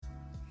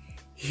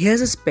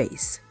Here's a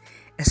space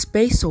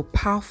so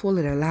powerful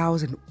it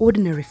allows an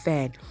ordinary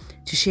fan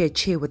to share a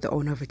chair with the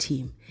owner of a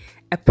team,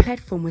 a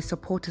platform where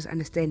supporters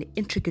understand the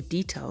intricate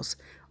details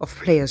of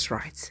players'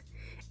 rights,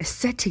 a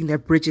setting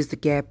that bridges the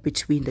gap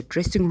between the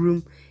dressing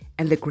room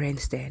and the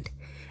grandstand,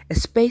 a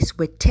space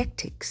where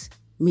tactics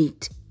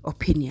meet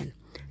opinion,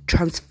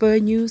 transfer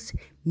news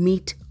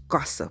meet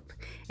gossip,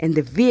 and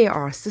the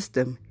VAR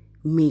system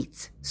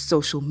meets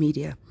social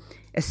media,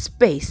 a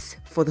space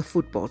for the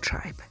football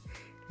tribe.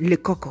 Le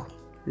Coco,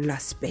 La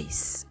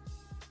Space.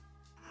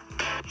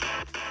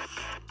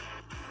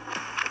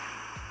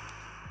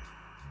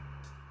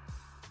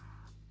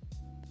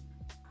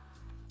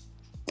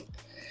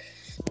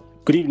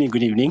 Good evening,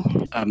 good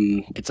evening.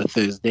 It's a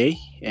Thursday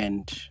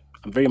and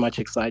I'm very much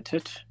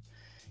excited.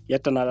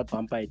 Yet another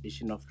bumper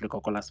edition of Le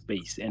Coca-Cola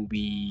Space, and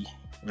we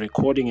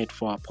recording it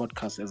for our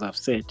podcast, as I've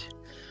said.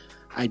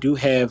 I do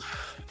have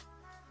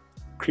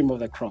cream of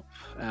the crop.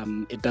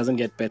 It doesn't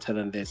get better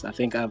than this. I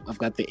think I've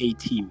got the A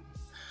team.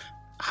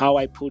 How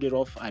I pulled it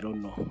off, I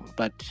don't know.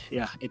 But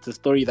yeah, it's a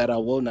story that I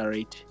will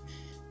narrate.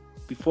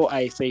 Before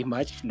I say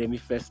much, let me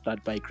first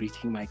start by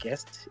greeting my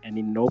guest, and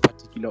in no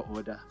particular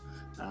order.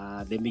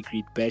 Let me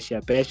greet Besh.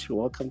 Besh,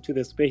 welcome to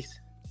the space.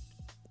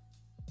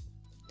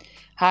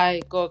 Hi,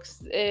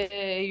 Cox.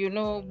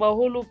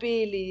 Baholo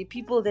Pele,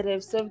 people that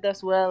have served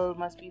us well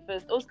must be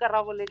first. Oscar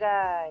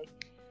Ravolegai.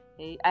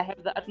 I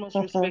have the utmost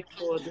respect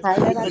for this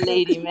beautiful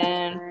lady,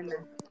 man.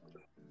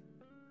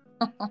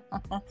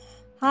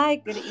 Hi,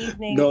 good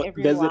evening, everyone.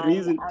 There's a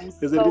reason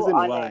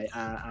honored.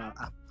 why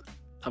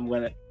I'm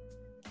gonna.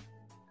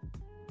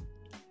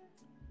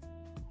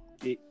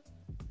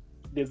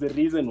 There's a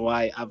reason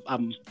why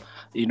I'm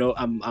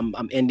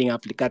ending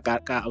up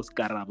like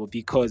Oscar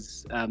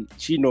because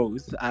she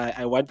knows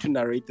I want to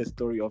narrate the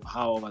story of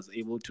how I was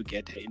able to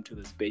get her into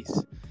the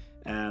space.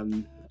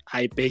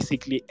 I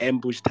basically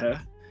ambushed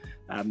her.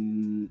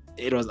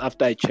 It was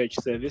after a church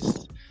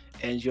service,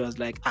 and she was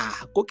like,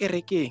 go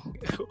kerekeng.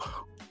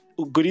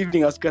 Good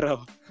evening, Oscar.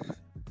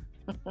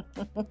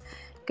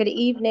 Good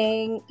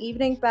evening,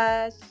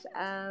 Bash.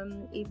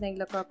 Evening,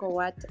 Lokoko.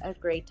 What a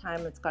great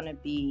time it's gonna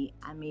be.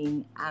 I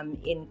mean, I'm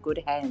in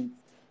good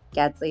hands.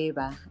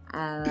 Gatseba.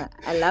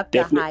 I love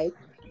the hype.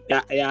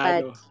 Yeah, but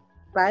I know.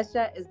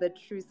 Basha is the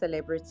true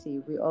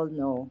celebrity. We all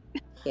know.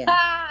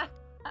 Yeah.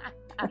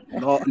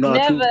 No,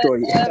 never, true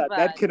story. Ever,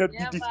 that cannot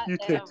never, be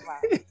disputed.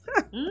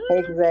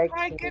 Exactly.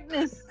 My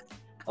goodness.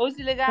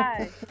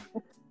 Osilegai.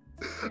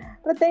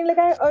 But then, like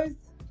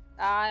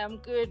I'm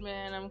good,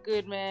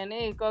 man.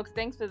 Hey, Cox,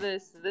 thanks for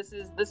this. This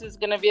is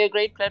gonna be a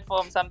great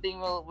platform.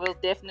 Something we'll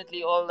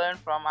definitely all learn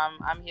from.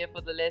 I'm here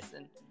for the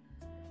lesson.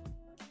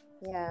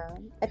 Yeah,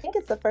 I think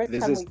it's the first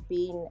time we've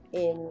been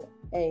in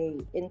a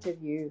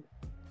interview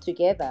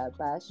together,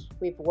 Bash.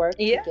 We've worked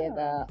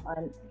together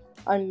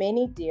on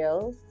many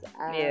deals.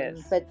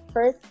 Yes. But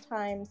first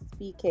time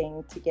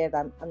speaking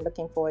together. I'm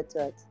looking forward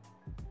to it.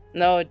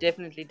 No,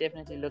 definitely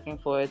looking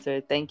forward to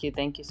it. Thank you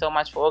so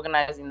much for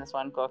organizing this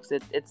one, Cox.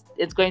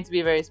 It's going to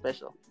be very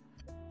special.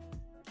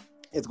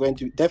 It's going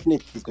to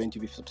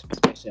be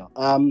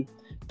special.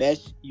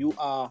 Besh, you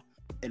are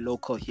a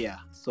local here,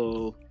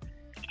 so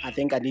I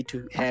think I need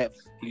to have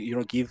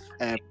give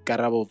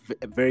Karabo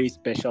a very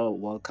special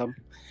welcome,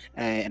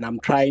 and I'm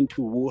trying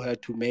to woo her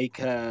to make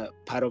her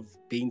part of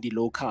being the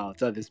local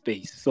to the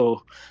space.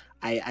 So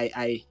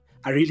I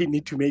really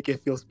need to make her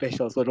feel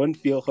special. So don't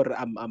feel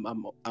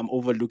I'm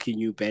overlooking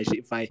you, Besh.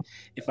 If I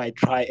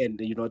try and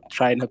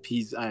try and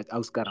appease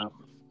Oscar.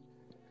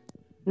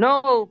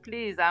 No,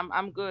 please.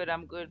 I'm good.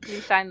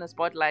 Please shine the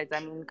spotlight. I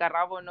mean,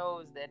 Karabo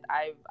knows that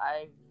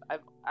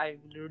I've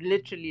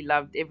literally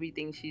loved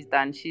everything she's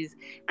done. She's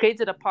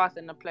created a path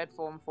and a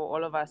platform for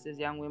all of us as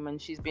young women.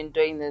 She's been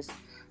doing this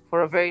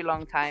for a very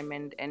long time,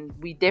 and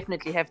we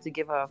definitely have to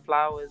give her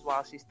flowers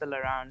while she's still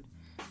around.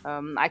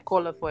 I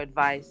call her for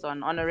advice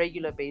on a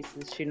regular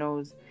basis. She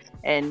knows,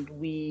 and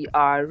we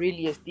are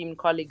really esteemed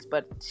colleagues.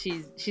 But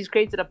she's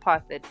created a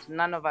path that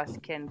none of us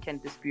can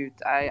dispute.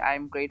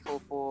 I'm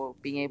grateful for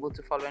being able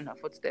to follow in her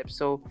footsteps.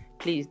 So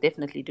please,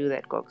 definitely do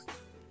that, Cox.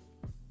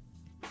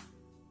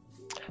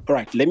 All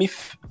right, let me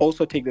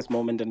also take this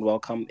moment and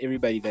welcome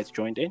everybody that's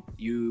joined in.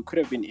 You could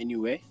have been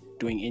anywhere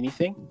doing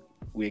anything.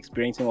 We're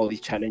experiencing all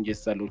these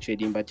challenges,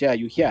 but yeah,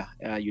 you're here.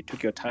 You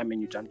took your time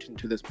and you jumped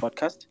into this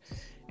podcast.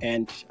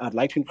 And I'd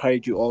like to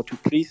encourage you all to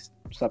please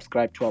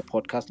subscribe to our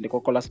podcast, Le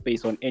Coca-Cola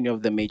Space, on any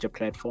of the major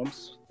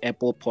platforms: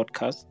 Apple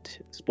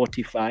Podcast,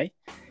 Spotify,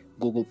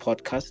 Google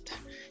Podcast,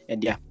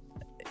 and yeah,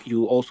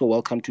 you're also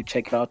welcome to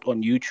check it out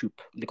on YouTube,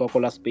 Le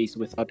Coca-Cola Space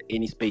without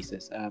any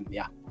spaces.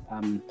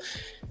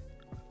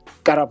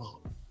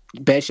 Karabo,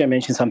 Besha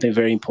mentioned something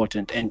very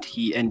important, and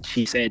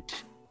she said,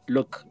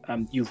 "Look,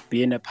 you've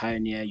been a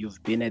pioneer.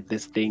 You've been at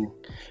this thing.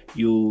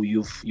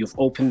 You've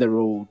opened the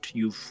road.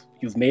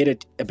 You've made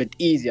it a bit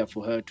easier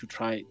for her to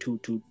try to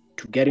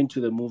get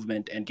into the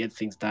movement and get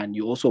things done.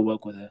 You also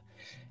work with her.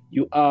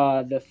 You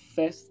are the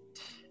first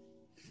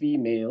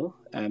female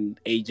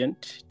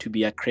agent to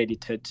be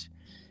accredited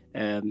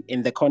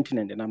in the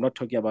continent, and I'm not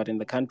talking about in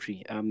the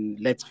country.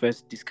 Let's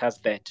first discuss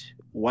that.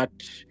 What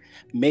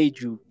made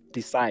you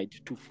decide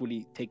to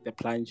fully take the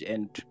plunge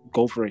and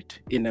go for it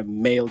in a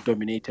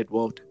male-dominated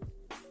world?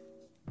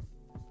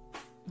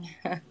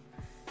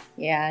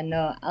 Yeah,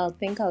 no, I'll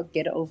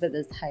get over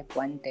this hype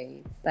one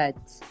day. But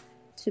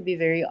to be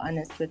very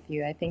honest with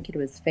you, I think it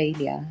was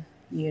failure.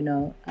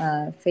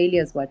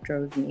 Failure is what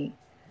drove me.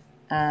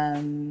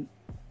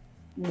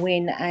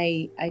 When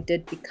I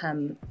did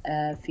become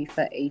a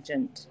FIFA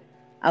agent,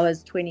 I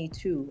was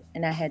 22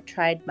 and I had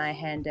tried my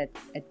hand at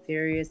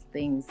various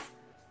things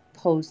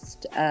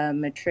post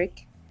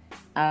matric,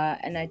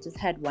 and I just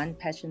had one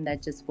passion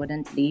that just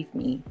wouldn't leave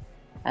me,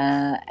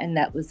 and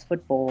that was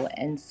football.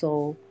 And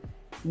so,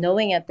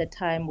 knowing at the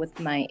time with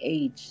my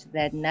age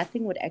that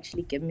nothing would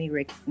actually give me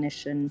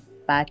recognition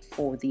but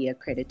for the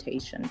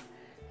accreditation.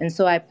 And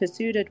so I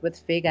pursued it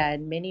with vigor,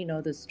 and many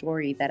know the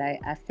story that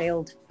I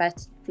failed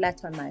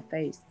flat on my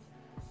face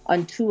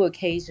on 2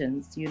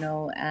 occasions,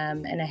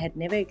 and I had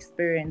never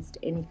experienced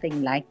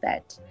anything like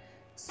that.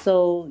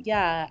 So,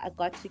 yeah, I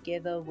got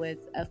together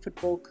with a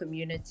football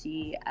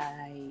community.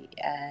 I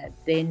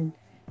then,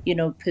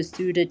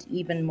 pursued it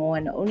even more.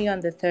 And only on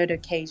the 3rd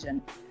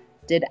occasion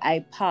did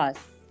I pass.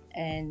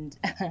 And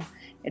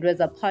it was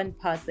upon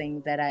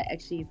passing that I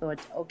actually thought,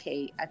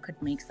 okay, I could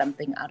make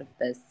something out of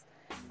this.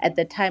 At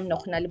the time,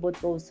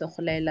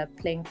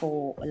 playing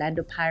for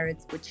Orlando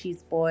Pirates with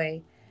Cheese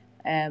Boy,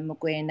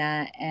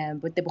 Mokoena,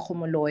 and with the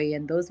Bohomoloi,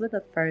 and those were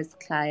the first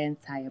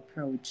clients I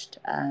approached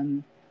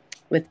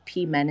with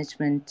P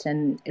Management,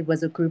 and it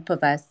was a group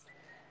of us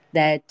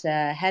that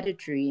had a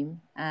dream.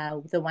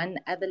 The one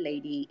other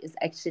lady is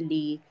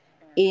actually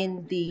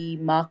in the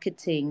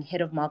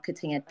head of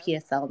marketing at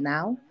PSL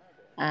now.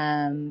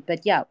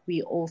 But yeah,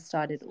 we all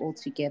started all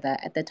together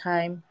at the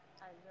time.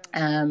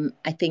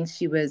 I think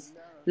she was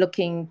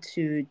looking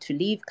to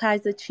leave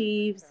Kaiser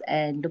Chiefs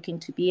and looking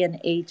to be an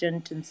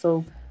agent, and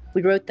so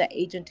we wrote the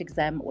agent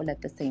exam all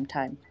at the same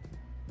time.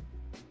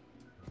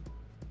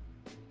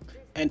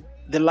 And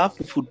the love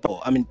for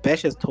football, I mean,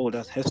 Besh has told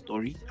us her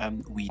story.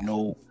 We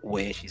know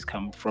where she's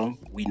come from.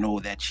 We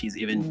know that she's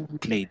even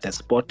played the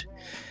sport.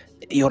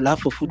 Your love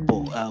for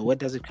football, where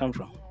does it come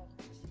from?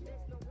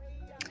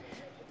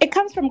 It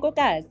comes from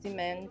Gokasi,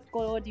 man.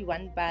 Go the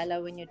one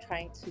bala when you're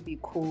trying to be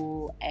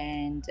cool,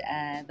 and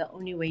the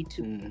only way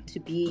to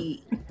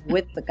be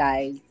with the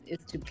guys is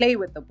to play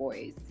with the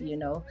boys,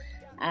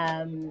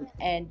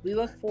 And we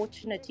were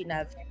fortunate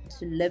enough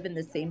to live in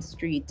the same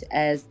street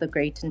as the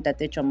great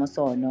Ntate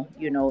Chomosono,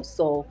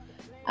 So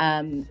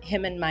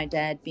him and my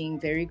dad being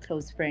very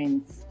close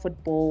friends,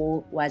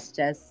 football was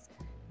just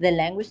the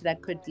language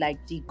that could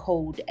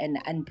decode and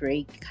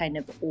unbreak kind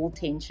of all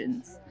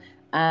tensions.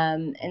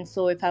 And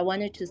so if I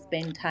wanted to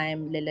spend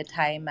time, Lila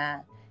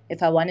Taima,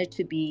 if I wanted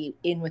to be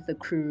in with the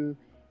crew,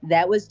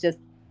 that was just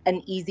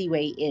an easy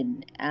way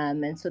in.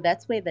 And so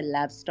that's where the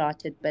love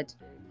started. But,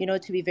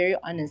 to be very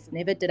honest,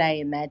 never did I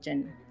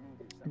imagine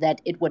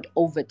that it would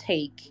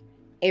overtake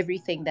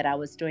everything that I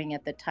was doing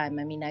at the time.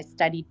 I mean, I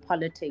studied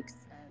politics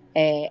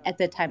at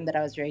the time that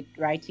I was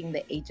writing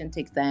the agent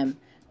exam,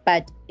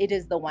 but it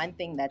is the one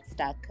thing that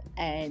stuck.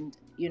 And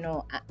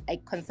I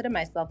consider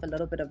myself a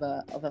little bit of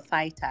a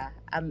fighter.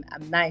 I'm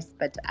nice,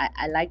 but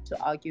I like to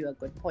argue a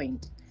good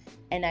point.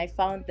 And I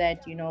found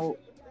that,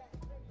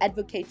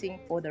 advocating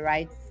for the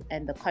rights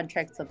and the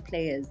contracts of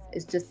players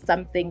is just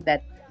something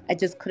that I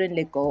just couldn't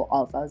let go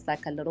of. I was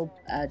like a little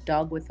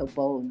dog with a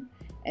bone.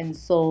 And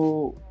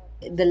so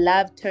the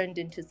love turned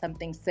into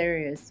something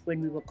serious when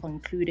we were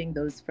concluding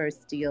those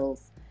first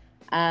deals.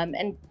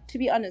 And to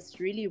be honest,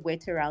 really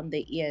wet around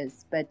the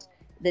ears. But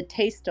the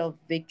taste of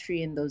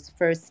victory in those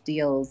first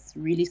deals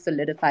really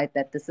solidified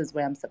that this is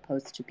where I'm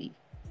supposed to be.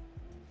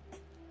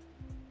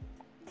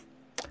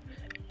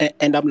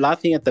 And I'm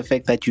laughing at the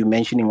fact that you're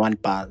mentioning one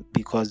ball,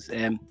 because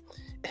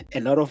a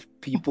lot of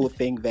people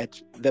think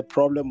that the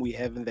problem we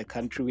have in the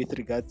country with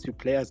regards to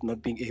players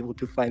not being able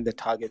to find the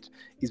target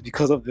is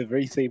because of the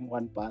very same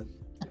one ball.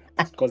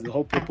 Because the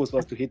whole purpose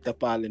was to hit the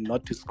ball and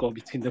not to score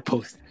between the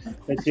posts.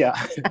 But yeah,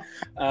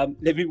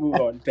 let me move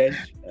on.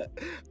 Besh,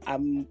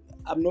 I'm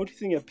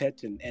noticing a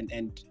pattern,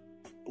 and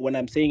when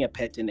I'm saying a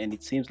pattern, and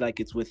it seems like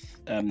it's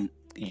with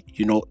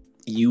you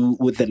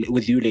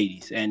with you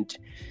ladies, and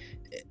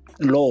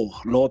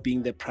law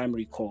being the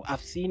primary core.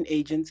 I've seen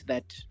agents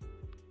that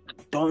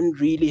don't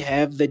really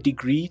have the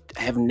degree,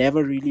 have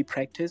never really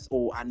practiced,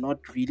 or are not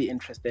really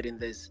interested in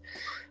this.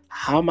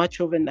 How much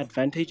of an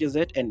advantage is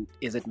it, and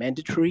is it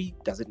mandatory?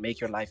 Does it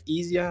make your life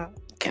easier?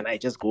 Can I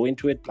just go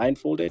into it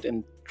blindfolded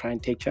and try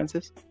and take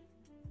chances?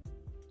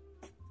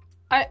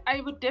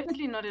 I would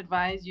definitely not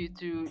advise you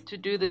to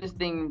do this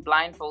thing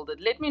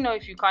blindfolded. Let me know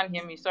if you can't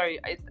hear me. Sorry,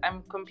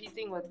 I'm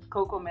competing with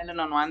Coco Melon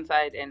on one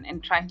side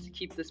and trying to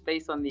keep the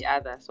space on the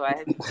other. So I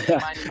had to put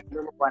mine in the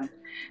little one.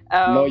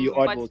 No, you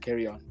audible.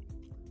 Carry on.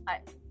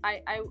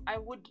 I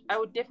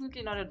would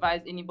definitely not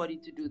advise anybody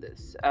to do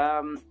this.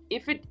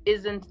 If it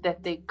isn't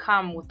that they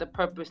come with the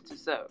purpose to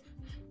serve.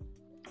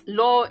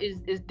 law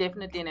is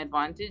definitely an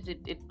advantage.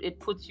 It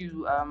puts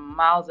you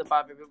miles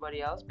above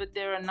everybody else. But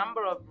there are a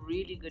number of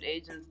really good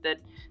agents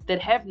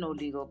that have no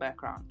legal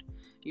background,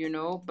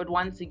 but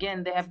once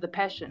again, they have the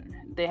passion.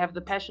 They have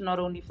the passion not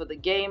only for the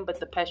game, but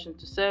the passion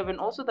to serve, and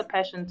also the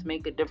passion to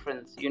make a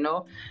difference.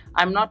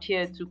 I'm not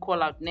here to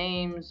call out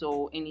names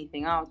or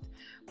anything out,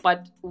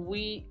 but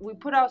we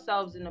put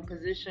ourselves in a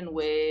position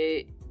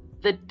where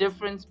the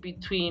difference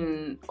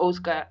between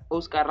Oscar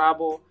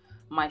Rabo,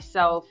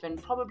 myself,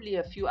 and probably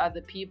a few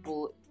other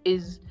people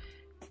is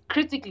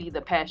critically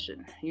the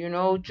passion.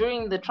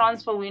 During the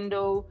transfer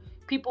window,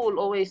 people will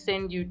always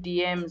send you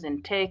DMs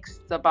and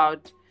texts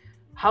about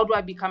how do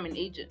I become an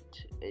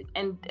agent,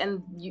 and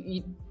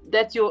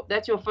that's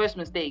your first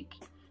mistake.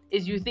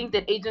 Is you think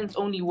that agents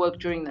only work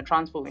during the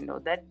transfer window.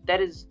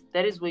 That is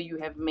where you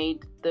have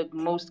made the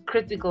most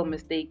critical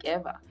mistake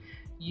ever.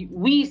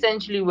 We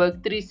essentially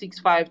work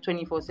 365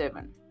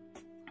 24/7,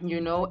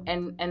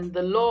 and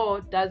the law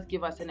does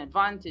give us an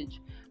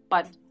advantage.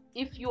 But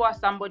if you are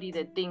somebody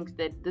that thinks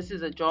that this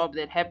is a job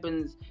that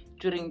happens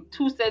during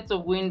two sets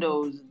of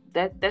windows,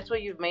 that's where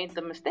you've made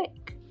the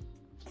mistake.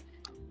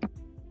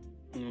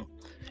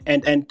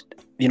 And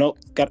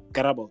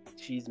Karabo,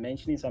 she's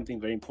mentioning something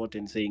very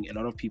important, saying a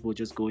lot of people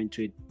just go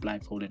into it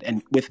blindfolded.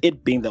 And with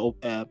it being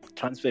the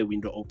transfer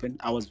window open,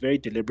 I was very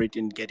deliberate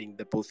in getting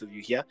the both of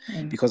you here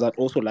because I'd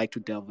also like to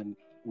delve in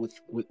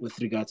with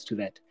regards to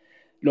that.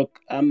 Look,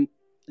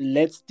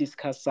 let's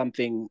discuss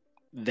something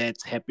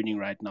that's happening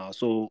right now.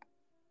 So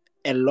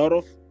a lot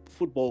of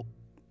football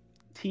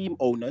team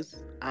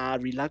owners are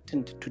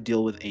reluctant to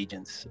deal with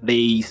agents.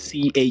 They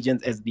see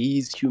agents as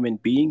these human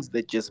beings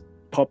that just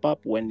pop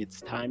up when it's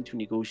time to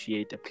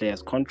negotiate a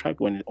player's contract,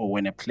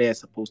 when a player is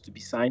supposed to be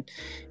signed,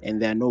 and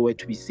they're nowhere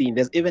to be seen.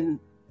 There's even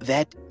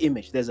that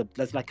image. There's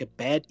like a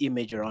bad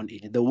image around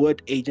agent. The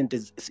word agent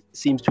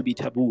seems to be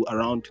taboo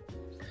around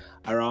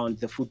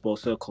the football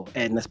circle,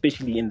 and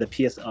especially in the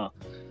PSR.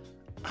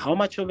 How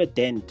much of a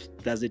dent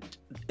does it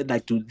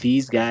do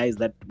these guys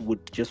that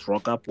would just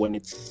rock up when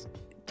it's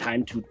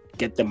time to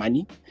get the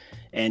money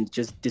and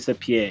just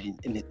disappear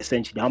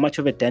essentially? How much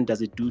of a dent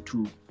does it do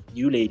to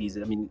you ladies?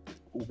 I mean,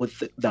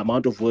 with the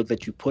amount of work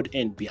that you put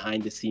in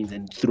behind the scenes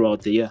and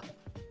throughout the year?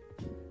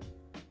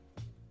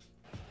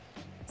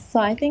 So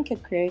I think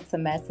it creates a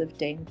massive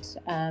dent.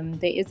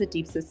 There is a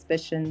deep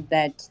suspicion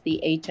that the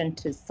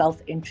agent is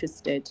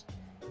self-interested.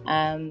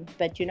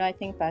 But, I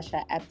think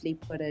Basha aptly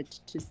put it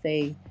to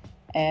say,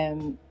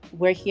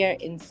 we're here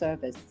in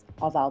service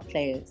of our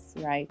players,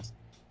 right?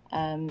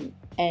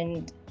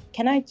 And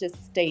can I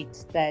just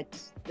state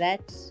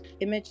that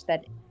image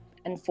that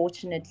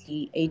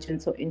unfortunately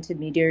agents or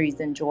intermediaries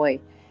enjoy,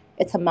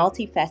 it's a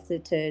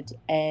multifaceted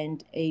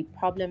and a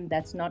problem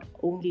that's not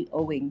only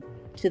owing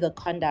to the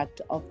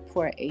conduct of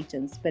poor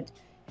agents, but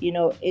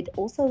it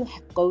also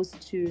goes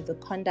to the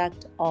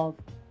conduct of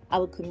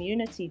our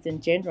communities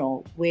in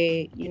general,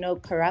 where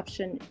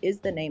corruption is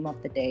the name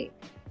of the day,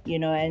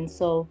 and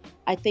so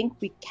I think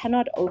we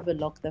cannot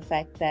overlook the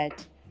fact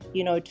that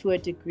to a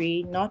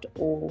degree, not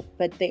all,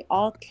 but there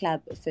are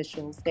club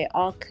officials, there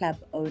are club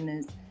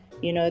owners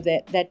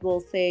that will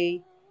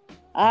say,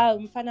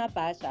 mfana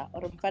Basha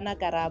or mfana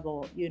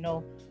Karabo,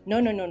 no,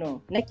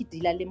 nna ke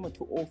dila le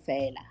motho o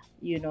fela,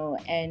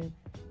 and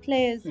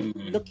players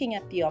looking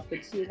at the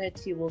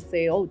opportunity will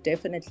say, oh,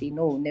 definitely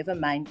no, never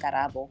mind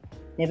Karabo,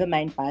 never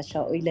mind Basha,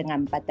 o ile nga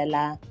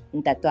mpatala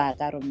ntato wa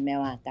ka or mme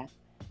wa ka.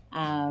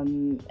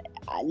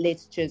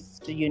 Let's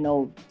just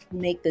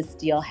make this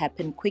deal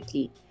happen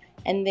quickly.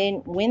 And then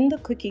when the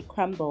cookie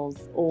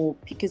crumbles, or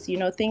because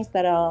things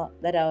that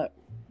are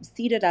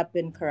seated up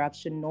in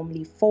corruption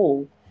normally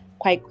fall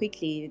quite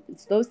quickly,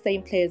 it's those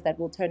same players that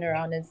will turn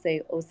around and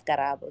say, Oscar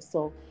Rabo.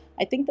 So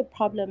I think the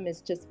problem is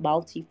just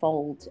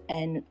multifold,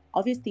 and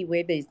obviously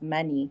where there's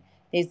money,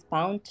 there's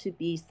bound to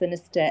be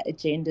sinister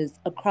agendas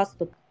across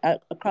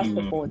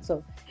the board.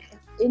 So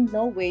in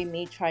no way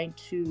me trying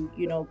to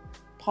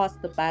pass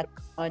the buck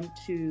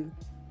onto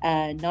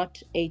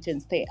not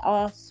agents. There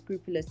are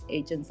scrupulous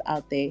agents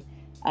out there.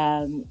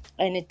 And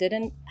it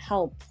didn't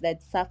help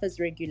that SAFA's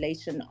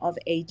regulation of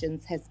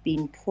agents has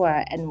been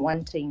poor and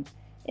wanting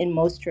in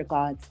most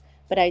regards.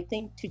 But I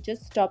think to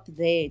just stop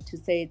there, to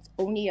say it's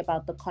only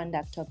about the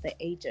conduct of the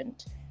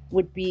agent,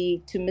 would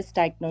be to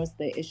misdiagnose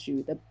the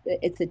issue.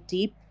 It's a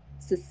deep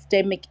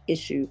systemic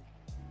issue,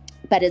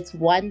 but it's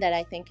one that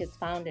I think is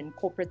found in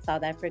corporate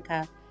South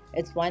Africa.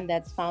 It's one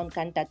that's found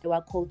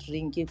cold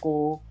ringi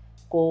go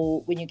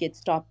when you get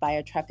stopped by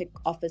a traffic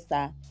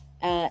officer.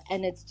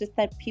 And it's just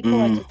that people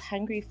are just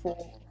hungry for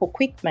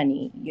quick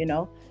money,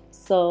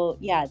 So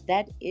yeah,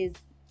 that is,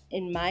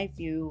 in my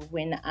view,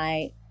 when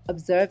I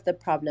observe the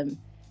problem,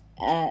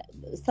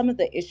 some of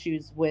the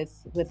issues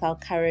with our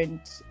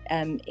current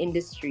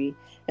industry.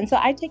 And so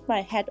I take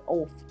my hat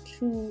off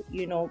to,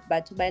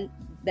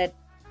 that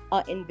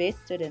are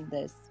invested in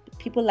this.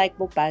 People like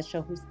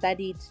Bobasha, who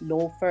studied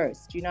law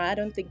first. I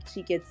don't think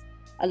she gets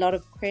a lot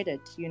of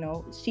credit.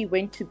 She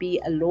went to be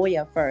a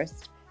lawyer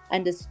first,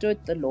 understood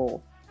the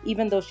law.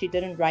 Even though she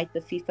didn't write the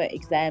FIFA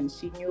exam,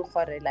 she knew,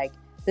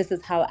 this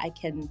is how I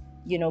can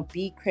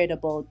be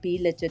credible, be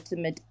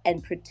legitimate,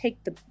 and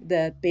protect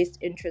the best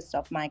interest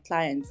of my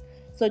clients.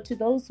 So to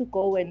those who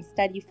go and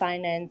study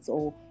finance,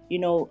 or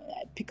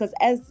because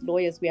as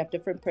lawyers we have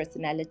different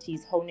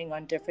personalities honing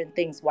on different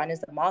things. One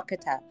is a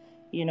marketer.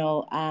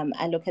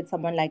 I look at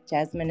someone like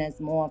Jasmine as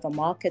more of a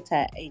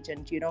marketer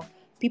agent.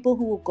 People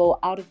who will go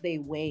out of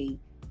their way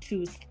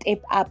to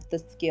step up the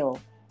skill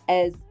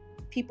as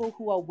people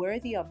who are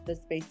worthy of the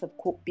space of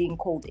being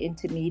called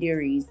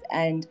intermediaries.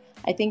 And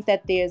I think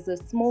that there's a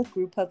small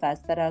group of us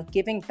that are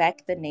giving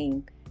back the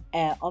name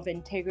of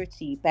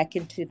integrity back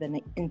into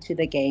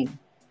the game.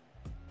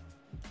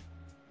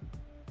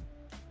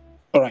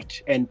 All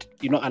right. And,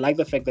 I like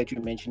the fact that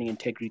you're mentioning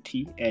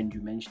integrity, and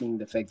you're mentioning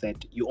the fact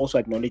that you're also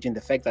acknowledging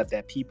the fact that there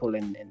are people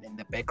in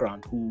the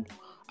background who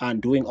are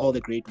doing all the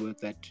great work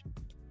that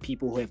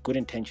people who have good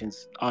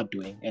intentions are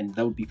doing. And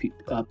that would be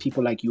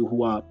people like you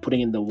who are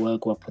putting in the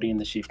work, who are putting in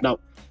the shift. Now,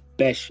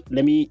 Bash,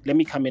 let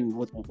me come in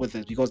with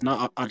this, because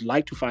now I'd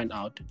like to find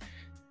out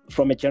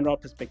from a general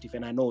perspective,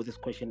 and I know this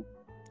question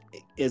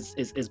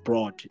is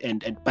broad,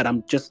 but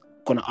I'm just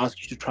going to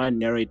ask you to try and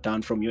narrow it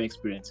down from your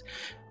experience.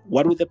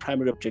 What would the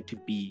primary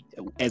objective be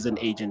as an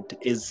agent?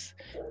 Is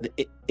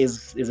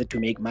it to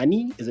make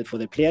money? Is it for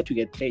the player to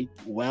get paid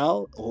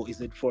well? Or is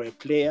it for a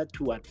player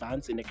to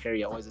advance in a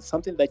career? Or is it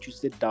something that you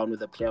sit down with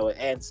the player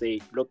and say,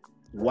 look,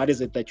 what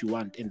is it that you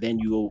want? And then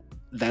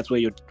that's where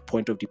your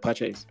point of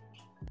departure is.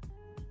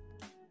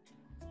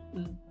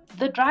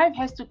 The drive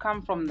has to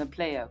come from the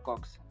player,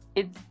 Cox.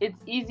 It's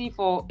easy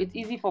for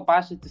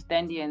Basha to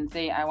stand here and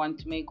say, I want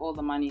to make all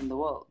the money in the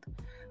world.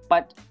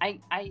 But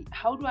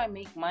how do I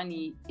make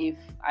money if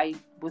I,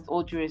 with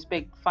all due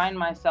respect, find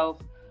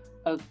myself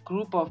a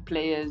group of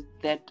players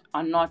that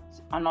are not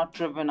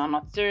driven, are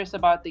not serious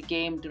about the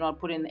game, do not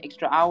put in the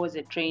extra hours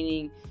at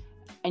training,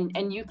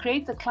 and you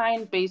create a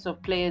client base of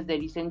players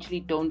that essentially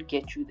don't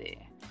get you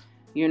there.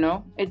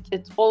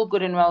 It's all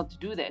good and well to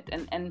do that,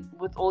 and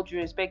with all due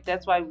respect,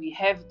 that's why we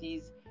have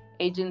these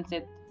agents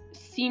that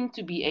seem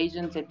to be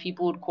agents that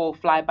people would call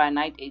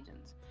fly-by-night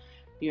agents.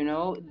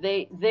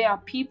 They are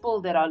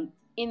people that are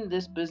in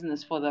this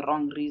business for the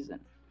wrong reason,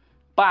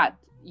 but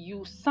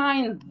you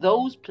sign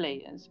those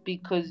players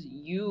because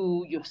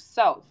you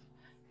yourself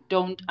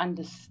don't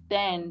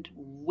understand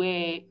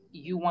where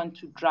you want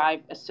to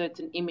drive a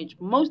certain image,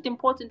 most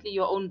importantly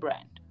your own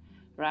brand,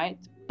 right?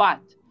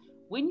 But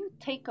when you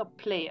take a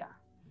player,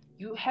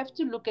 you have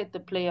to look at the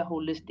player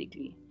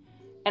holistically.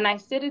 And I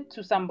said it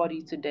to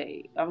somebody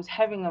today. I was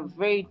having a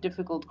very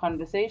difficult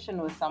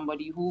conversation with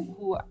somebody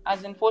who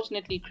has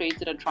unfortunately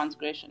created a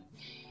transgression.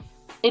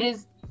 It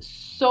is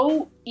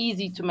so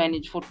easy to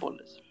manage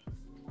footballers.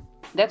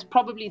 That's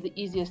probably the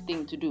easiest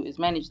thing to do, is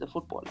manage the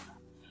footballer.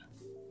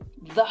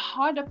 The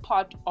harder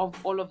part of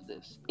all of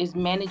this is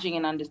managing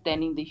and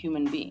understanding the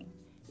human being,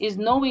 is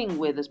knowing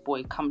where this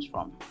boy comes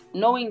from,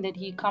 knowing that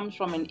he comes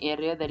from an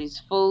area that is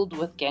filled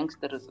with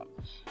gangsterism,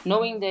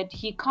 knowing that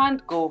he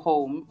can't go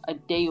home a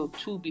day or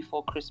two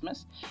before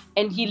Christmas,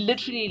 and he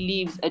literally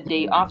leaves a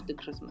day after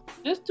Christmas,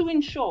 just to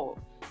ensure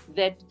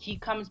that he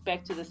comes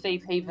back to the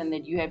safe haven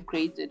that you have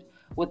created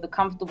with the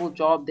comfortable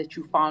job that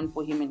you found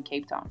for him in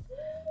Cape Town.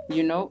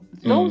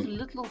 Those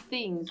little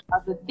things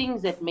are the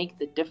things that make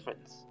the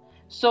difference.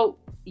 So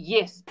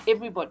yes,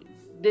 everybody,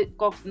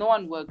 no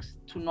one works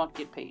to not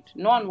get paid.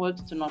 No one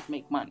works to not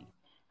make money,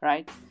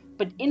 right?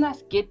 But in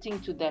us getting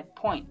to that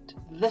point,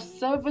 the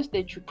service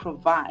that you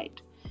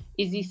provide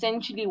is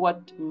essentially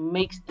what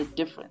makes the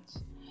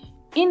difference.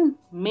 In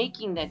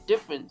making that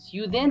difference,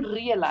 you then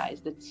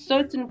realize that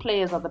certain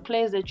players are the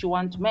players that you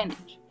want to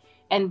manage.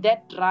 And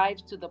that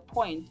drives to the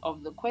point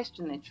of the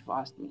question that you've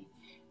asked me.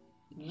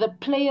 The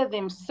player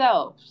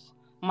themselves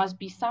must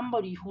be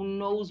somebody who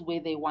knows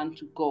where they want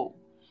to go.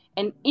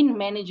 And in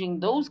managing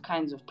those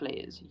kinds of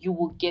players, you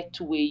will get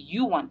to where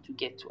you want to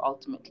get to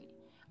ultimately.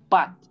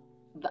 But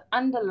the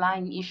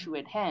underlying issue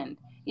at hand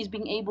is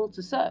being able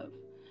to serve.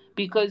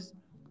 Because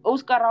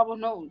Oscar Rabo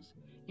knows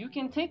you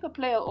can take a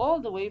player all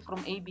the way from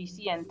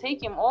ABC and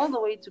take him all the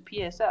way to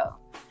PSL.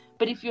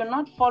 But if you're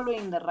not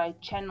following the right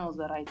channels,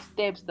 the right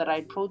steps, the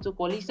right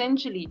protocol,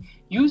 essentially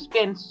you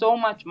spend so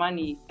much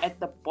money at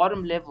the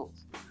bottom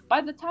levels.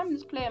 By the time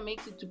this player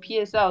makes it to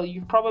PSL,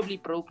 you've probably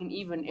broken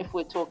even if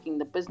we're talking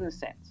the business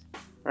sense,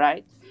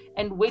 right?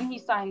 And when he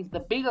signs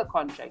the bigger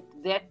contract,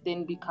 that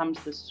then becomes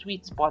the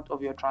sweet spot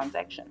of your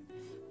transaction.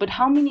 But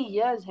how many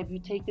years have you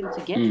taken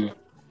to get there?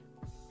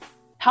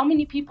 How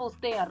many people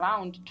stay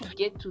around to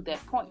get to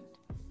that point?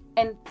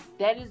 And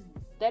that is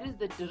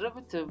the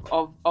derivative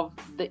of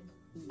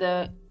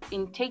the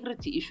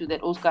integrity issue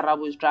that Oscar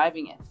Rabo is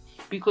driving at.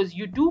 Because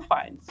you do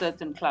find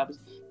certain clubs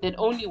that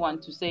only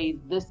want to say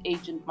this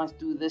agent must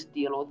do this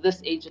deal or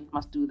this agent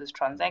must do this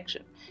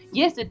transaction.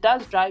 Yes, it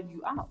does drive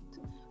you out.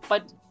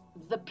 But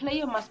the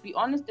player must be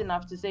honest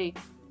enough to say,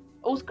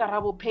 Oscar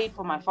Rabo paid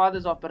for my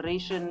father's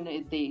operation.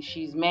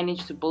 She's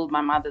managed to build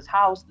my mother's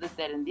house, this,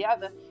 that, and the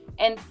other.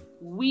 And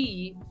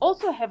we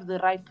also have the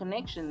right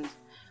connections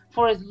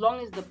for as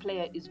long as the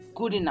player is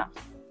good enough.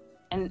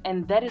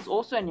 And that is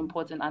also an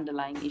important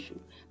underlying issue.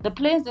 The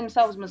players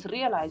themselves must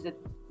realize that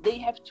they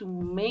have to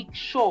make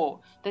sure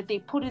that they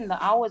put in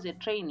the hours at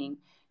training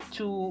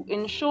to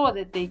ensure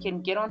that they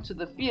can get onto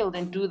the field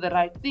and do the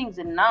right things.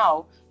 And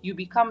now you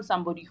become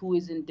somebody who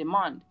is in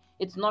demand.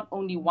 It's not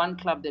only one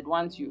club that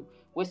wants you.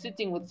 We're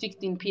sitting with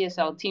 16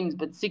 PSL teams,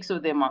 but 6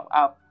 of them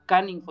are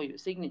gunning for your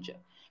signature.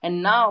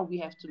 And now we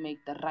have to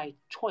make the right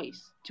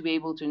choice to be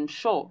able to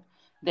ensure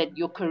that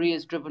your career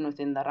is driven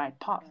within the right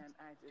path.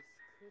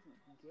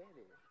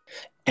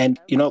 And,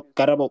 you know,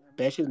 Karabo,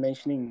 Bash is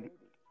mentioning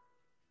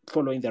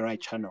following the right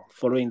channel,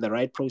 following the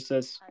right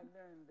process,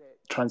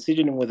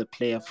 transitioning with a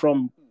player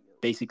from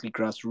basically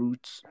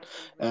grassroots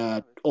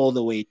all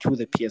the way to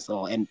the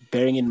PSL, and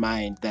bearing in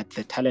mind that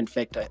the talent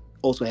factor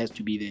also has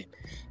to be there.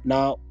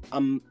 Now,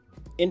 I'm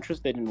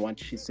interested in what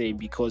she's saying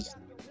because,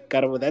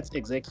 Karabo, that's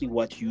exactly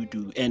what you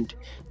do. And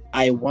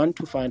I want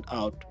to find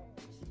out,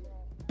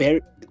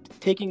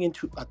 taking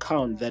into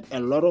account that a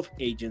lot of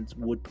agents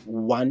would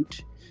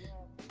want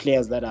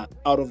players that are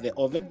out of the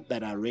oven,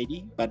 that are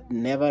ready, but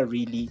never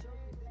really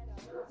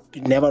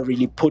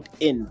put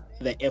in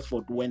the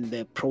effort when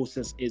the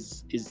process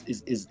is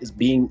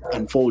being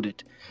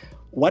unfolded.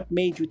 What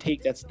made you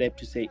take that step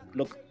to say,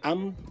 look,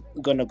 I'm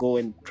gonna go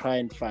and try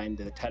and find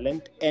the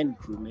talent and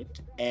groom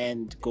it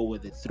and go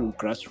with it through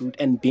grassroots,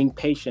 and being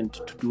patient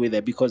to do it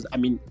there? Because I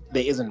mean,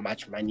 there isn't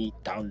much money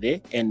down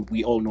there, and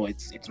we all know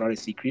it's not a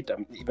secret.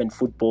 Even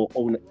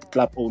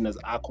club owners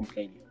are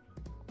complaining.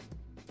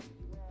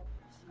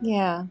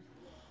 Yeah.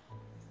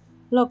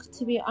 Look,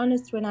 to be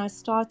honest, when I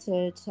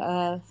started,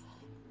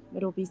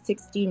 it'll be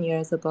 16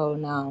 years ago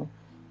now.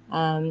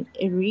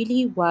 It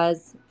really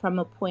was from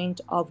a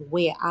point of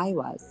where I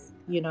was.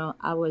 You know,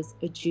 I was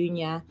a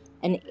junior,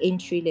 an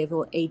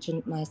entry-level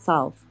agent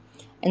myself.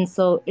 And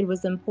so it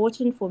was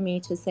important for me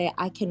to say,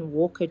 I can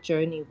walk a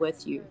journey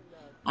with you.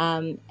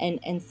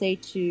 And say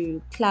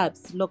to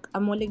clubs, look,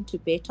 I'm willing to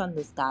bet on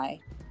this guy.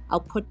 I'll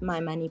put my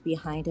money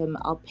behind him.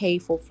 I'll pay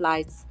for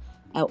flights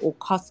or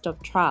cost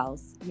of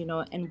trials, you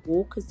know, and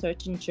walk a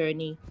certain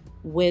journey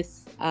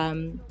with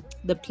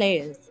the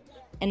players.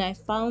 And I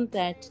found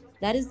that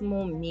is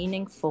more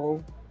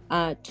meaningful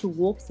to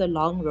walk the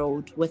long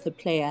road with a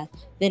player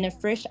than a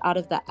fresh out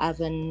of the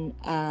oven,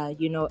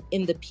 you know,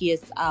 in the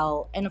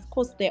PSL. And of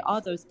course, there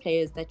are those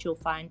players that you'll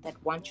find that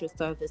want your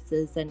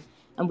services, and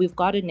we've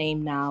got a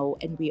name now,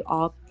 and we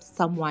are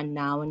someone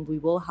now, and we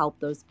will help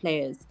those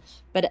players.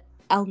 But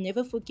I'll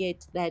never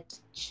forget that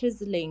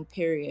chiseling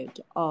period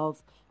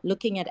of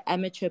looking at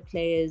amateur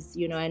players,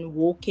 you know, and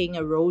walking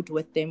a road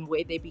with them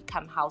where they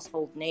become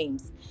household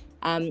names.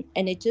 And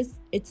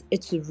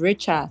it's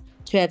richer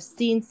to have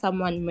seen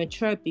someone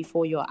mature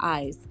before your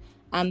eyes.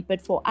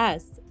 But for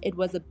us, it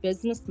was a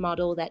business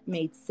model that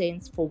made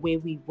sense for where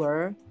we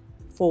were,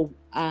 for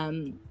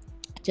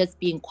just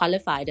being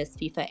qualified as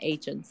FIFA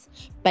agents.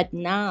 But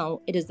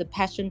now it is a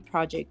passion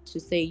project to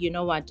say, you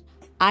know what,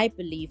 I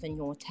believe in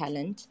your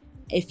talent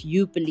if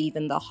you believe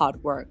in the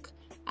hard work.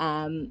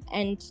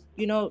 And,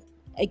 you know,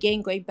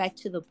 again, going back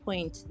to the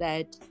point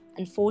that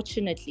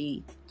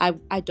unfortunately,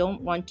 I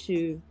don't want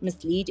to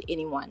mislead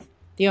anyone.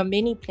 There are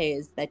many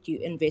players that you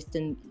invest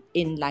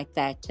in like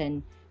that.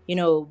 And, you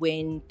know,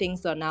 when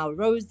things are now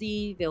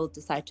rosy, they'll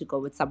decide to go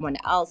with someone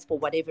else for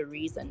whatever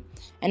reason.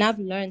 And I've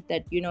learned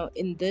that, you know,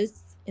 in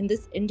this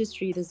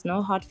industry, there's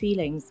no hard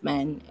feelings,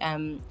 man.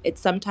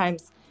 It's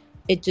sometimes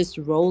it just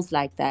rolls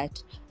like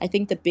that. I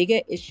think the bigger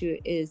issue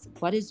is,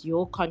 what is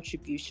your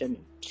contribution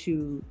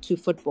to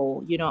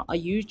football? You know, are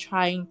you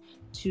trying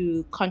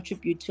to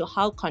contribute to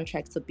how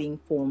contracts are being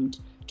formed,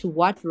 to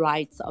what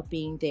rights are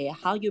being there,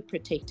 how you're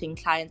protecting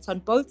clients on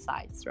both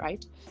sides,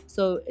 right?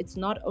 So it's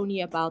not only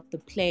about the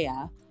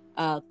player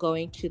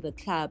going to the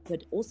club,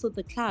 but also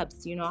the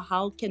clubs. You know,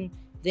 how can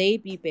they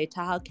be better?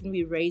 How can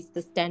we raise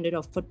the standard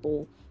of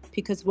football?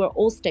 Because we're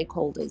all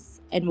stakeholders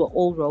and we're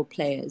all role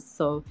players.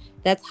 So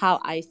that's how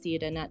I see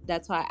it. And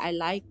that's why I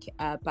like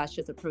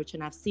Bash's approach,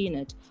 and I've seen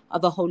it,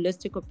 of a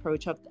holistic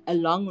approach, of a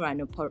long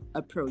run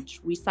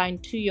approach. We sign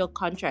 2-year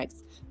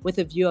contracts with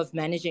a view of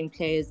managing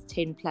players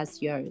 10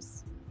 plus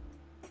years.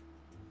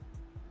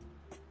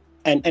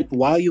 And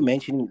while you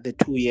mentioned the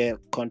 2-year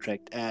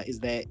contract,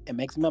 is there a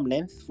maximum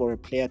length for a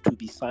player to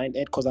be signed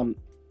at? Because I'm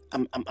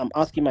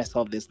asking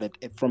myself this, that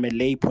from a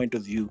lay point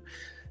of view,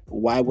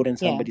 why wouldn't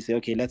somebody say,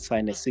 okay, let's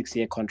sign a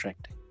 6-year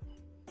contract?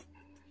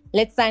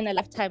 Let's sign a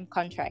lifetime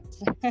contract.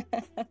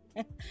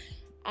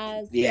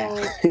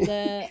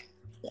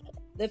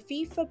 The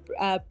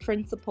FIFA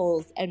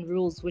principles and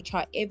rules, which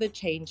are ever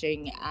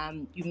changing,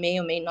 you may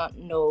or may not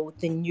know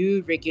the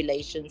new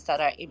regulations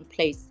that are in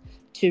place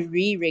to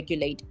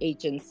re-regulate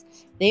agents.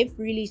 They've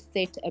really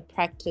set a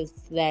practice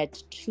that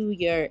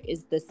 2-year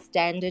is the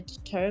standard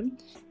term,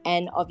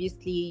 and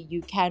obviously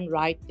you can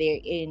write there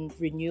in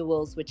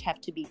renewals which have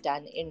to be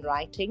done in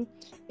writing,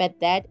 but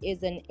that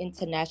is an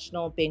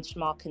international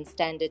benchmark and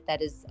standard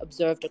that is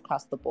observed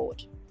across the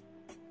board.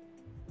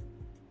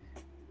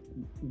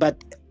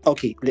 But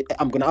okay,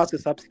 I'm going to ask a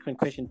subsequent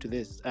question to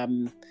this.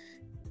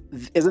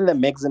 Isn't the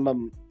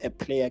maximum a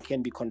player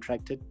can be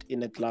contracted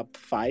in a club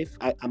 5?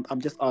 I'm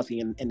just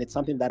asking, and it's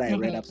something that I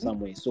read up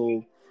somewhere.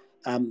 So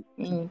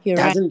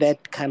Doesn't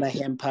that kind of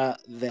hamper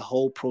the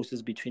whole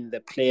process between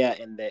the player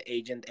and the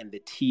agent and the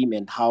team,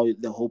 and how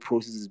the whole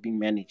process is being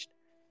managed?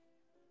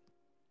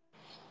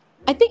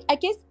 I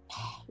guess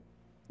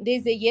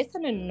there's a yes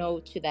and a no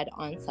to that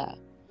answer.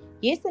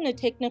 Yes, in a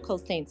technical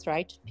sense,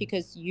 right?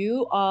 Because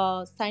you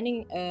are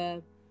signing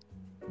a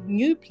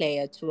new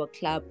player to a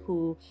club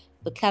who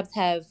the clubs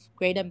have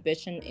great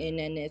ambition in,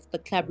 and if the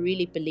club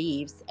really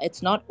believes,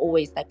 it's not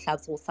always that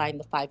clubs will sign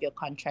the 5-year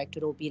contract.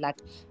 It'll be like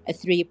a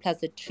 3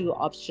 plus a 2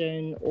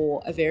 option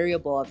or a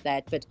variable of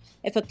that. But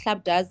if a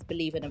club does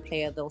believe in a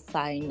player, they'll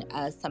sign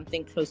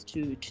something close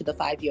to the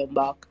 5-year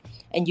mark,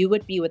 and you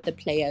would be with the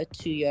player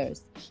 2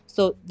 years.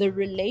 So the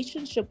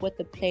relationship with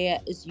the player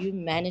is you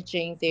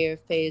managing their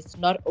affairs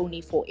not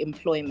only for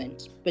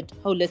employment, but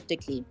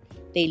holistically,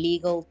 their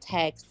legal,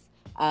 tax,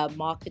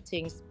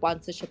 marketing,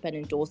 sponsorship, and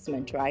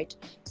endorsement, right?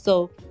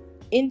 So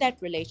in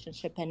that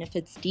relationship, and if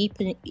it's deep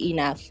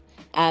enough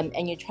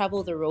and you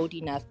travel the road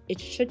enough, it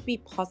should be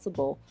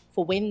possible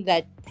for when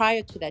that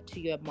prior to that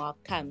 2-year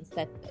mark comes,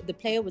 that the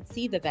player would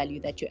see the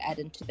value that you add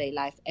into their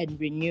life and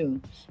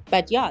renew.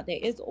 But yeah, there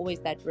is always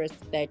that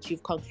risk that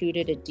you've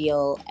concluded a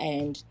deal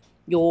and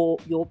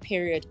your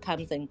period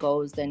comes and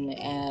goes, and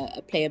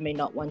a player may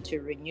not want to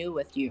renew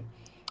with you.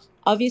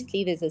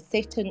 Obviously, there's a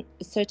certain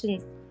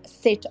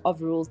set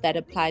of rules that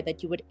apply,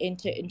 that you would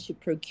enter into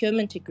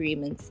procurement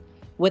agreements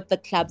with the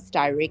clubs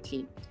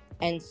directly.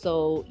 And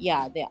so,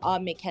 yeah, there are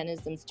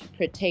mechanisms to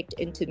protect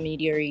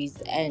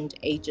intermediaries and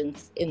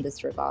agents in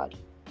this regard.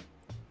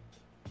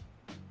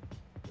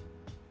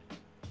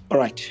 All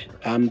right.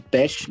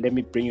 Besh, let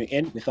me bring you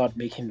in without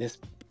making this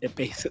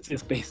a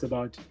space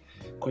about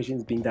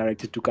questions being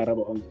directed to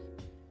Karabo.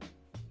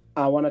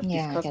 I want to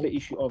discuss the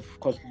issue of,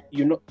 because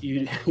you're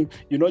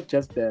not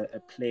just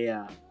a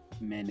player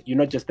man, you're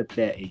not just a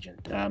player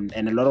agent,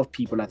 and a lot of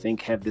people I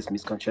think have this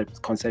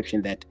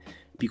misconception that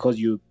because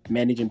you're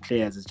managing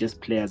players, it's just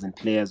players and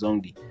players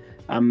only.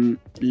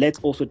 Let's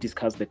also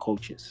discuss the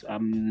coaches.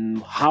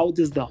 How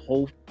does the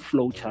whole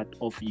flow chart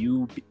of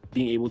you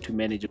being able to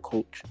manage a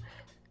coach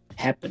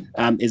happen?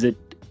 Is it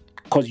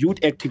because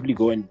you'd actively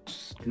go and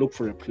look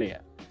for a player?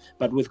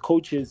 But with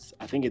coaches,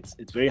 I think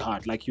it's very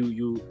hard. Like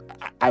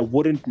I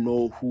wouldn't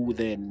know who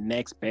the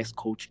next best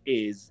coach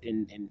is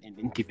in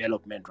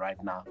development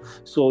right now.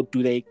 So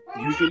do they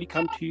usually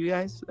come to you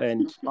guys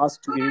and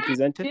ask to be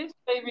represented? Yes,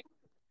 baby.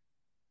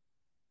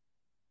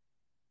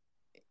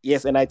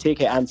 Yes, and I take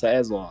her answer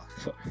as well.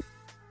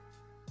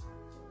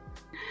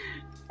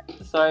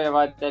 Sorry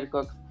about that,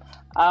 Cox.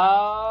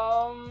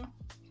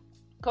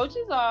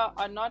 Coaches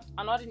are not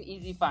an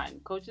easy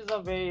find. Coaches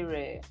are very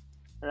rare.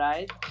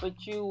 Right, but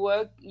you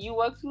work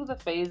through the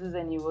phases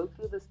and you work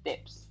through the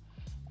steps.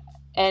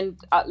 And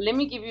let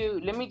me give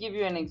you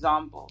an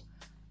example.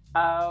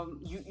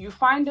 You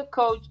find a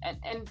coach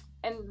and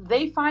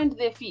they find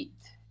their feet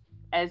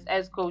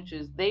as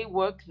coaches. They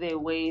work their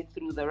way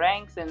through the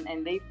ranks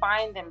and they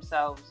find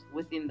themselves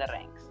within the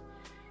ranks.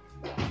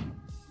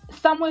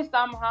 Somewhere,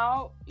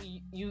 somehow,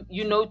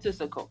 you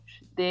notice a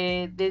coach.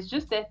 There's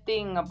just that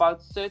thing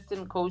about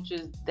certain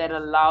coaches that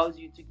allows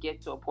you to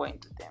get to a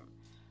point with them.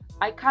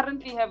 I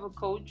currently have a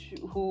coach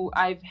who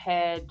I've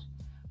had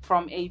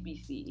from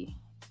ABC,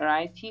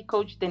 right? He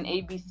coached an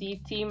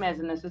ABC team as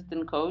an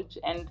assistant coach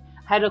and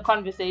had a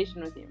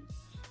conversation with him.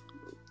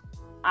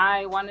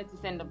 I wanted to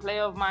send a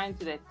player of mine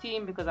to that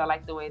team because I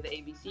liked the way the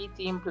ABC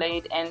team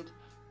played, and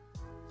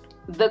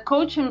the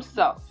coach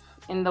himself,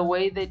 in the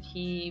way that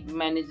he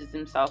manages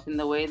himself, in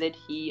the way that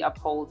he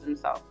upholds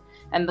himself,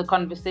 and the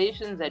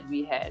conversations that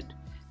we had,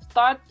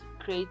 start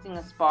creating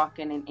a spark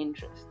and an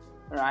interest,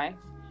 right?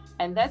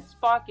 And that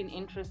spark and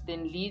interest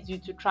then leads you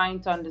to trying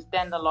to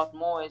understand a lot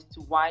more as to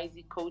why is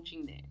he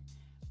coaching there.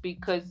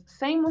 Because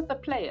same with the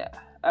player,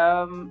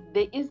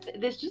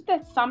 there's just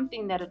that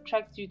something that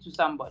attracts you to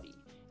somebody.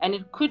 And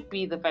it could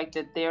be the fact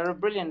that they're a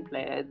brilliant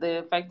player,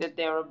 the fact that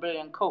they're a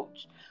brilliant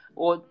coach,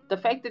 or the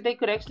fact that they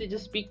could actually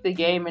just speak the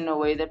game in a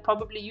way that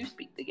probably you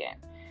speak the game.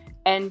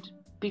 And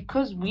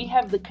because we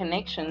have the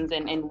connections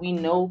and we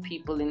know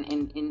people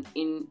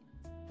in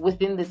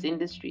within this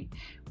industry,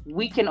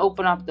 we can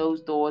open up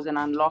those doors and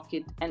unlock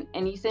it and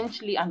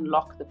essentially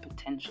unlock the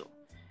potential.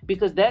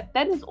 Because that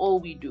is all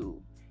we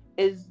do.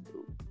 Is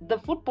the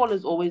footballer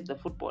is always the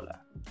footballer.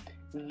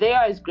 They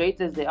are as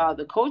great as they are.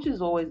 The coach is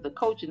always the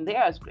coach and they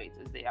are as great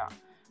as they are.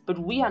 But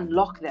we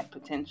unlock that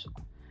potential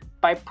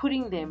by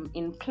putting them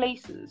in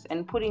places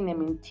and putting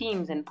them in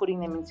teams and putting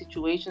them in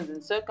situations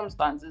and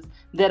circumstances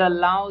that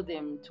allow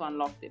them to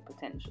unlock their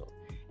potential.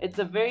 It's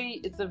a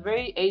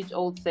very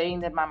age-old saying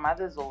that my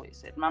mother's always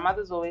said. My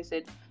mother's always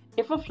said,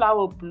 if a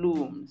flower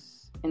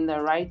blooms in the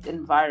right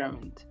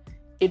environment,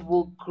 it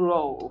will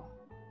grow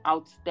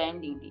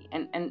outstandingly.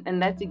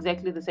 And that's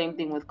exactly the same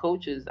thing with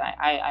coaches.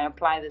 I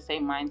apply the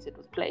same mindset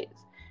with players.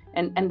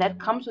 And that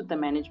comes with the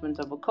management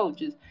of a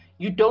coach. Is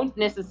you don't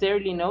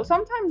necessarily know.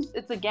 Sometimes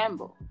it's a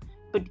gamble.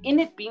 But in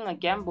it being a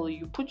gamble,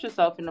 you put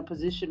yourself in a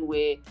position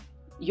where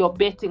you're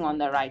betting on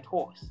the right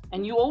horse.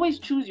 And you always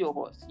choose your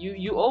horse.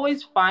 You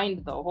always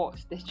find the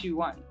horse that you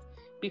want.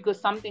 because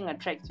something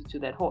attracts you to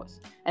that horse,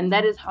 and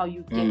that is how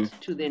you get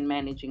to then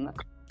managing a.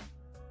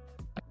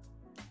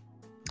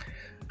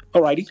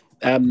 Alrighty.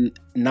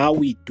 Now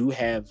we do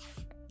have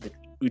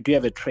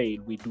a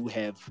trail. We do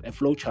have a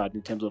flow chart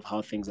in terms of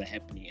how things are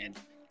happening. And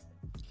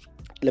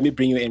let me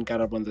bring you in,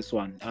 Karabo, on this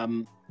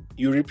one.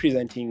 You're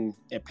representing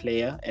a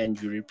player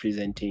and you're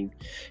representing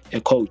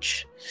a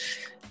coach.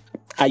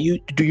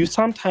 Do you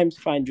sometimes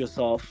find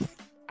yourself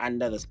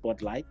under the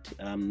spotlight,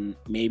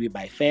 maybe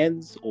by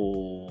fans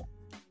or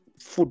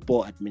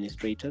football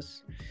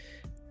administrators,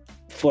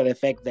 for the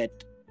fact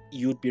that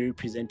you'd be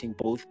representing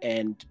both,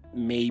 and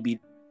maybe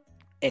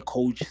a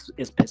coach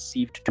is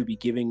perceived to be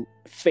giving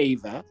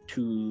favor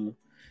to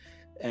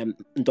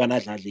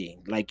Ntwana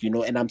Dladleng, like,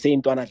 and I'm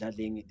saying Ntwana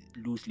Dladleng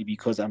loosely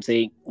because I'm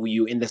saying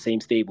you're in the same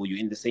stable, you're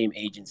in the same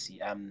agency.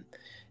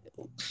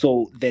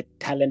 So the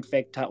talent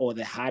factor or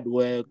the hard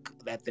work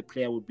that the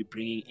player would be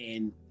bringing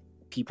in,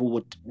 people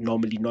would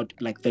normally not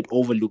like that,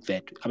 overlook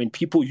that. I mean,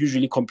 people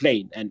usually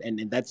complain, and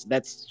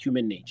that's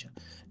human nature.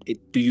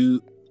 Do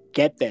you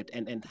get that,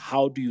 and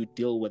how do you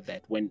deal with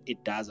that when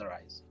it does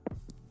arise?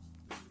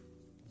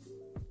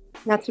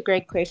 That's a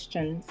great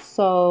question.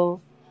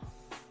 So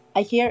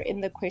I hear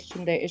in the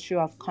question the issue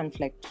of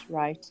conflict,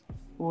 right?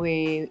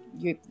 Where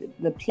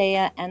the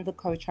player and the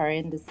coach are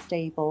in the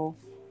stable,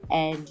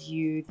 and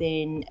you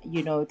then,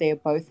 they're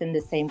both in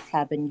the same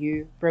club and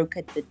you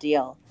brokered the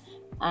deal.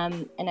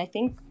 And I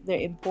think the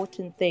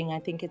important thing, I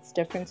think it's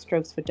different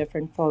strokes for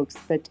different folks,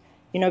 but,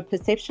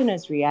 perception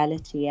is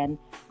reality. And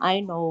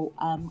I know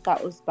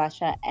Kaos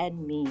Basha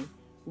and me,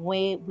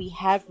 where we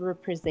have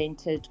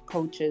represented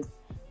coaches,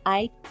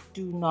 I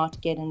do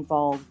not get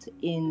involved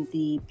in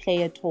the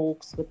player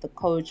talks with the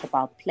coach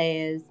about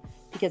players,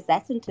 because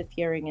that's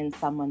interfering in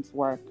someone's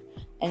work.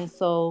 And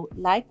so,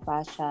 like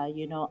Basha,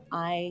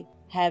 I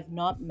have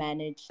not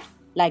managed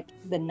like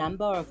the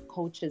number of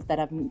coaches that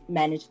I've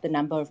managed the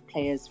number of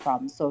players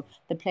from. So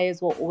the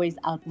players will always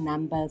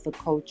outnumber the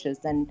coaches.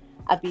 And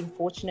I've been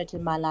fortunate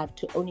in my life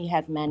to only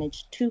have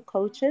managed 2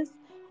 coaches.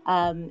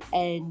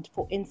 And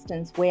for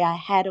instance, where I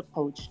had a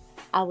coach,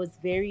 I was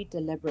very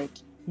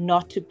deliberate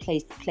not to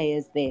place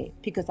players there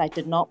because I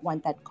did not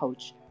want that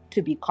coach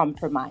to be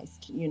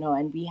compromised,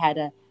 and we had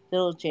a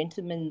little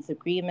gentleman's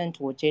agreement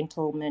or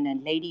gentleman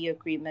and lady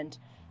agreement.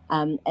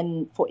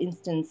 And for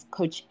instance,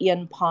 Coach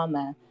Ian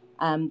Palmer,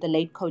 the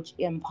late Coach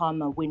Ian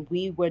Palmer, when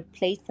we would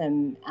place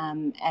him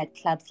at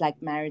clubs like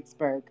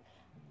Maritzburg,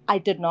 I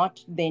did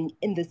not then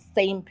in the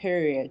same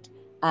period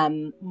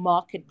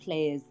market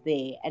players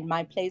there. And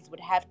my players would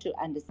have to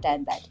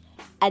understand that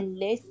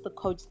unless the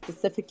coach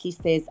specifically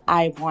says,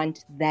 I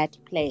want that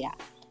player.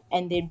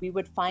 And then we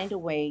would find a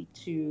way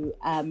to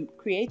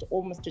create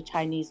almost a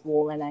Chinese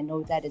wall. And I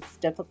know that it's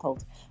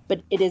difficult,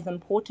 but it is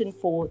important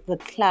for the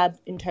club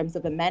in terms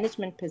of a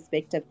management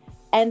perspective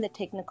and the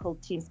technical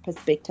team's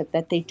perspective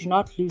that they do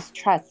not lose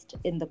trust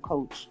in the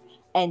coach.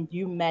 And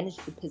you manage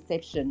the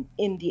perception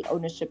in the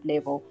ownership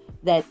level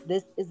that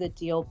this is a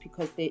deal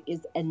because there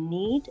is a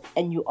need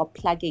and you are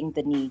plugging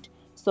the need.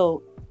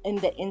 So in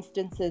the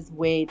instances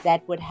where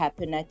that would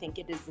happen, I think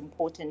it is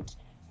important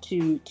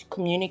to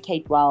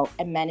communicate well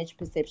and manage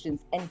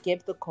perceptions and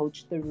give the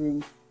coach the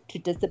room to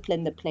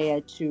discipline the player,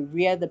 to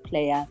rear the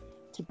player,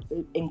 to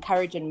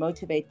encourage and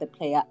motivate the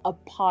player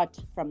apart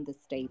from the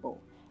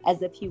stable,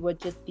 as if he were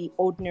just the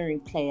ordinary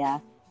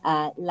player,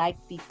 like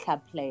the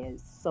club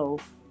players. So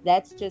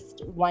that's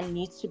just, one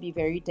needs to be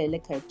very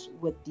delicate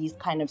with these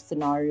kind of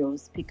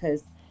scenarios,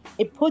 because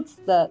it puts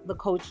the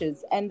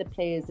coaches and the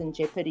players in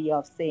jeopardy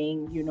of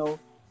saying,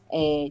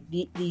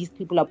 these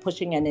people are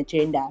pushing an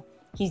agenda.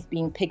 He's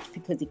being picked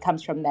because he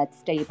comes from that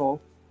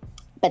stable.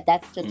 But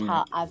that's just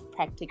how I've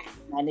practically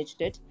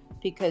managed it,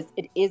 because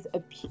it is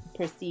a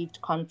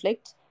perceived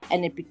conflict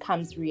and it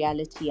becomes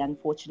reality,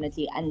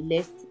 unfortunately,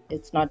 unless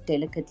it's not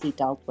delicately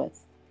dealt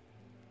with.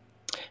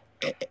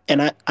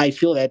 And I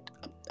feel that,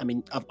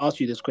 I've asked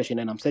you this question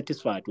and I'm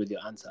satisfied with your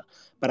answer,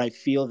 but I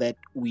feel that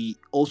we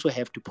also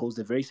have to pose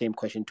the very same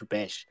question to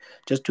Bash,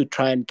 just to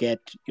try and get,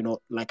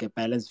 like a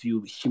balanced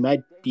view. She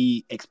might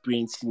be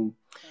experiencing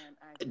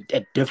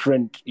a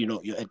different,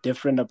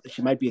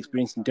 she might be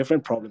experiencing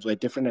different problems or a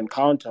different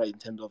encounter in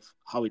terms of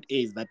how it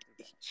is that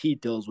she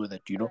deals with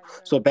it,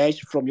 So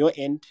Bash, from your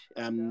end,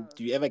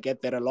 do you ever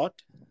get that a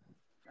lot?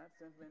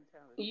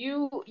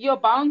 You're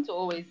bound to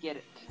always get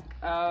it,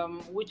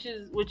 which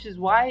is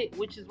why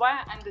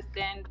I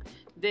understand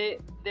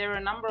there are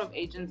a number of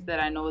agents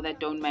that I know that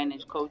don't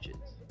manage coaches,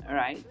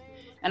 right?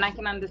 And I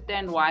can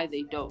understand why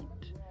they don't.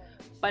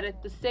 But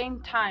at the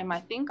same time, I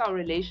think our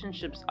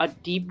relationships are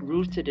deep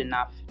rooted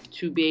enough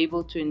to be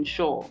able to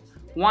ensure,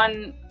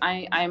 one,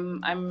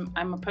 I'm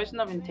a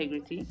person of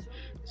integrity,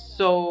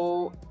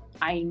 so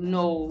I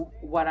know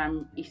what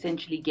I'm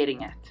essentially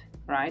getting at,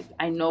 right?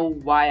 I know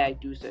why I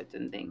do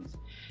certain things.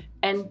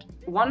 And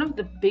one of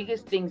the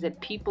biggest things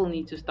that people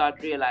need to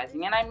start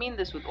realizing, and I mean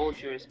this with all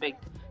due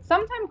respect,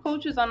 sometimes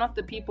coaches are not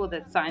the people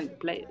that sign the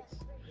players.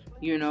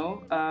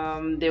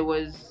 There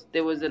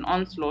was an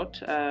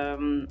onslaught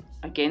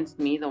against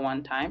me the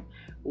one time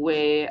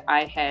where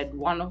I had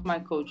one of my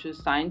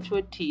coaches signed to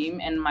a team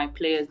and my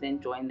players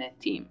then joined that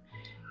team.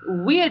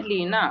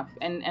 Weirdly enough,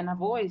 and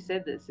I've always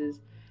said this, is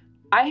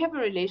I have a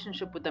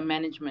relationship with the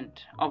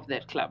management of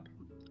that club.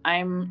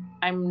 I'm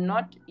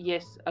not,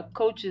 yes, a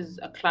coach is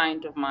a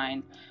client of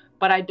mine,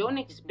 but I don't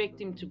expect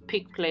him to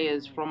pick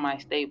players from my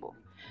stable.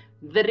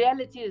 The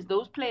reality is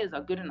those players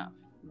are good enough.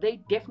 They're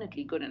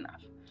definitely good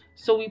enough.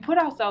 So we put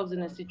ourselves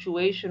in a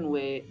situation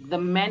where the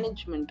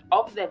management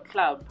of that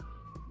club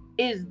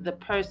is the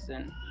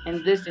person,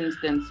 in this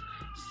instance,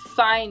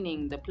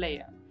 signing the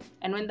player.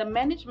 And when the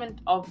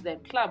management of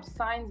that club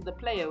signs the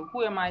player,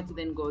 who am I to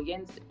then go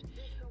against it?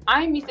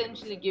 I'm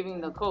essentially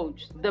giving the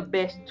coach the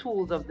best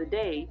tools of the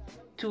day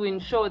to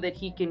ensure that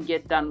he can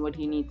get done what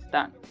he needs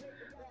done.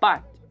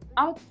 But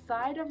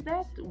outside of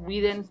that, we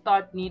then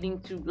start needing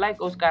to,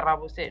 like Oscar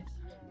Rabo said,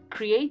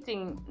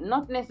 creating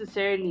not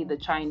necessarily the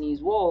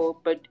Chinese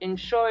wall, but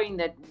ensuring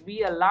that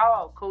we allow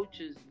our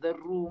coaches the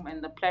room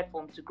and the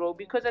platform to grow,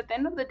 because at the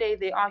end of the day,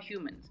 they are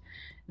humans.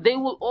 They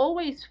will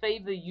always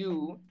favor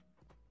you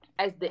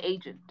as the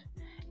agent.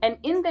 And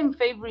in them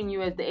favoring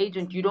you as the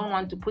agent, you don't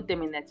want to put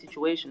them in that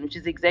situation, which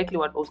is exactly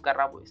what Oscar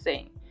Rabo is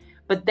saying.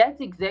 But that's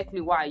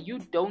exactly why you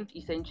don't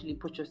essentially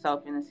put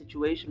yourself in a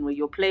situation where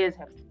your players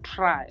have to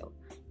trial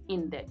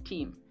in that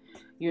team.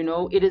 You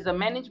know, it is a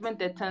management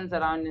that turns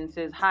around and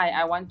says, hi,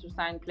 I want to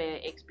sign player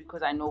X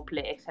because I know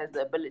player X has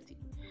the ability.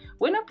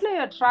 When a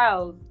player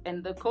trials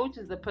and the coach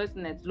is the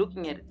person that's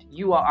looking at it,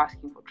 you are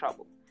asking for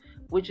trouble,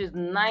 which is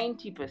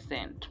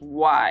 90%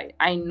 why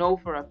I know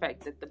for a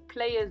fact that the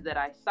players that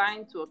I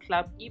sign to a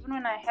club, even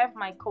when I have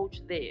my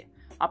coach there,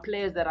 are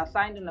players that are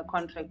signed in a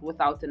contract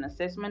without an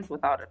assessment,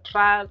 without a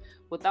trial,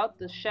 without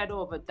the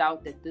shadow of a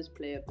doubt that this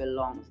player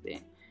belongs there.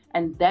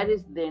 And that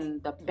is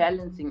then the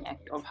balancing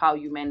act of how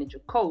you manage a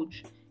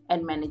coach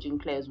and managing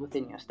players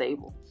within your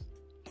stable.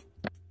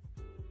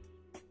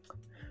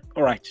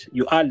 All right,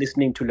 you are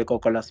listening to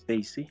Lekokola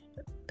Spacey.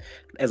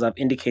 As I've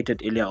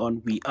indicated earlier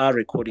on, we are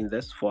recording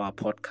this for our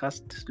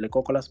podcast,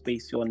 Lekokola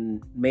Spacey,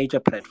 on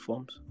major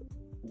platforms.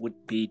 Would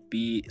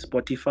be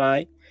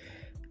Spotify,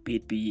 be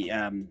it be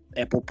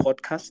Apple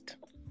Podcast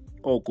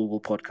or Google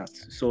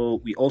Podcasts.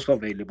 So we're also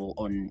available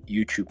on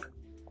YouTube.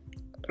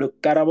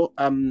 Look, Karabo,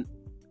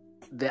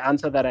 the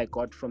answer that I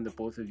got from the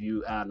both of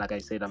you, like I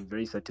said, I'm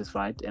very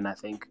satisfied, and I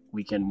think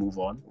we can move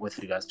on with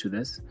regards to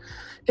this.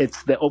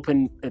 It's the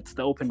open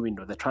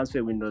window. The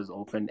transfer window is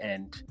open,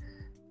 and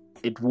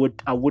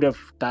I would have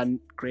done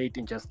great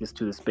injustice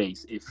to the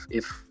space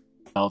if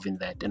involved in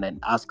that and then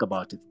ask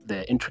about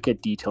the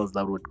intricate details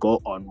that would go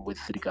on with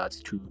regards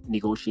to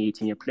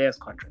negotiating a player's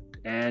contract.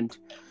 And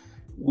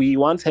we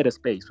once had a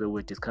space where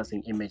we're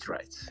discussing image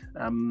rights.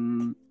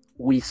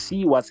 We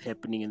see what's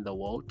happening in the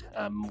world.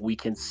 We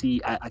can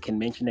see, I can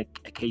mention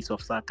a case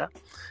of Saka,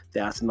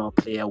 the Arsenal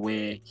player,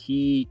 where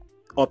he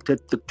opted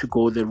to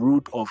go the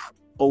route of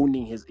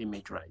owning his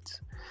image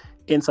rights.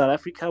 In South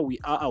Africa, we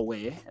are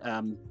aware,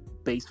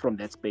 based from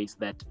that space,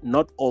 that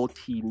not all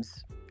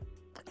teams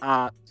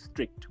are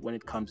strict when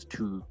it comes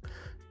to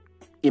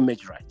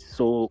image rights.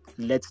 So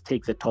let's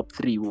take the top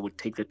three. We would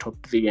take the top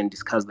three and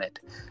discuss that.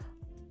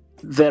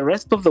 The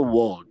rest of the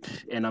world,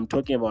 and I'm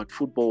talking about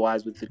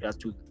football-wise with regards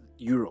to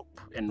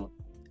Europe, and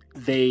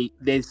they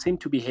seem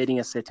to be heading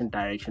a certain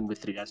direction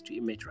with regards to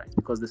image rights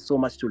because there's so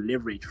much to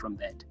leverage from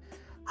that.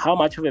 How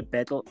much of a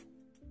battle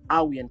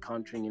are we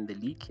encountering in the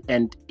league?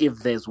 And if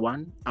there's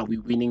one, are we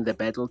winning the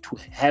battle to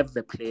have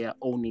the player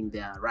owning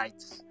their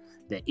rights,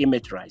 their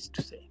image rights,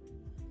 to say?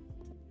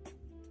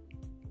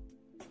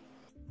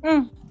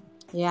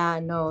 Yeah,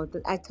 no,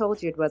 I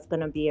told you it was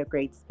going to be a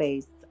great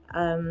space.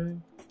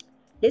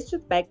 Let's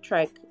just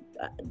backtrack.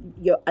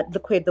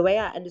 The way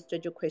I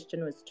understood your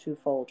question was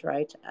twofold,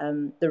 right?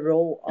 The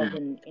role of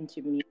an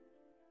intermediary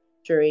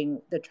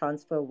during the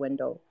transfer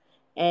window.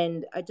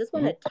 And I just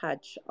want to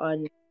touch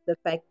on the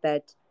fact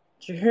that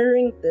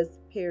during this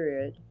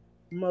period,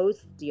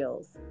 most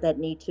deals that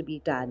need to be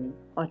done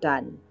are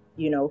done.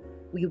 You know,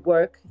 we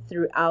work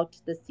throughout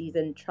the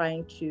season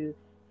trying to,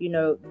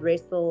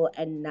 wrestle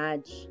and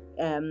nudge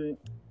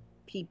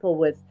people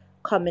with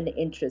common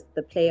interest,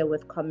 the player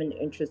with common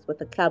interest,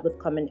 with a club with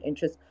common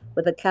interest,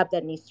 with a club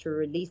that needs to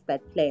release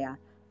that player,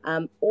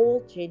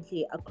 all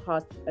gently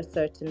across a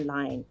certain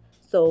line.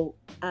 So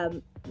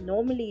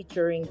normally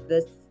during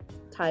this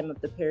time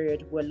of the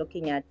period, we're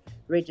looking at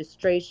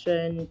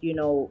registration,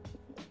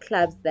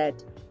 clubs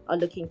that are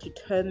looking to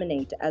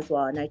terminate as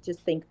well. And I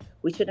just think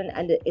we shouldn't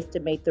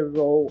underestimate the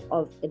role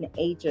of an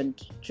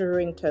agent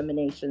during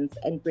terminations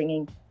and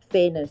bringing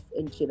fairness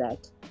into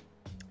that.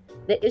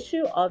 The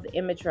issue of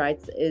image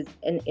rights is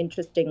an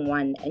interesting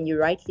one. And you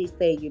rightly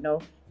say,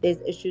 there's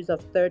issues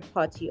of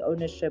third-party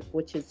ownership,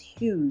 which is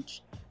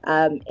huge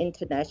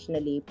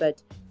internationally.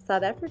 But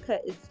South Africa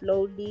is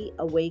slowly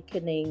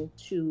awakening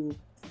to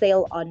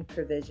sale-on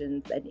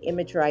provisions and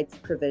image rights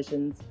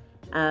provisions.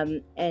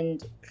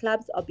 And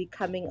clubs are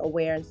becoming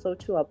aware, and so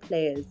too are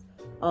players,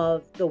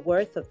 of the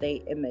worth of their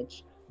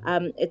image.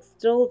 It's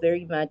still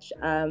very much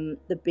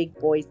the big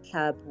boys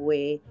club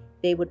where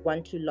they would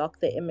want to lock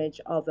the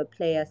image of a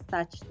player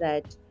such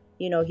that,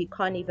 he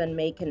can't even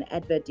make an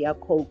advert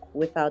Coke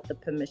without the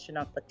permission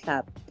of the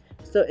club.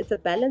 So it's a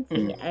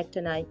balancing act,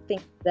 and I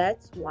think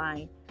that's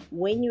why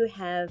when you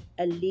have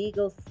a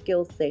legal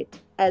skill set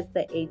as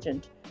the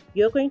agent,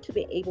 you're going to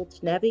be able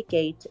to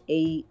navigate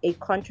a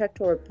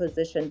contract or a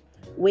position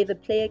where the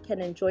player can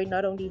enjoy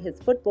not only his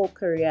football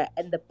career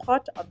and the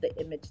part of the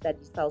image that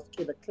he sells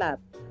to the club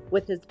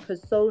with his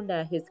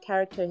persona, his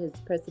character, his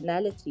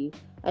personality,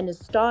 and his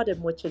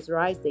stardom, which is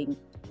rising,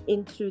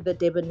 into the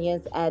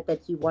debonair's ad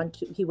that he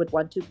would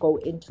want to go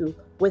into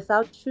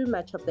without too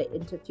much of the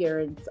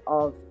interference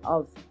of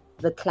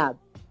the club.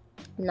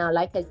 Now,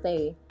 like I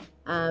say,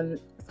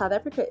 South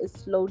Africa is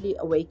slowly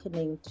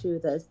awakening to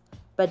this,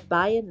 but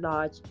by and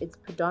large, it's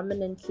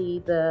predominantly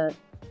the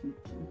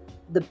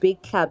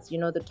big clubs,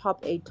 the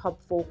top 8, top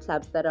 4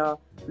 clubs that are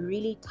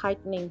really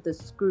tightening the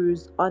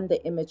screws on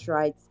the image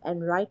rights,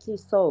 and rightly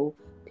so,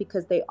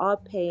 because they are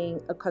paying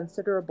a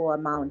considerable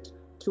amount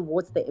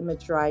towards the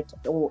image right,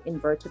 or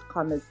inverted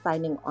commas,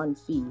 signing on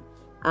fee.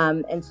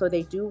 And so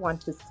they do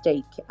want to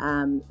stake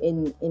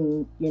in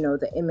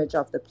the image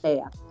of the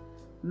player.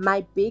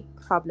 My big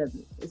problem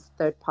is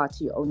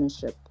third-party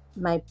ownership.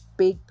 My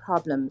big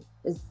problem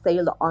is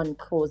sale-on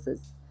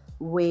clauses,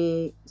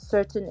 where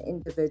certain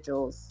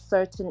individuals,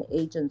 certain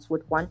agents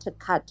would want to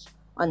cut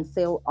on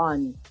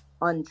sale-on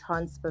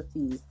transfer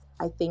fees.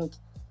 I think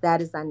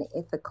that is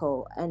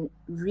unethical. And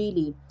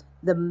really,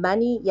 the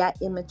money,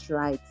 image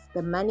rights,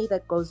 the money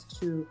that goes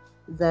to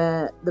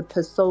the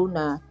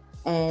persona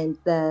and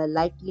the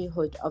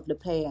likelihood of the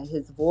player,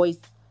 his voice,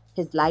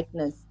 his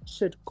likeness,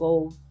 should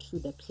go to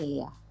the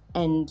player.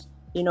 And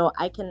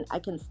I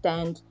can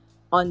stand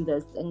on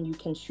this, and you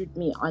can shoot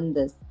me on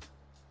this.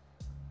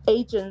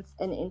 Agents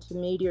and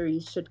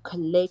intermediaries should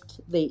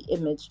collect the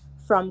image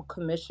from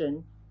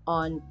commission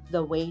on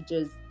the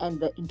wages and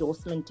the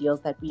endorsement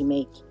deals that we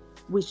make.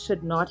 We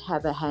should not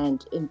have a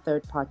hand in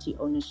third-party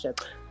ownership.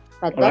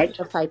 But that's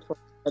the fight for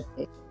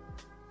today.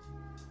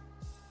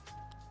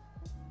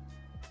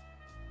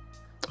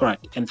 All right,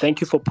 and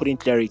thank you for putting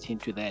clarity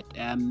into that.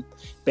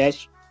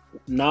 Bash,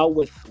 now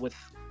with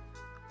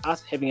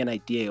us having an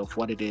idea of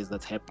what it is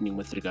that's happening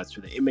with regards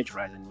to the image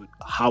right, and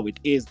how it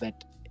is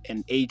that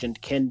an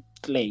agent can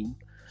claim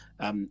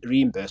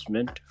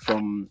reimbursement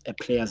from a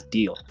player's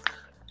deal.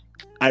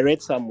 I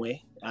read somewhere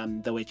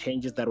there were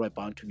changes that were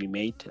bound to be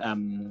made.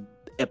 An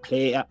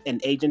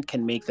agent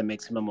can make the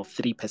maximum of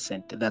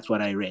 3%. That's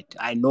what I read.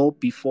 I know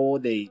before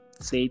they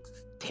said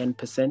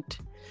 10%.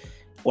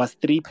 Was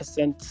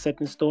 3% set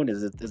in stone?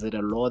 Is it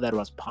a law that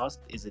was passed?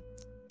 Is it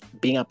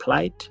being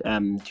applied?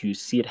 Do you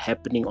see it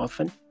happening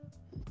often?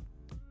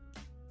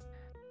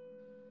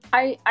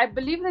 I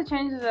believe the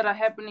changes that are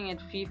happening at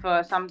FIFA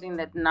are something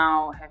that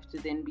now have to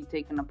then be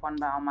taken upon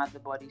by our mother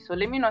body. So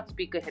let me not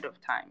speak ahead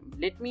of time.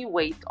 Let me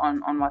wait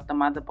on what the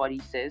mother body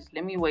says.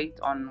 Let me wait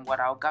on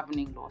what our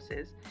governing law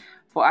says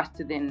for us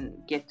to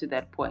then get to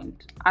that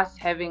point. Us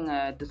having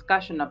a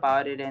discussion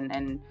about it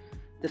and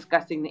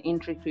discussing the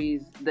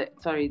intricacies,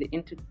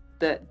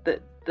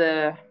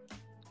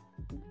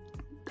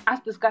 us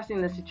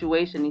discussing the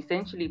situation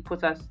essentially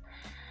puts us,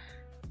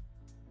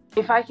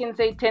 if I can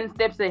say, 10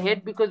 steps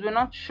ahead, because we're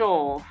not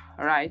sure,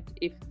 right,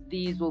 if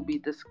these will be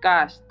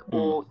discussed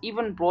or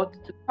even brought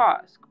to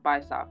task by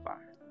SAFA,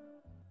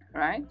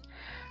 right?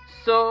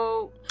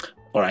 So,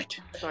 all right.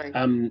 Sorry.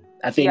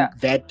 I think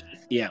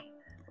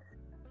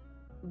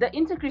the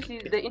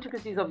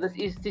intricacies of this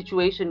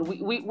situation,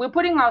 we're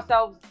putting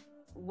ourselves,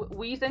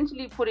 we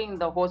essentially putting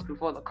the horse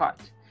before the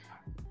cart.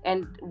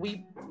 And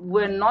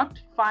we're not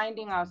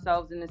finding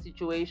ourselves in a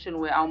situation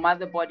where our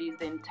mother body is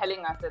then telling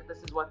us that this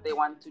is what they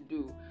want to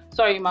do.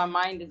 Sorry, my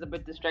mind is a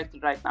bit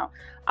distracted right now.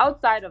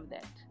 Outside of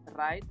that,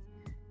 right,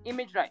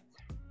 image rights.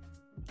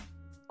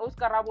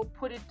 Oscar Rabo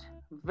put it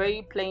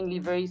very plainly,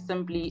 very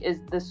simply,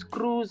 is the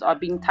screws are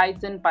being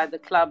tightened by the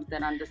clubs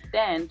that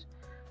understand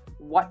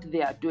what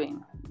they are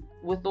doing.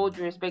 With all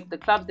due respect, the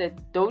clubs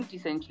that don't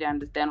essentially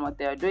understand what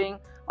they are doing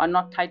are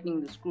not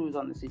tightening the screws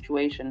on the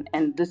situation,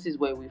 and this is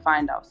where we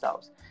find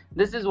ourselves.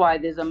 This is why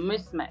there's a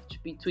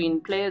mismatch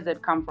between players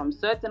that come from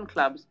certain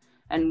clubs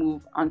and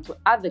move on to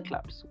other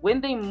clubs.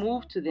 When they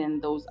move to then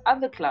those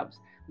other clubs,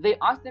 they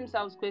ask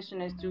themselves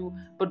questions as to,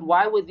 but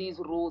why were these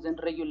rules and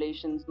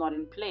regulations not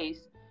in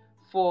place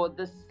for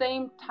the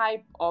same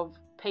type of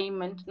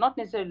payment, not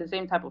necessarily the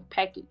same type of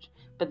package,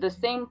 but the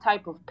same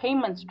type of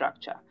payment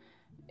structure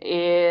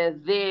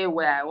there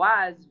where I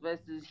was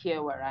versus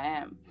here where I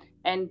am.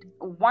 And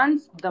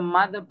once the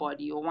mother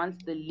body, or once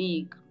the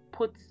league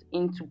puts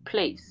into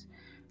place,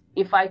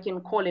 if I can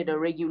call it a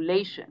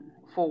regulation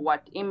for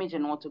what image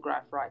and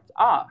autograph rights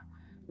are,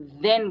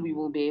 then we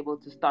will be able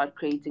to start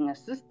creating a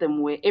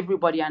system where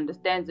everybody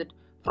understands it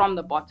from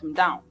the bottom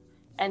down.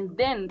 And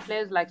then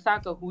players like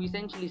Saka, who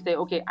essentially say,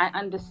 okay, I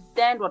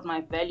understand what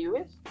my value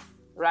is,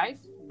 right?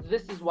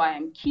 This is why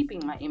I'm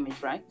keeping my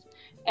image rights,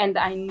 and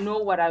I know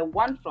what I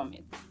want from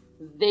it.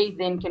 They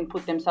then can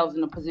put themselves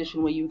in a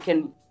position where you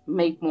can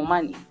make more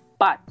money.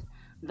 But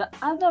the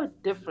other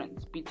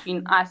difference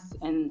between us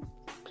and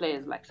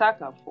players like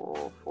Saka,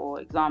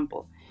 for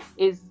example,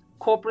 is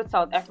corporate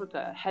South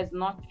Africa has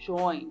not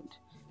joined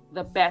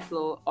the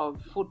battle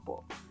of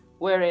football,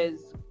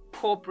 whereas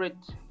corporate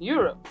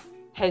Europe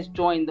has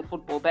joined the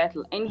football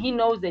battle, and he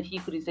knows that he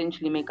could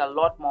essentially make a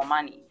lot more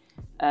money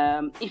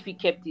if he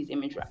kept his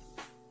image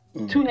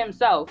right to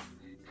himself,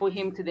 for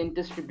him to then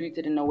distribute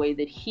it in a way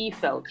that he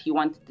felt he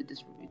wanted to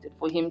distribute it,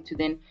 for him to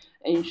then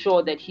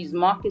ensure that his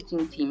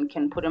marketing team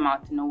can put him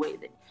out in a way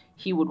that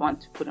he would want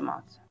to put him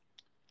out.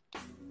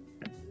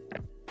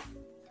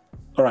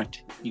 All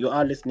right, you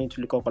are listening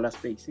to Lukokola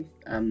Space.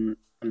 On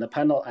the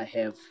panel, I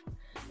have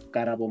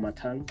Karabo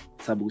Matang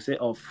Sabuse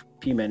of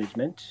P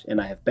Management,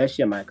 and I have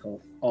Bashia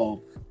Michael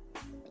of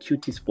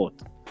QT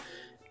Sport.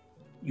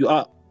 You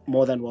are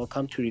more than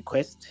welcome to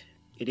request.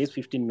 It is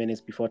 15 minutes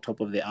before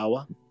top of the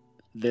hour.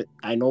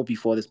 I know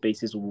before the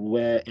spaces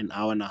were an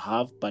hour and a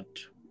half, but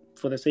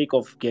for the sake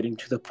of getting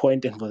to the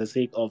point and for the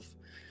sake of,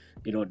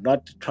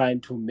 not trying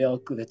to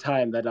milk the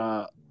time that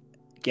our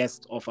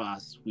guests offer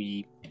us,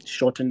 we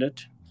shortened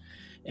it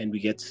and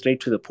we get straight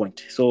to the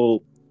point.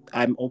 So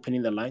I'm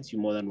opening the lines.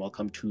 You're more than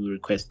welcome to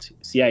request.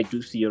 See, I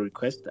do see your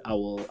request. I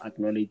will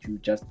acknowledge you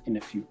just in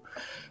a few.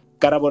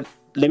 Karabo,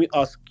 let me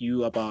ask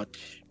you about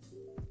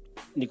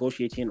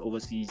negotiating an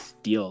overseas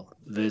deal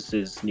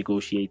versus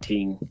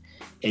negotiating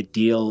a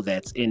deal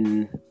that's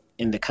in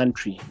the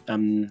country.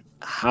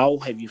 How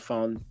have you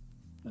found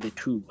the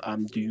two?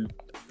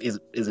 Is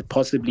it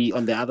possibly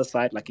on the other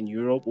side, like in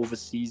Europe,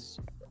 overseas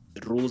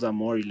rules are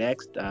more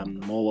relaxed,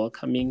 more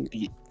welcoming,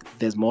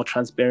 there's more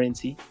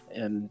transparency?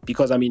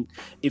 Because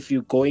if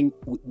you're going,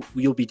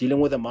 you'll be dealing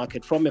with a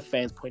market from a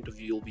fan's point of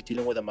view, you'll be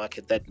dealing with a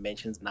market that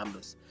mentions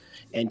numbers,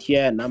 and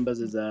here numbers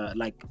is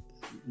like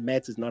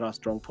maths is not our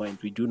strong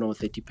point. We do know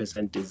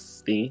 30%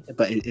 is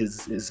but it is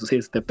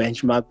the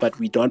benchmark, but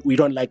we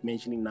don't like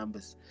mentioning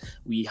numbers.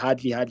 We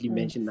hardly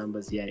mention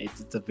numbers. Yeah,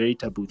 it's a very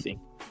taboo thing.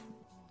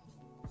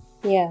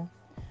 Yeah.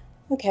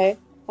 Okay.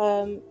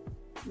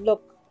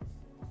 Look,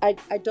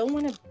 I don't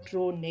want to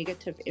draw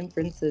negative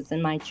inferences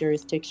in my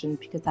jurisdiction,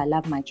 because I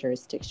love my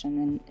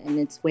jurisdiction and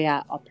it's where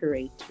I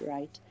operate,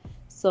 right?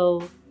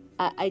 So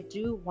I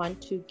do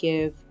want to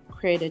give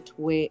credit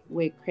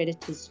where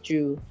credit is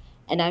due.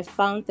 And I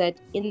found that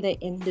in the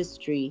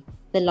industry,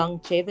 the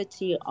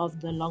longevity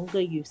of the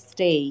longer you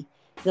stay,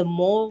 the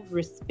more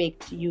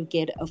respect you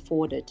get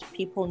afforded.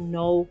 People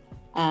know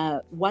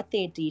what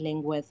they're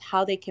dealing with,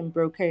 how they can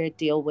broker a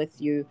deal with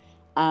you.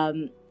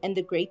 And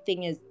the great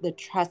thing is the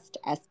trust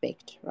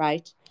aspect,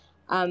 right?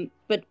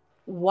 But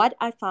what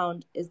I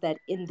found is that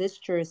in this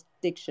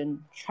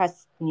jurisdiction,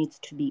 trust needs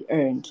to be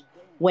earned.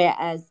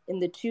 Whereas in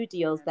the two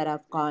deals that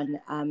I've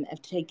gone,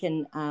 I've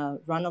taken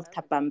Ronald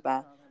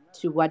Kabamba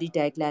to Wadi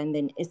Dagla and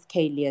then SK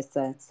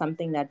Liesa,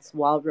 something that's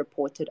well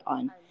reported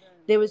on.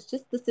 There was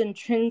just this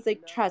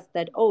intrinsic trust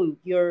that, oh,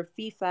 you're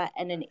FIFA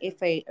and an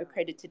FA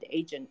accredited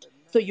agent,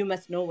 so you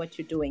must know what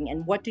you're doing.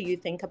 And what do you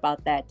think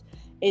about that?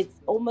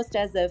 It's almost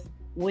as if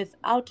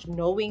without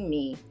knowing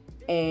me,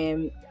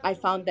 I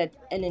found that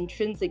an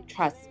intrinsic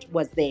trust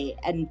was there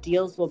and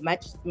deals were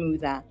much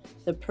smoother,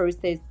 the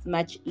process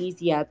much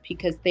easier,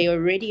 because they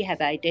already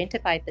have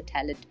identified the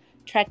talent,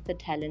 tracked the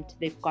talent,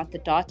 they've got the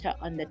data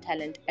on the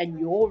talent, and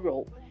your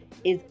role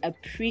is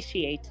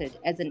appreciated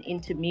as an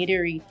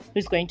intermediary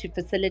who's going to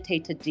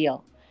facilitate a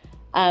deal.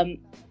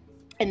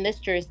 In this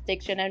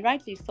jurisdiction, and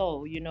rightly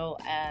so,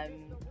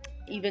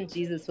 even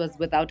Jesus was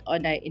without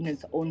honor in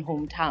his own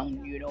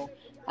hometown,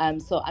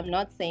 so I'm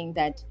not saying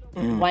that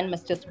one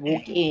must just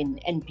walk in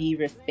and be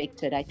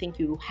respected. I think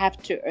you have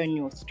to earn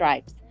your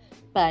stripes.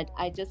 But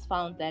I just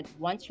found that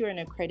once you're an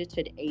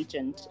accredited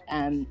agent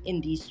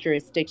in these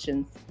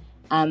jurisdictions,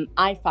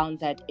 I found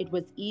that it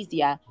was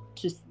easier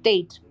to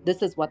state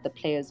this is what the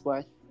player's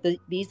worth.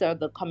 These are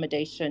the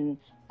accommodation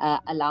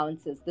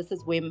allowances. This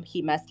is where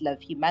he must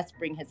live. He must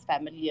bring his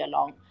family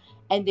along.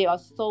 And they are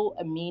so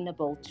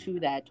amenable to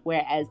that.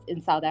 Whereas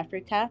in South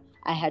Africa,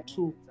 I had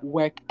to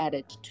work at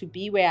it. To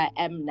be where I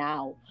am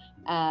now,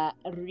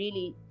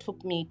 really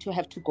took me to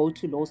have to go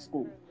to law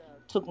school.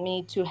 Took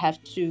me to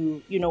have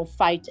to,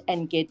 fight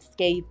and get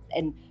scathed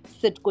and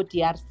sit go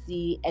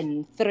DRC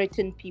and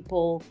threaten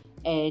people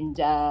and,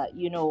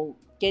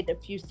 get a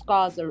few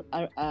scars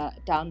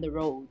down the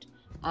road.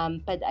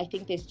 But I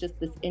think there's just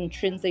this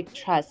intrinsic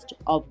trust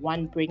of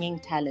one bringing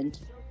talent,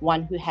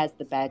 one who has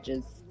the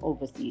badges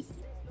overseas.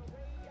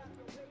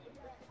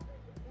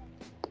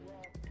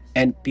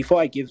 And before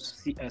I give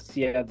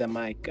Sia the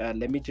mic,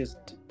 let me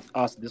just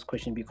ask this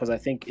question, because I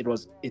think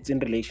it's in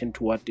relation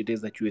to what it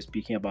is that you were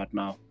speaking about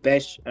now.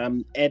 Bash,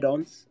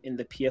 add-ons in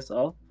the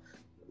PSL,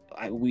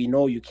 we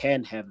know you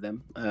can have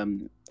them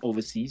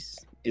overseas.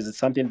 Is it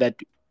something that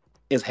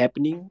is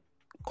happening?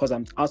 Because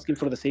I'm asking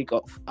for the sake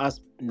of us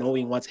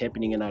knowing what's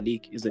happening in our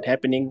league. Is it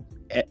happening,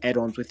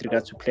 add-ons with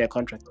regards to player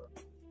contract?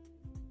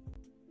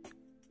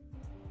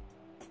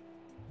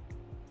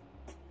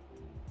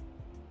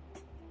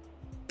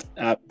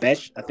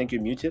 Bash, I think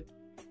you're muted.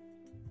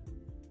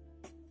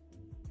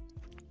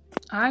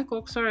 Hi,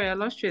 Cook. Sorry, I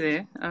lost you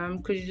there.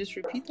 Could you just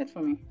repeat that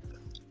for me?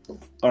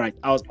 All right.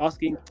 I was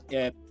asking,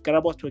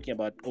 Karabo was talking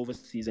about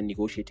overseas and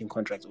negotiating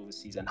contracts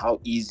overseas and how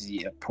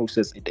easy a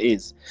process it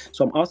is.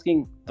 So I'm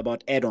asking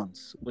about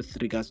add-ons with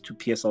regards to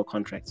PSL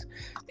contracts.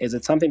 Is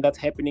it something that's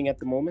happening at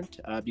the moment?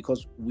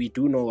 Because we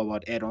do know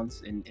about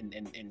add-ons in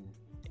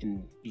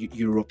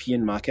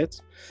European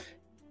markets.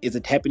 Is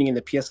it happening in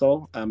the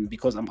PSL?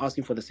 Because I'm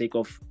asking for the sake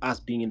of us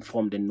being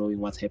informed and knowing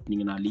what's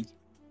happening in our league.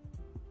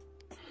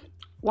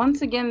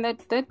 Once again,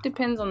 that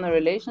depends on the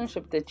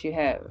relationship that you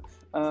have.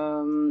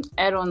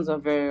 Add-ons are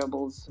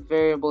variables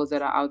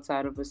that are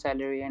outside of the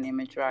salary and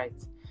image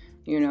rights,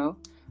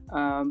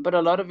 but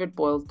a lot of it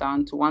boils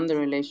down to, one, the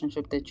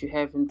relationship that you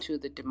have, and two,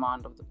 the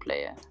demand of the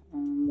player.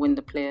 When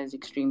the player is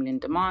extremely in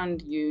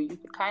demand, you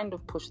kind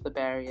of push the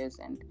barriers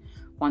and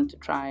want to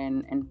try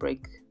and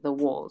break the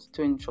walls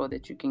to ensure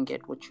that you can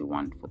get what you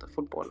want for the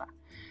footballer.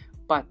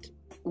 But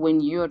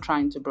when you're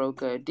trying to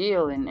broker a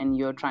deal and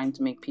you're trying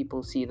to make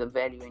people see the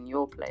value in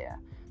your player,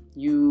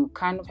 you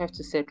kind of have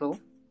to settle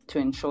to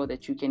ensure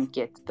that you can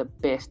get the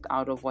best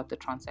out of what the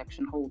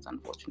transaction holds,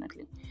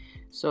 unfortunately.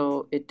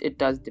 So it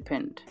does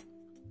depend.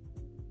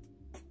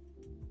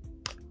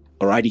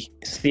 Alrighty.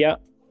 Sia,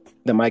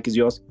 the mic is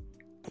yours.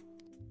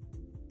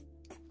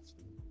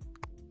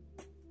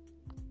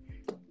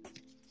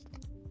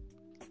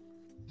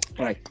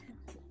 All right.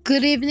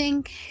 Good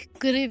evening,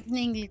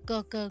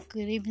 Likoko.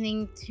 Good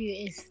evening to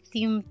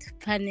esteemed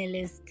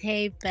panelists.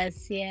 Hey,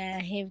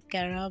 Basia. Hey,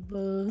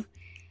 Karabo.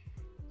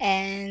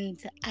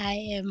 And I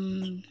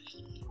am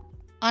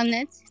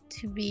honored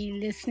to be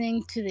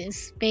listening to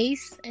this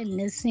space and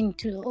listening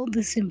to all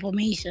this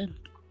information.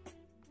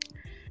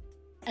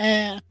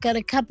 I've got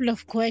a couple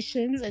of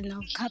questions, and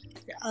I'll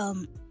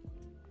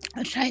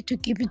try to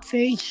keep it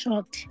very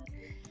short.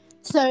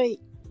 Sorry,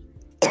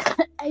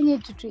 I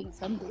need to drink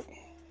something.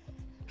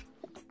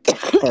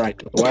 All right.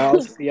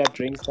 While Sia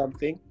drinks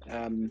something,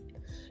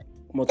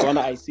 Motswana,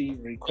 I see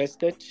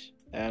requested.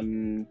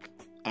 I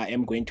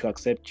am going to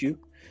accept you.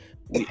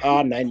 We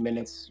are 9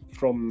 minutes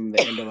from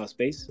the end of our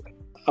space.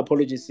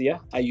 Apologies,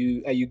 Sia. Are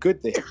you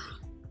good there?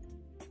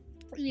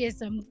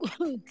 Yes, I'm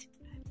good.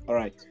 All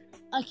right.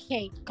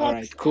 Okay. Cox, all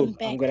right. Cool.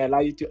 I'm going to allow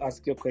you to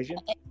ask your question.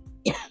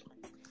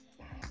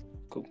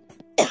 Cool.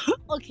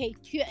 Okay.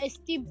 To your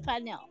esteemed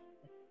panel,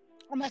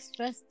 I must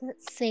first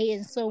say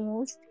and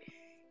foremost,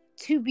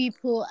 two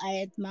people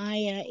I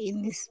admire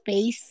in this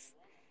space,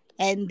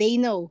 and they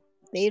know.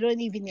 They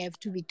don't even have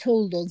to be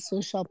told on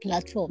social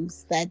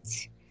platforms that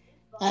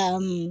I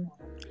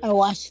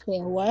watch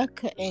their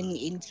work, and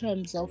in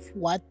terms of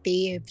what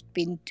they have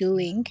been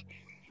doing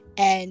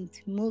and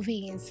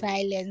moving in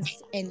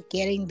silence and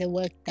getting the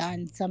work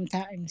done.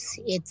 Sometimes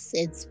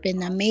it's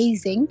been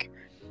amazing.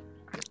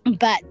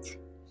 But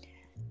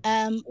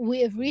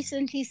we have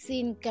recently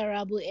seen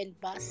Karabo and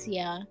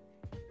Basia,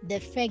 the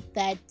fact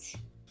that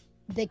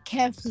the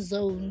CAF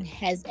zone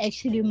has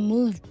actually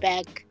moved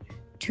back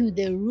to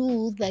the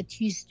rule that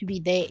used to be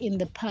there in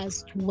the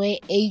past, where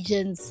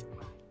agents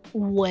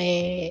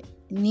were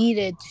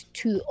needed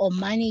to, or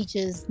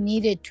managers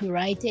needed to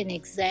write an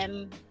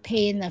exam,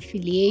 pay an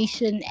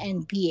affiliation,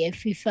 and be a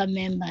FIFA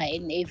member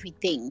and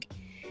everything.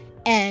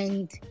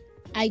 And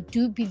I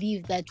do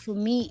believe that for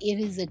me, it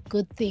is a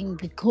good thing,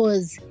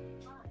 because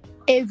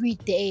every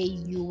day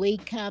you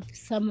wake up,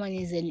 someone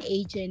is an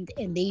agent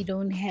and they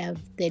don't have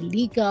the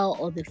legal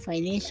or the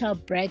financial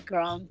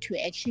background to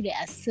actually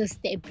assist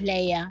a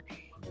player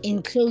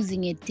in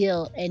closing a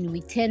deal, and we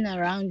turn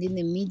around in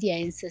the media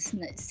and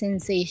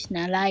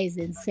sensationalize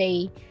and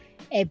say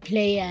a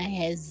player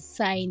has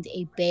signed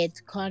a bad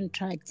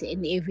contract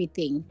and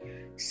everything.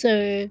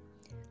 So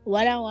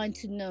what I want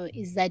to know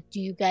is that, do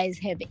you guys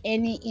have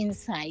any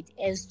insight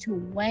as to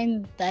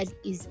when that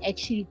is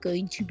actually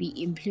going to be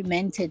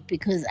implemented?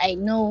 Because I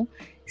know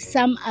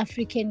some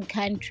African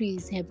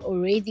countries have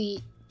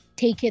already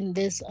taken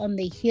this on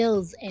the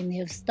heels and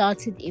have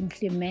started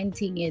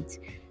implementing it,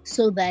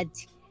 so that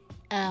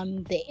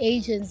the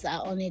agents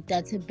are on a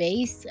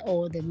database,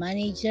 or the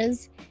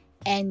managers,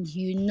 and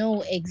you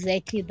know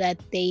exactly that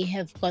they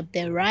have got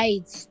the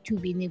rights to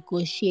be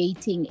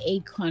negotiating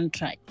a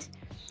contract.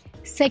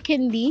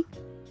 Secondly,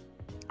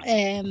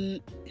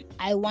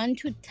 I want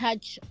to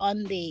touch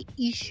on the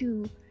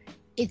issue.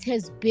 It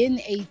has been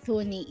a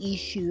thorny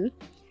issue,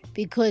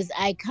 because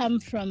I come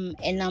from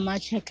an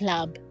amateur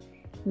club.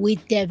 We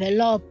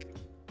develop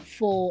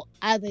for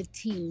other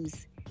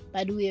teams,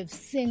 but we have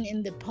seen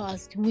in the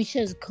past, which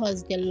has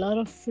caused a lot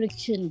of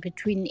friction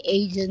between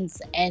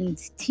agents and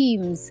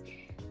teams,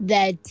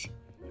 that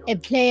a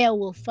player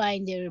will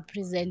find a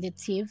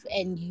representative,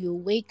 and you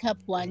wake up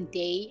one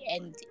day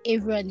and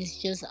everyone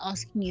is just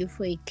asking you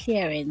for a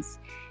clearance.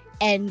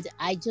 And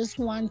I just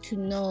want to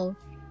know,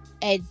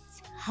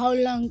 how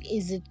long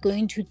is it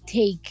going to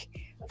take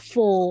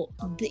for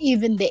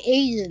even the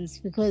agents,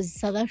 because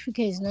South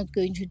Africa is not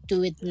going to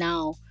do it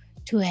now,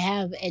 to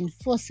have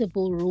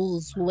enforceable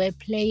rules where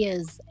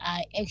players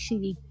are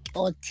actually,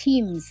 or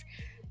teams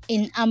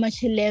in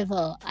amateur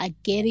level, are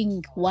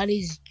getting what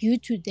is due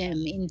to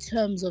them in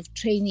terms of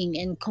training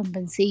and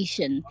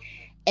compensation.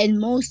 And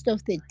most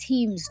of the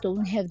teams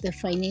don't have the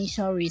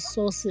financial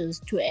resources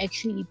to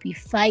actually be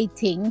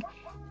fighting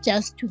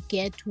just to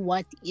get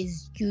what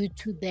is due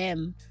to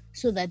them,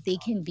 so that they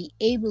can be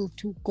able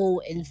to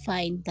go and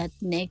find that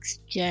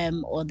next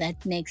gem or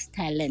that next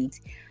talent.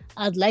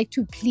 I'd like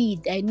to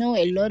plead. I know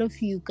a lot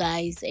of you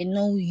guys, I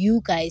know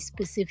you guys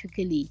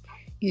specifically,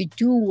 you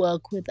do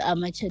work with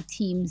amateur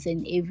teams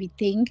and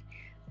everything,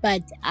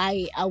 but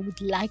I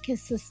would like a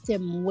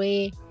system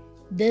where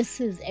this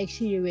is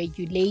actually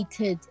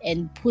regulated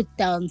and put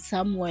down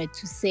somewhere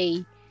to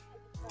say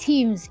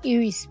teams,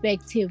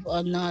 irrespective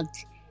or not,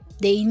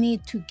 they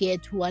need to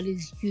get what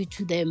is due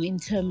to them in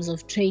terms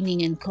of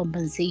training and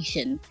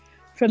compensation.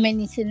 From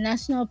an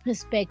international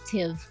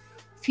perspective,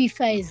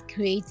 FIFA has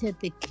created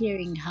the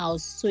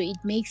clearinghouse, so it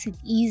makes it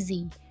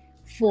easy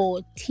for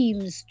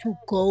teams to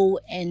go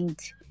and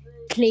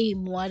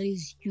claim what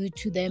is due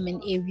to them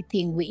and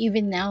everything. We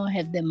even now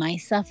have the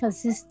MySafa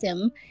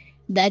system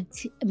that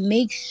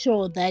makes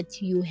sure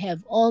that you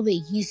have all the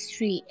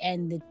history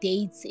and the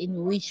dates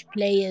in which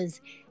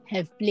players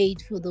have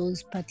played for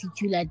those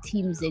particular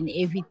teams and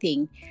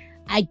everything.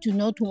 I do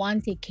not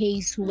want a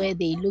case where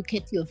they look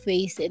at your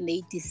face and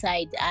they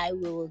decide, I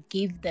will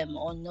give them,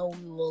 or no,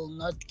 we will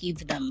not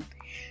give them.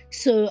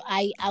 So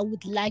I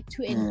would like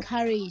to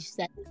encourage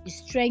that you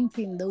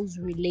strengthen those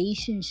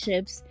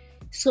relationships,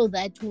 so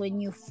that when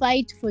you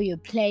fight for your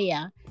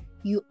player,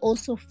 you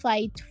also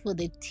fight for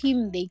the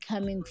team they're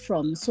coming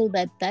from, so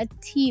that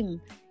team,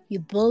 you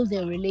build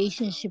a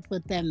relationship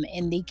with them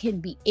and they can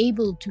be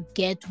able to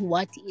get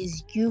what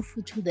is due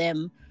to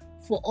them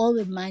for all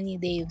the money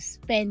they've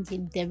spent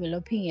in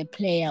developing a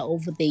player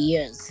over the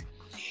years.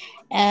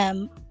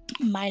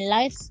 My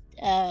last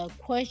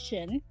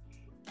question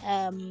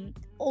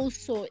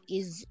also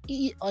is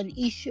on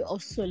issue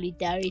of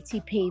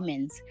solidarity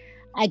payments.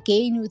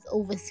 Again, with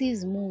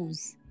overseas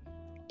moves,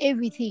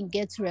 everything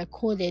gets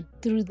recorded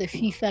through the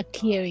FIFA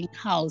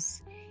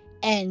clearinghouse,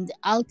 and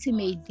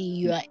ultimately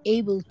you are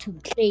able to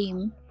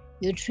claim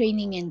your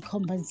training and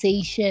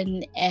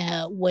compensation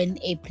when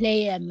a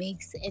player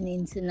makes an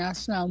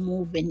international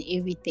move and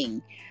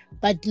everything.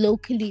 But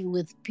locally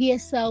with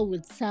PSL,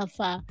 with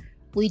SAFA,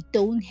 we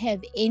don't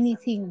have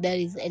anything that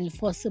is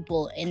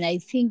enforceable. And I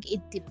think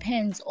it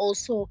depends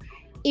also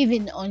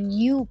even on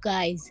you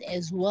guys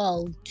as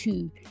well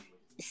to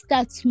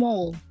start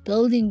small,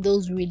 building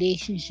those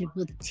relationships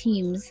with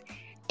teams,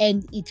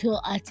 and it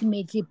will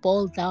ultimately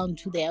boil down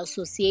to the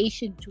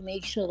association to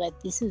make sure that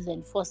this is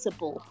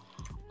enforceable.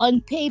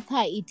 On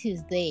paper, it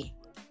is there,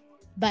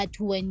 but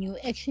when you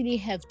actually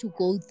have to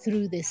go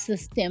through the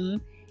system,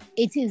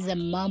 it is a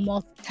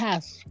mammoth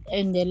task,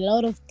 and a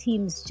lot of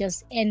teams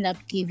just end up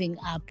giving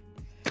up.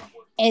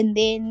 And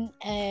then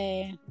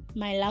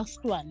my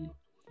last one,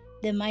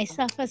 the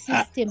MySafa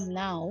system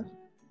now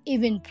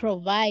even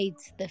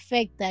provides the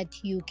fact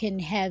that you can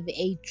have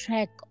a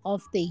track of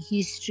the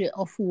history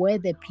of where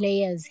the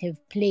players have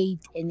played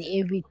and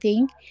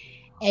everything.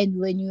 And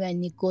when you are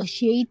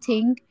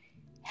negotiating,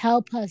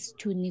 help us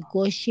to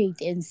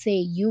negotiate and say,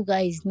 you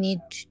guys need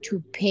to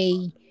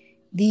pay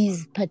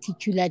these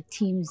particular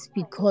teams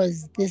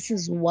because this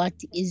is what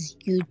is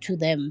due to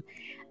them.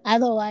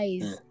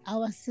 Otherwise,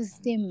 our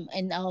system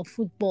and our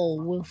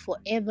football will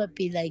forever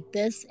be like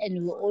this,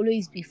 and we'll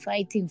always be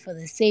fighting for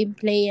the same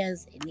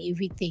players and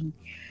everything.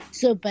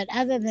 So, but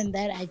other than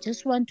that, I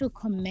just want to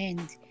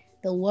commend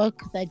the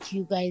work that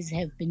you guys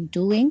have been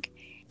doing.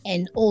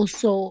 And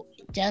also,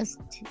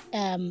 just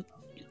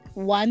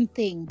one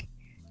thing,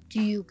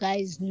 do you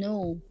guys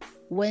know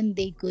when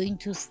they're going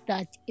to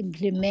start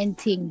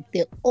implementing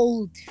the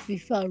old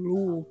FIFA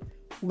rule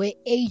where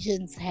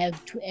agents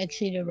have to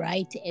actually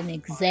write an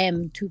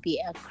exam to be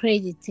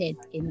accredited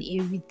and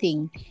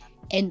everything?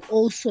 And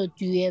also,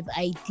 do you have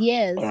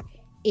ideas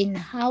in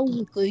how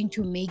we're going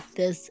to make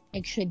this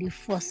actually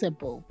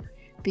forcible?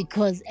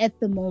 Because at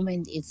the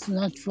moment, it's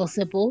not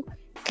forcible.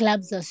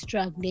 Clubs are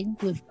struggling.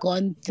 We've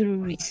gone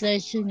through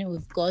recession,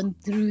 we've gone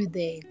through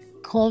the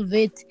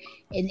COVID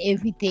and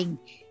everything.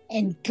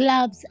 And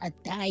clubs are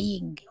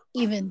dying,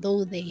 even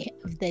though they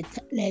have the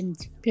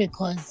talent,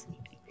 because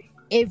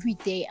every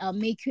day, I'll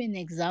make you an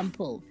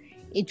example.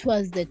 It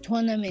was the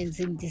tournaments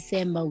in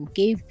December. We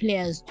gave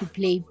players to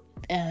play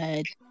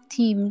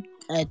team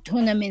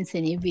tournaments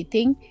and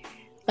everything.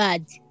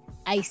 But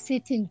I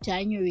sit in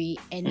January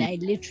and I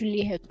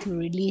literally have to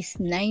release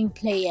 9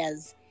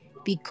 players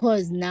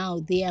because now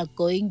they are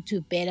going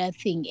to better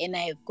thing. And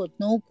I've got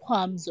no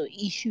qualms or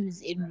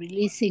issues in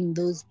releasing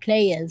those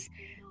players.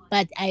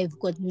 But I've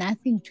got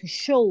nothing to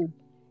show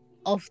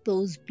of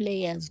those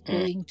players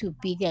going to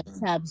bigger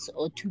clubs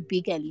or to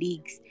bigger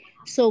leagues.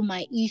 So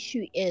my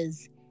issue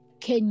is,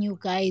 can you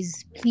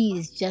guys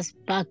please just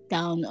back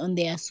down on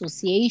the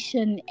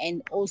association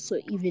and also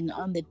even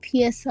on the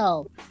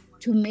PSL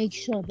to make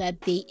sure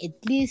that they at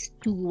least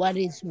do what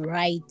is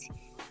right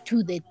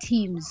to the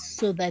teams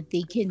so that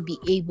they can be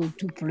able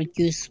to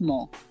produce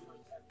more?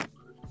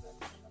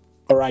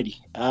 Alrighty.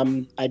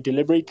 I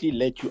deliberately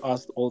let you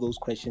ask all those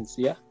questions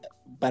here,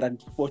 but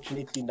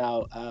unfortunately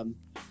now,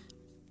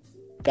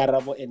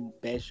 Karabo and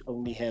Besh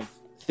only have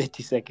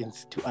 30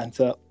 seconds to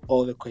answer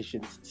all the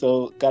questions.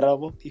 So,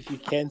 Karabo, if you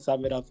can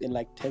sum it up in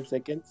like 10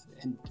 seconds,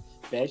 and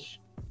Besh,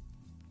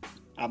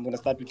 I'm going to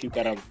start with you,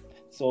 Karabo.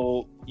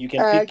 So, you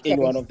can pick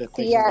any one of the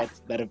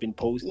questions that have been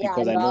posed,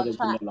 because I know there's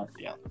been a lot.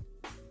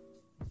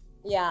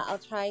 Yeah, I'll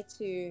try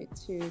to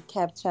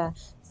capture.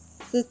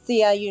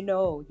 Sia, you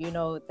know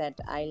that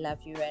I love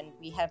you, and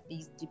we have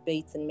these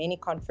debates in many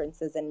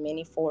conferences and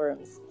many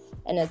forums.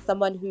 And as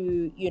someone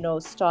who,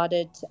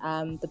 started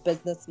the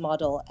business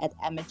model at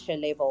amateur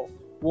level,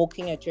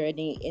 walking a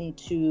journey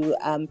into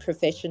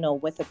professional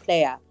with a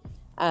player,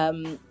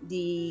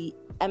 the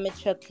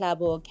amateur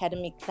club or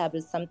academy club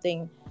is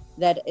something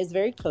that is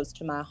very close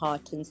to my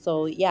heart. And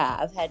so, yeah,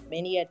 I've had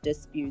many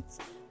disputes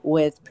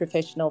with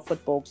professional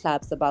football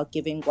clubs about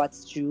giving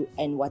what's due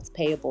and what's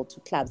payable to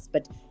clubs.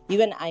 But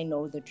you and I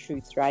know the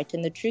truth, right?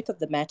 And the truth of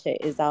the matter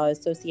is our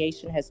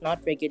association has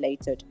not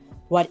regulated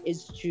what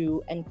is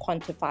due and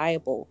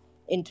quantifiable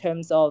in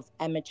terms of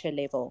amateur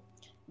level.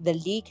 The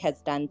league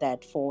has done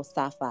that for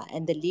SAFA,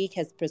 and the league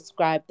has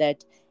prescribed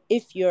that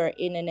if you're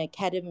in an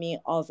academy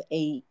of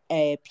a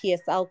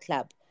PSL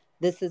club,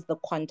 this is the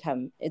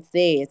quantum. It's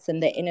there. It's in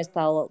the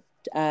NSL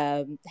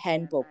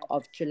handbook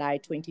of July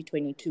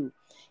 2022.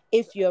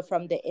 If you're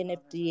from the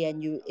NFD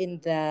and you're in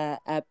the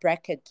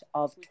bracket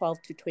of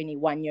 12 to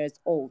 21 years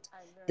old,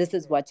 this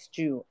is what's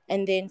due.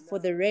 And then for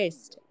the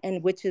rest,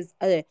 and which is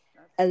a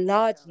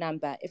large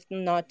number, if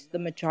not the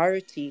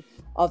majority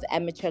of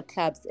amateur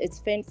clubs, it's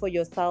fend for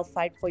yourself,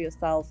 fight for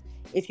yourself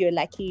if you're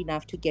lucky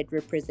enough to get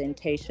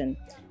representation.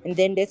 And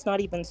then let's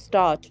not even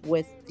start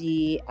with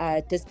the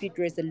dispute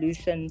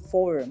resolution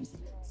forums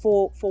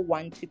for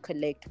one to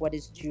collect what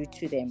is due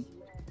to them.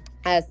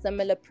 A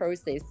similar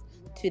process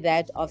to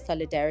that of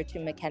solidarity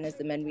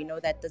mechanism, and we know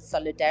that the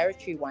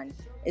solidarity one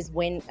is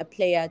when a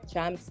player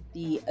jumps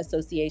the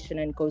association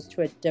and goes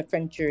to a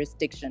different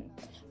jurisdiction.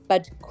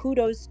 But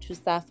kudos to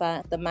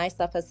SAFA. The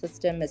MySAFA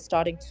system is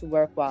starting to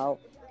work well,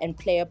 and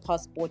player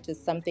passport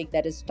is something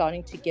that is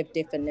starting to give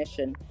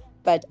definition.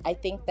 But I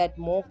think that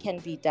more can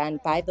be done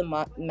by the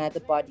mother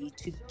body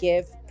to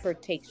give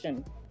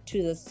protection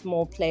to the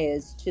small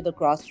players, to the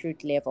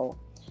grassroots level.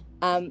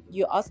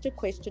 You asked a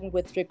question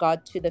with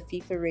regard to the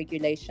FIFA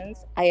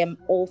regulations. I am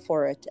all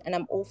for it. And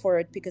I'm all for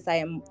it because I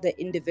am the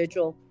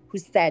individual who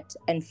sat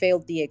and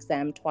failed the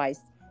exam twice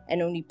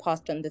and only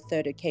passed on the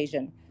third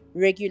occasion.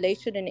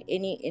 Regulation in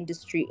any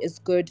industry is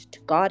good to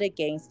guard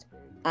against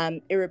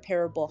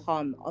irreparable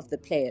harm of the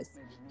players.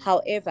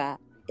 However,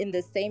 in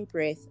the same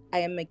breath, I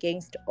am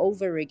against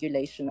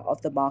over-regulation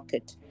of the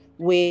market,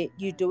 where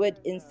you do it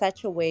in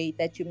such a way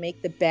that you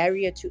make the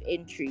barrier to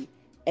entry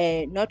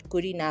not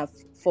good enough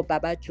for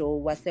Baba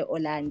Joe Wase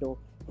Orlando,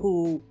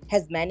 who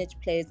has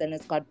managed players and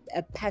has got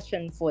a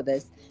passion for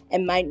this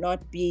and might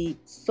not be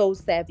so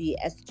savvy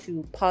as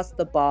to pass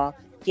the bar,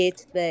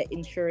 get the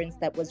insurance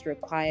that was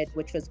required,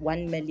 which was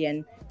 1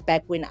 million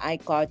back when I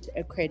got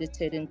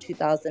accredited in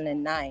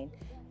 2009.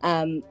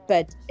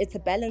 But it's a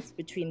balance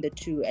between the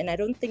two. And I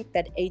don't think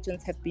that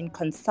agents have been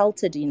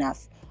consulted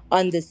enough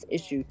on this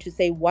issue to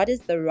say what is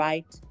the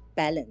right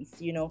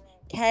balance.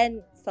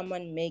 Can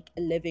someone make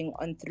a living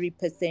on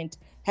 3%,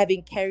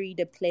 having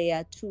carried a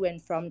player to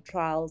and from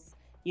trials,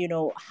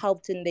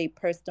 helped in their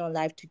personal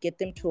life to get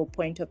them to a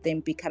point of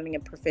them becoming a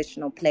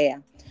professional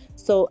player?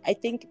 So I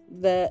think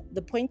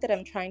the point that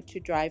I'm trying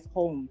to drive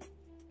home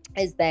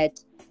is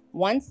that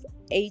once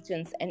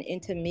agents and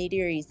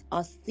intermediaries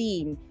are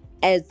seen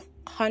as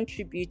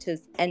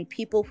contributors and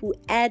people who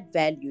add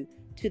value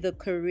to the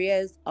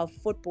careers of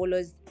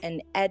footballers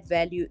and add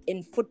value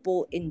in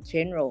football in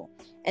general,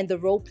 and the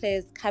role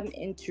players come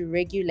in to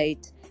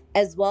regulate,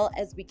 as well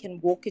as we can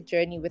walk a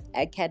journey with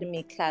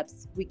academy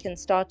clubs, we can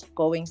start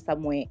going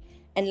somewhere.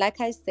 And like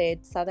I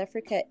said, South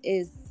Africa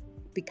is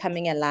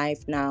becoming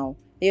alive now.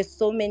 There's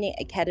so many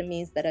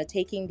academies that are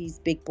taking these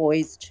big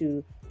boys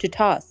to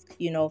task,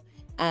 in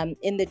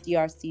the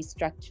DRC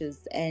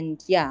structures.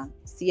 And yeah,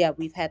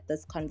 we've had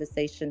this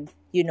conversation.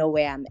 You know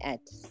where I'm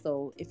at.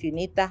 So if you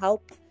need the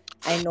help,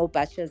 I know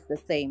Basha's the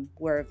same.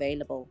 We're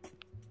available.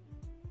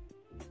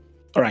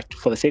 All right.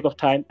 For the sake of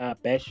time,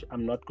 Bash,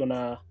 I'm not going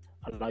to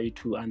allow you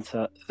to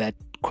answer that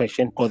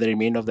question or the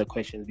remainder of the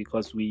questions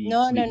because we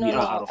are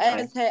out of time.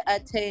 As an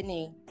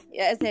attorney,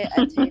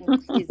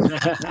 please.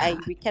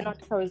 We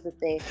cannot close it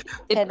there.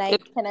 Can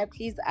I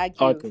please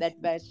argue that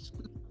Bash?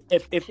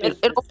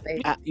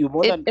 You're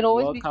more than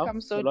welcome,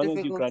 becomes so long difficult.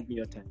 as you grant me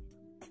your time.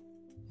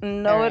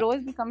 No, it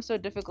always becomes so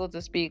difficult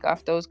to speak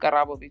after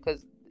Karabo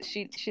because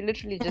she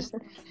literally just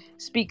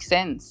speaks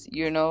sense,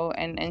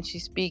 and she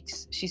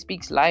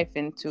speaks life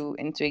into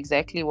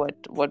exactly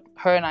what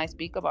her and I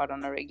speak about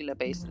on a regular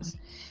basis.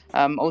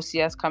 OC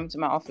has come to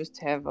my office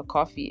to have a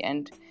coffee,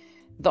 and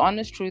the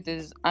honest truth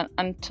is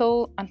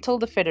until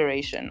the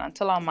federation,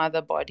 until our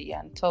mother body,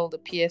 until the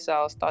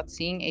PSL start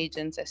seeing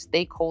agents as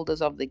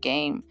stakeholders of the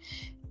game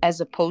as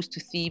opposed to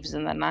thieves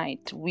in the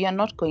night, we are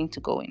not going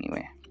to go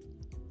anywhere.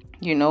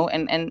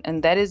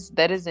 and that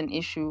is an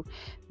issue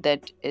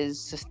that is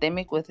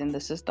systemic within the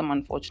system,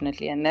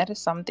 unfortunately, and that is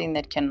something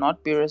that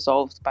cannot be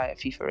resolved by a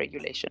FIFA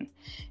regulation.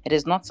 It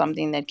is not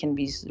something that can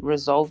be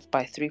resolved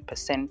by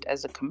 3%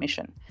 as a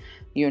commission.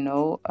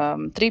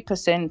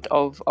 3%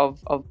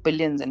 of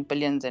billions and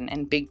billions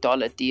and big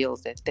dollar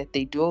deals that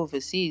they do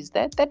overseas,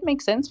 that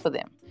makes sense for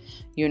them.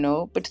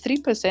 But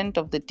 3%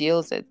 of the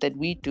deals that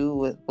we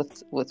do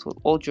with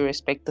all due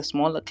respect, the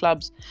smaller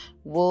clubs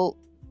will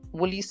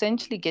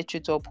essentially get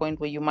you to a point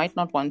where you might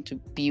not want to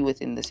be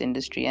within this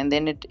industry, and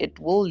then it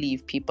will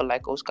leave people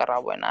like Oscar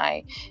Rabo and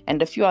I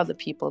and a few other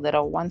people that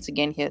are once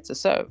again here to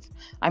serve.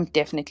 I'm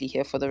definitely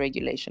here for the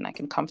regulation. I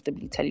can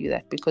comfortably tell you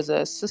that, because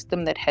a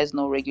system that has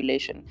no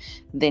regulation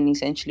then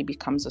essentially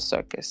becomes a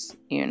circus,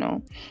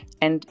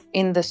 and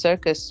in the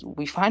circus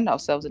we find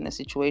ourselves in a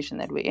situation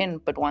that we're in.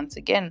 But once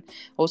again,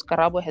 Oscar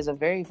Rabo has a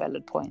very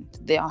valid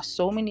point. There are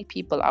so many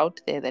people out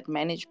there that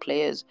manage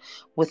players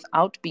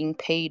without being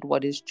paid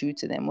what is due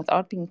to them,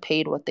 without being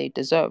paid what they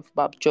deserve.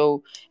 Bob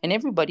Joe and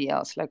everybody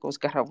else, like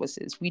Oscar Rabo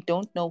says, we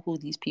don't know who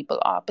these people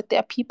are, but there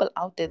are people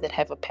out there that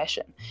have a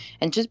passion.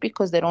 And just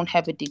because they don't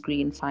have a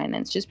degree in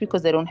finance, just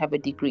because they don't have a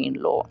degree in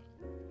law,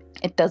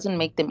 it doesn't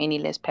make them any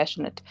less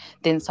passionate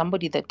than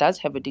somebody that does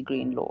have a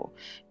degree in law.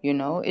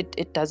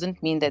 It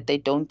doesn't mean that they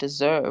don't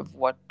deserve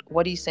what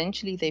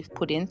essentially they've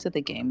put into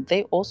the game.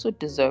 They also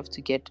deserve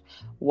to get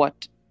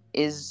what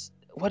is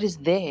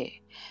there.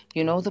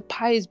 The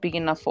pie is big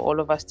enough for all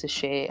of us to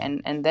share,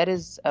 and that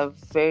is a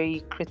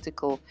very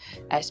critical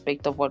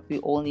aspect of what we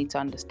all need to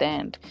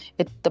understand.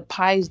 The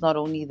pie is not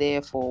only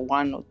there for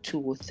 1 or 2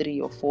 or 3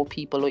 or 4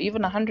 people or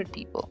even 100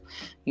 people.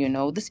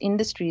 This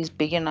industry is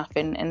big enough,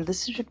 and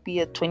this should be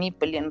a 20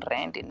 billion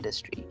rand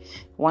industry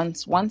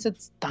once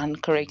it's done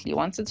correctly,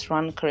 once it's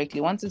run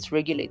correctly, once it's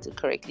regulated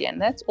correctly.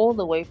 And that's all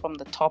the way from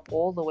the top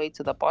all the way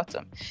to the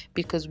bottom,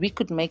 because we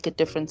could make a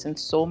difference in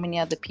so many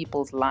other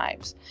people's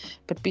lives.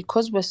 But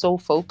because we're so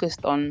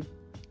focused on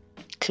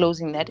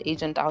closing that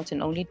agent out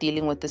and only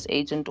dealing with this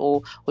agent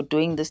or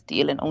doing this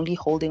deal and only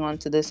holding on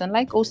to this, and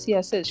like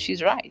Osia says,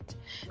 she's right.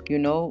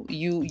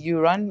 You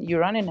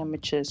run an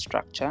amateur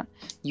structure,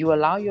 you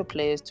allow your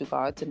players to go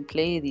out and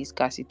play these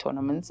Kasi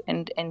tournaments,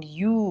 and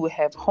you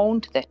have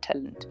honed that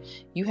talent.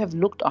 You have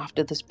looked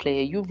after this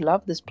player, you've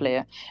loved this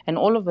player, and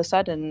all of a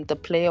sudden the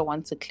player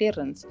wants a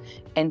clearance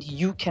and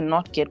you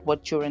cannot get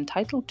what you're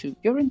entitled to.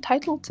 You're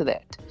entitled to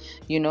that.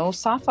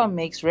 SAFA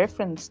makes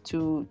reference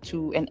to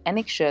an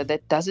annexure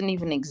that doesn't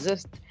even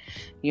exist.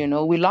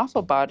 We laugh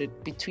about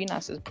it between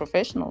us as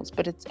professionals,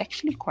 but it's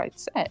actually quite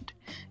sad.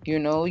 You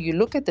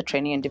look at the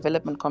training and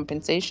development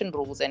compensation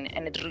rules, and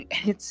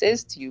it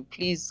says to you,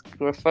 please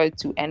refer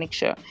to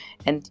annexure,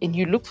 and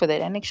you look for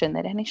that annexure, and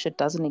that annexure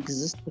doesn't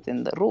exist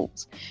within the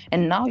rules.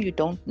 And now you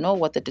don't know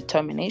what the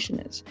determination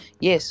is.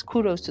 Yes,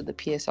 kudos to the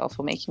PSL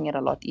for making it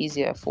a lot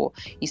easier for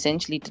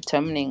essentially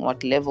determining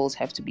what levels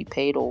have to be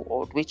paid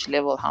or at which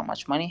level how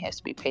much money has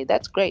to be paid.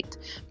 That's great.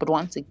 But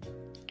once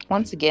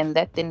again,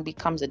 that then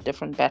becomes a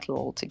different battle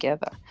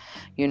altogether,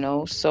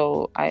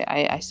 So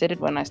I said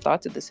it when I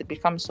started this. It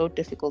becomes so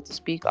difficult to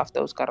speak after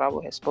Oscar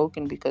Rabo has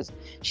spoken, because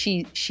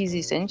she's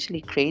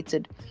essentially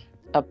created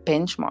a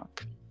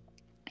benchmark.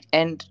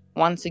 And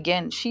once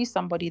again, she's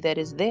somebody that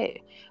is there.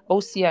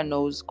 Osia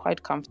knows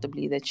quite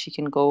comfortably that she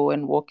can go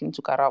and walk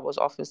into Karabo's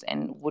office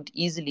and would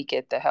easily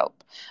get the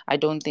help. I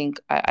don't think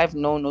I've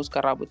known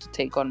Oscar Rabo to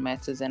take on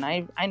matters, and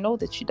I know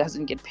that she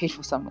doesn't get paid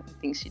for some of the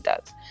things she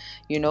does,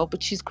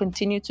 but she's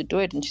continued to do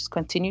it, and she's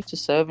continued to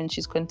serve, and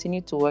she's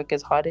continued to work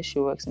as hard as she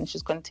works, and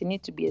she's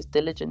continued to be as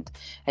diligent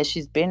as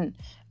she's been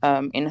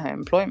in her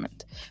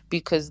employment,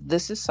 because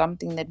this is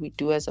something that we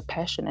do as a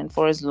passion. And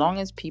for as long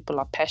as people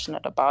are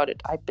passionate about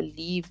it, I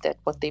believe that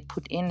what they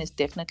put in is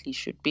definitely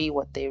should be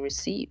what they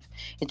receive.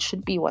 It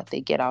should be what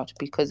they get out,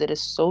 because it is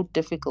so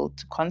difficult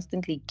to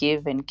constantly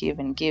give and give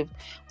and give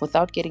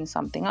without getting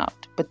something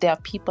out. But there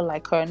are people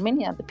like her and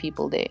many other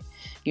people there,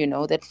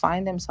 that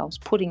find themselves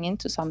putting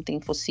into something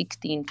for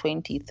 16,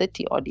 20,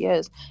 30 odd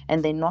years,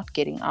 and they're not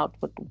getting out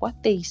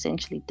what they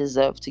essentially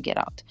deserve to get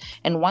out.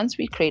 And once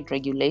we create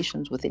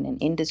regulations within an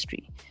industry,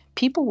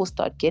 people will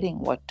start getting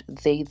what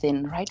they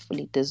then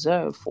rightfully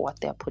deserve for what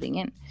they're putting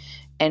in.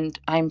 And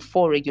I'm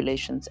for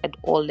regulations at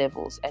all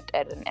levels. At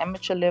an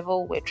amateur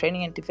level, where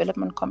training and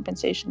development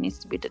compensation needs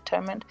to be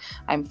determined,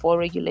 I'm for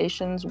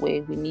regulations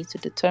where we need to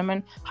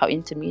determine how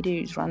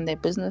intermediaries run their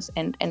business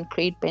and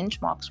create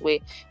benchmarks where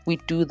we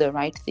do the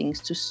right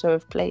things to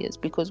serve players.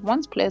 Because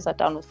once players are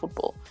done with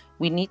football,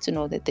 we need to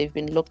know that they've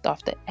been looked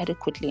after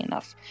adequately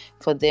enough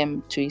for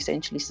them to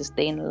essentially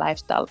sustain a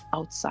lifestyle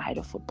outside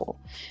of football.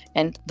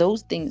 And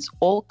those things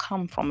all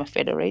come from a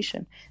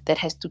federation that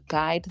has to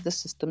guide the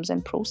systems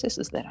and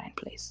processes that are in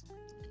place.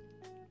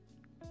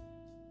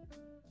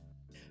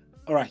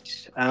 All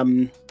right.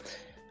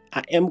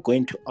 I am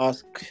going to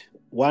ask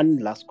one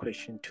last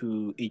question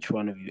to each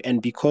one of you.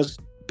 And because,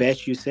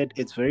 Bash, you said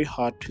it's very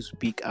hard to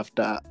speak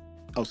after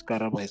Oscar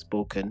Rabo has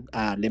spoken,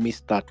 let me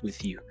start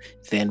with you.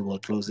 Then we'll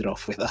close it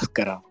off with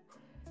Oscar Rabo.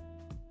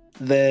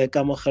 the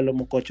Kamogelo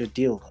Mokotjo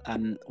deal,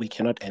 we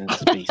cannot end the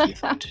space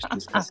without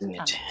discussing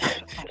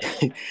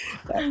it.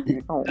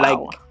 Oh, Like,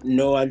 wow.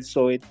 no one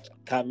saw it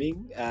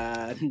coming.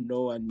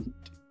 No one.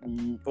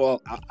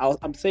 Well,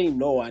 I'm saying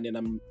no one, and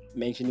I'm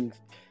mentioning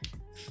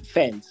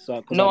fans.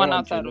 So No one I don't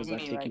outside want of me,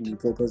 taking right? me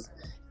because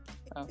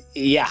Oh.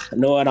 yeah,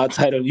 no one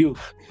outside of you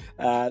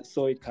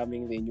saw it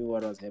coming. They knew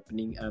what was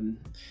happening.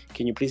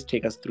 Can you please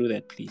take us through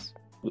that, please,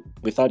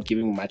 without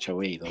giving much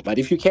away, though? But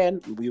if you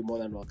can, you're more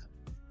than welcome.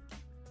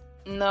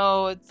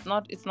 No, it's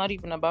not. It's not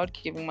even about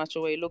giving much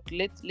away. Look,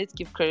 let's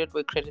give credit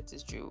where credit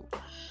is due.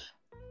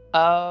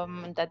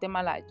 Ndate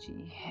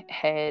Malachi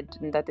had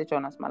Ndate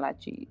Jonas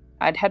Malachi.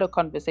 I'd had a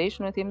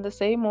conversation with him the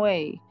same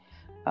way.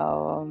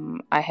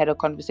 I had a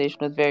conversation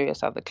with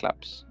various other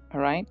clubs. All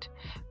right.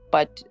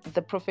 But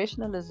the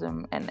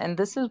professionalism, and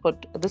this is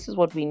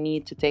what we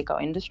need to take our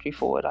industry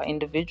forward, our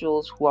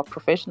individuals who are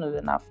professional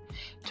enough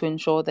to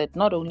ensure that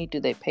not only do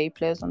they pay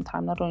players on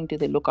time, not only do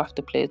they look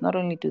after players, not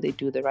only do they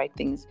do the right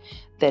things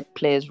that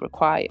players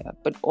require,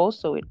 but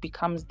also it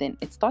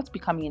starts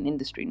becoming an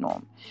industry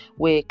norm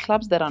where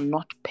clubs that are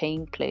not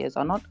paying players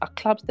are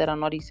clubs that are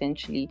not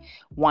essentially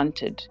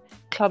wanted,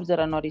 clubs that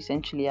are not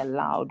essentially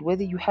allowed,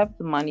 whether you have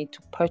the money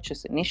to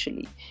purchase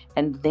initially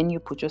and then you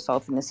put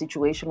yourself in a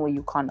situation where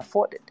you can't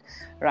afford it,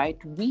 right?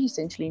 We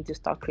essentially need to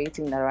start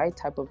creating the right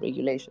type of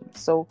regulations.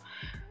 So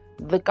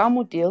the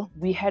Kamo deal,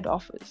 we had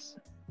offers,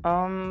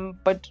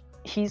 but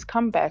he's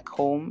come back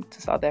home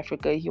to South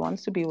Africa. He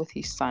wants to be with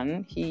his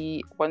son.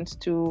 He wants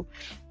to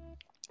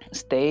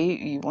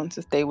stay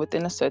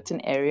within a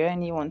certain area,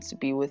 and he wants to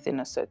be within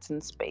a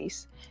certain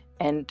space.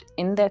 And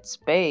in that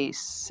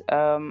space,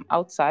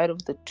 outside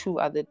of the two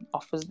other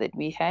offers that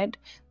we had,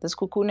 the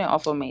Sekhukhune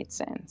offer made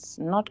sense,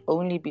 not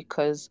only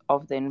because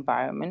of the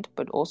environment,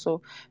 but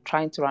also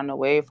trying to run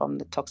away from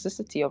the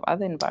toxicity of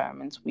other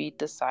environments. We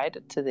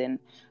decided to then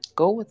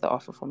go with the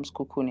offer from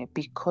Sekhukhune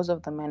because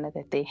of the manner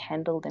that they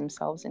handled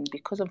themselves and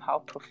because of how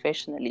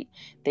professionally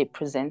they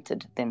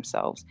presented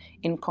themselves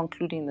in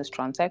concluding this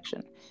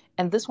transaction.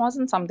 And this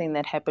wasn't something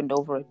that happened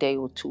over a day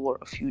or two or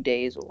a few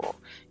days, or,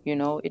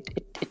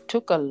 it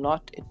took a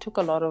lot. It took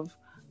a lot of,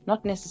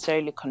 not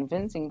necessarily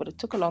convincing, but it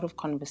took a lot of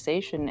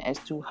conversation as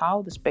to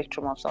how the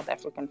spectrum of South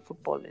African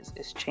football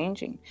is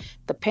changing.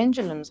 The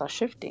pendulums are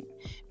shifting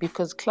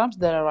because clubs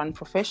that are run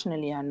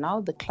professionally are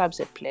now the clubs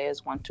that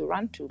players want to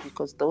run to,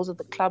 because those are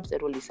the clubs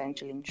that will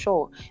essentially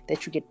ensure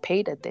that you get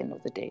paid at the end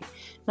of the day.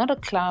 Not a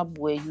club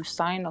where you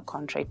sign a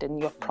contract and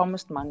you're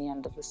promised money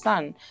under the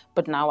sun,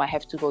 but now I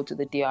have to go to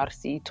the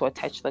DRC to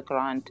attach the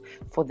grant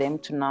for them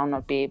to now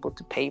not be able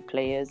to pay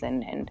players,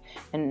 and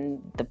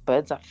the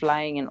birds are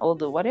flying and all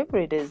the whatever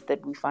it is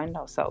that we find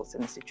ourselves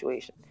in a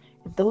situation.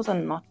 Those are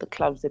not the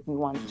clubs that we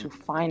want to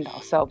find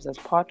ourselves as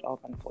part of,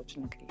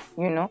 unfortunately.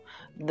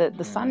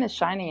 The sun is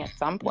shining at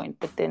some point,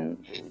 but then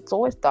it's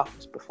always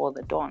darkest before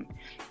the dawn.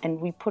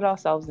 And we put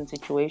ourselves in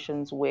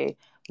situations where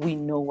we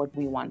know what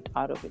we want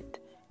out of it,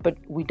 but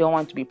we don't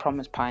want to be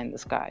promised pie in the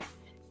sky.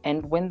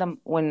 And when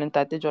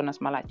Ntate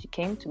Jonas Malachi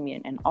came to me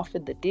and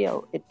offered the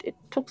deal, it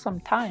took some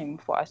time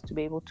for us to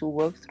be able to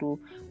work through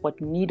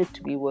what needed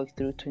to be worked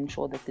through to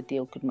ensure that the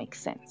deal could make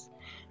sense,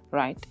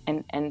 right?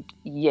 And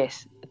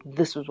yes,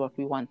 this was what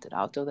we wanted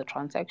out of the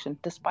transaction,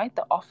 despite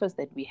the offers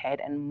that we had,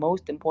 and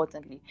most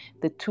importantly,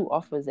 the two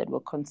offers that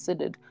were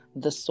considered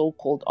the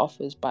so-called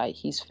offers by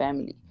his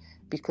family,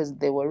 because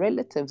there were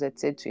relatives that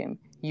said to him,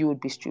 you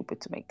would be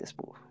stupid to make this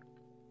move.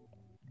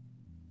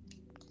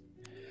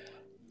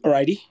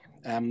 Alrighty.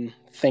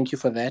 Thank you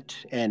for that,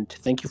 and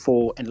thank you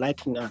for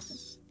enlightening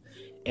us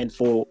and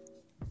for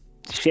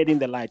shedding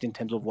the light in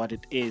terms of what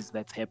it is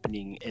that's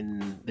happening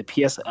in the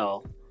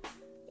PSL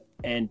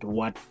and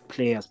what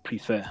players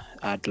prefer.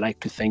 I'd like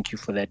to thank you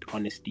for that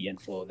honesty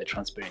and for the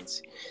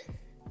transparency.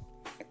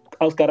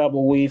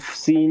 Auskarabo, we've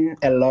seen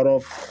a lot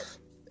of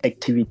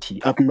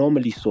activity,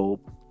 abnormally so,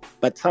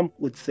 but some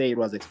would say it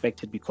was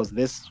expected because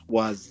this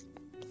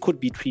could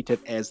be treated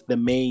as the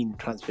main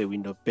transfer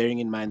window, bearing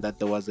in mind that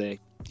there was a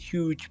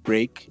huge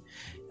break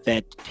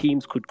that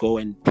teams could go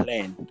and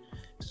plan.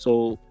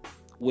 So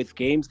with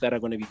games that are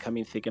going to be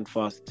coming thick and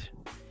fast,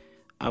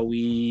 are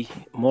we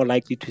more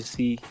likely to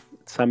see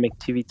some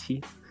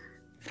activity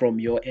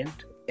from your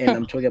end? And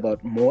I'm talking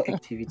about more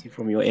activity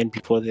from your end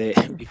before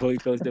you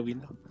close the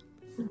window.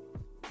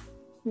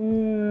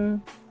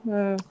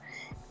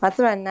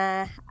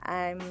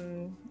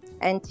 I'm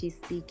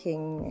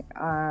anti-speaking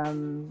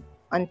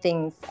on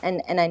things,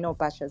 and I know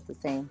Basha's the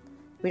same.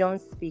 We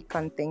don't speak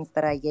on things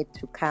that are yet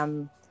to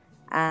come,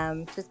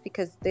 just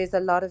because there's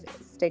a lot of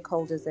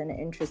stakeholders and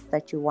interests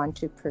that you want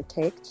to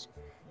protect.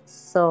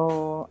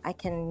 So I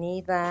can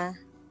neither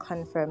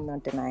confirm nor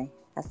deny.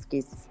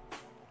 Excuse.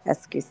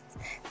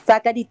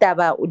 Saka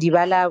ditaba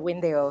udibala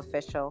when they are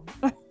official.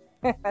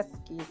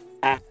 Excuse.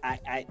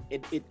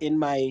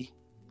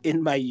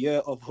 In my year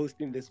of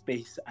hosting the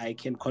space, I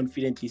can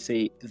confidently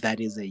say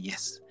that is a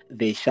yes.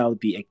 There shall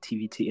be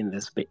activity in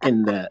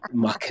the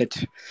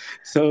market.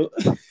 So,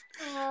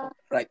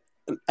 right.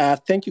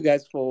 Thank you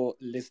guys for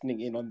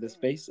listening in on this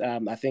space.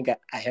 I think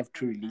I have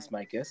to release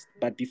my guest,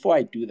 but before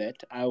I do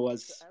that,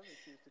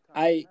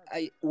 I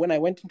when I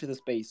went into the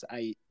space,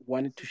 I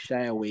wanted to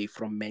shy away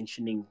from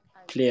mentioning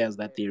players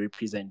that they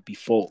represent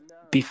before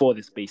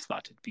the space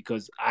started,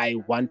 because I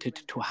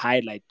wanted to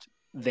highlight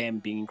them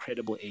being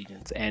incredible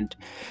agents. And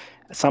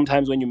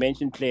sometimes when you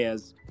mention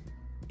players,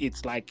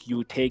 it's like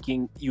you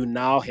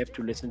now have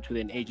to listen to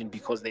an agent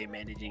because they're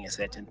managing a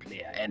certain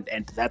player, and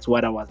that's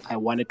what I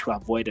wanted to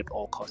avoid at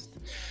all costs.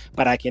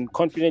 But I can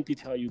confidently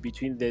tell you,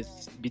 between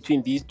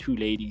these two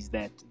ladies,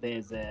 that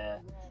there's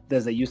a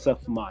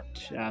Yusuf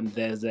Mart,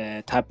 there's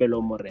a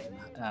Tapelo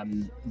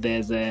Morena,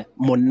 there's a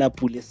Monna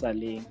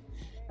Pulisaling,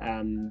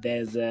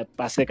 there's a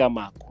Paseka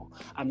Mako.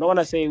 I'm not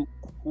gonna say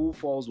who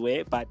falls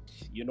where, but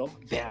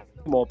there are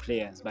more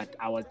players. But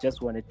I was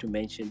just wanted to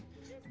mention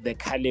the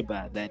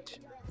caliber that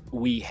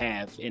we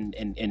have in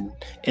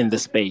the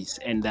space,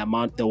 and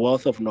the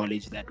wealth of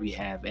knowledge that we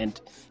have.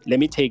 And let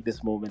me take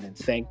this moment and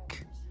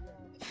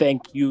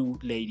thank you,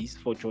 ladies,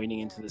 for joining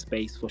into the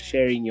space, for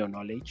sharing your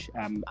knowledge.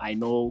 I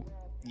know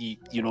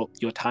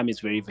your time is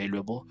very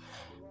valuable,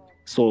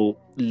 so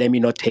let me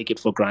not take it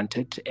for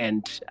granted.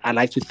 And I'd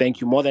like to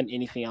thank you more than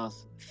anything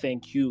else.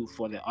 Thank you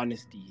for the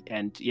honesty.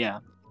 And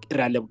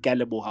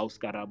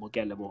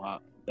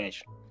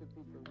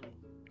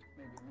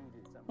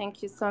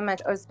Thank you so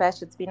much,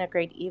 Osbash. It's been a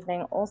great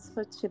evening.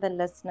 Also to the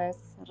listeners,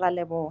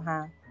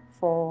 Raleboha,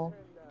 for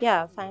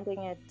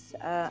finding it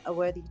a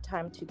worthy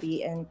time to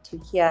be in, to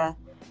hear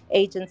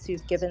agents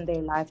who've given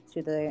their life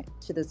to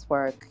this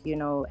work,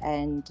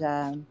 and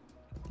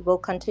will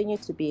continue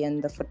to be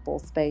in the football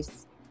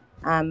space,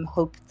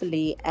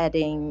 hopefully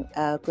adding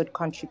a good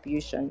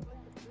contribution.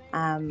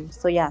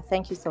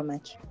 Thank you so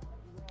much.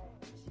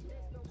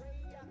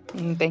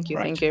 Thank you.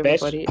 Right. Thank you,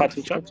 everybody.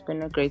 Patricia? It's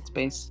been a great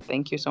space.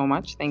 Thank you so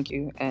much. Thank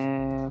you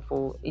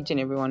for each and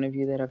every one of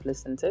you that have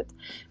listened to it.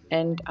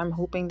 And I'm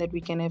hoping that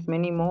we can have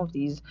many more of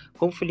these,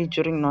 hopefully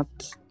not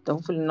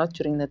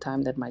during the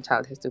time that my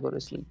child has to go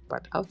to sleep,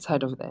 but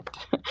outside of that,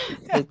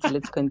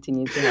 let's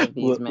continue to have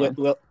these, man.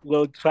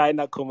 We'll try and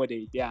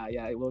accommodate.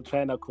 We'll try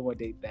and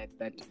accommodate that.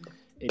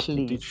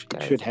 Please,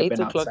 it should happen 8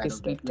 o'clock outside is of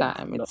sleep that.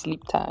 time. It's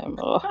sleep time.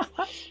 Oh.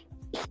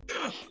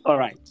 All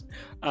right.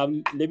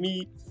 Let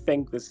me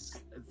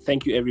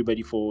thank you,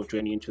 everybody, for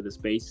joining into the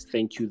space.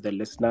 Thank you, the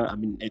listener. I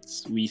mean,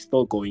 we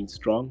still going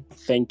strong.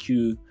 Thank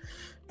you,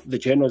 the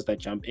journalists that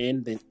jump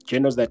in, the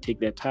journalists that take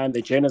their time,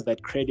 the journalists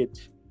that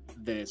credit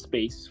the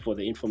space for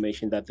the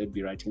information that they'll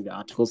be writing the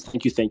articles.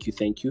 Thank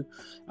you.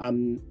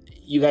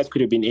 You guys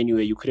could have been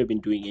anywhere. You could have been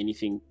doing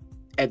anything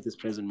at this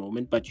present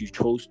moment, but you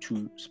chose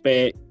to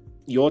spare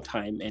your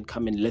time and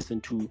come and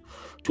listen to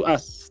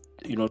us,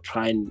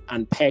 try and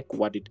unpack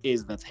what it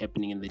is that's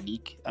happening in the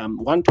league,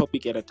 one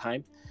topic at a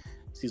time.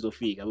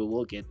 Sizofika, we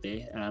will get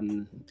there.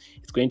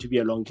 It's going to be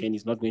a long journey.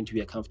 It's not going to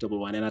be a comfortable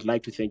one. And I'd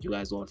like to thank you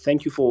guys all.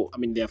 Thank you for,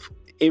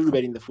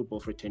 everybody in the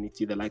football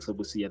fraternity, the likes of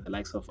Busia, the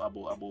likes of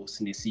Abo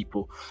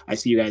Sinesipo. I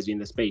see you guys in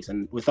the space.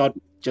 And without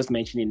just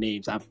mentioning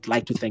names, I'd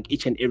like to thank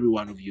each and every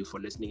one of you for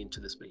listening into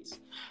the space.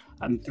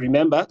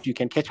 Remember, you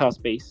can catch our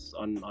space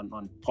on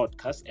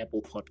podcast,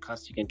 Apple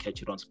Podcasts. You can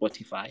catch it on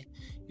Spotify.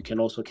 You can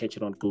also catch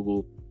it on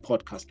Google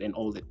Podcast and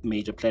all the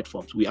major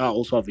platforms. We are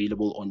also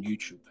available on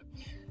YouTube.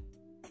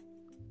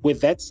 With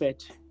that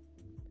said,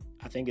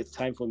 I think it's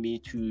time for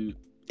me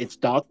it's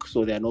dark,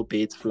 so there are no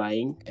birds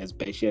flying, as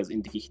Beshi has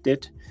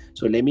indicated.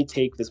 So let me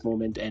take this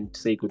moment and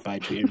say goodbye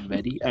to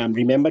everybody.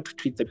 Remember to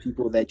treat the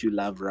people that you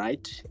love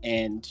right.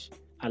 And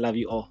I love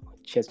you all.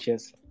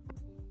 Cheers.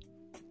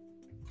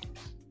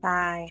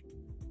 Bye.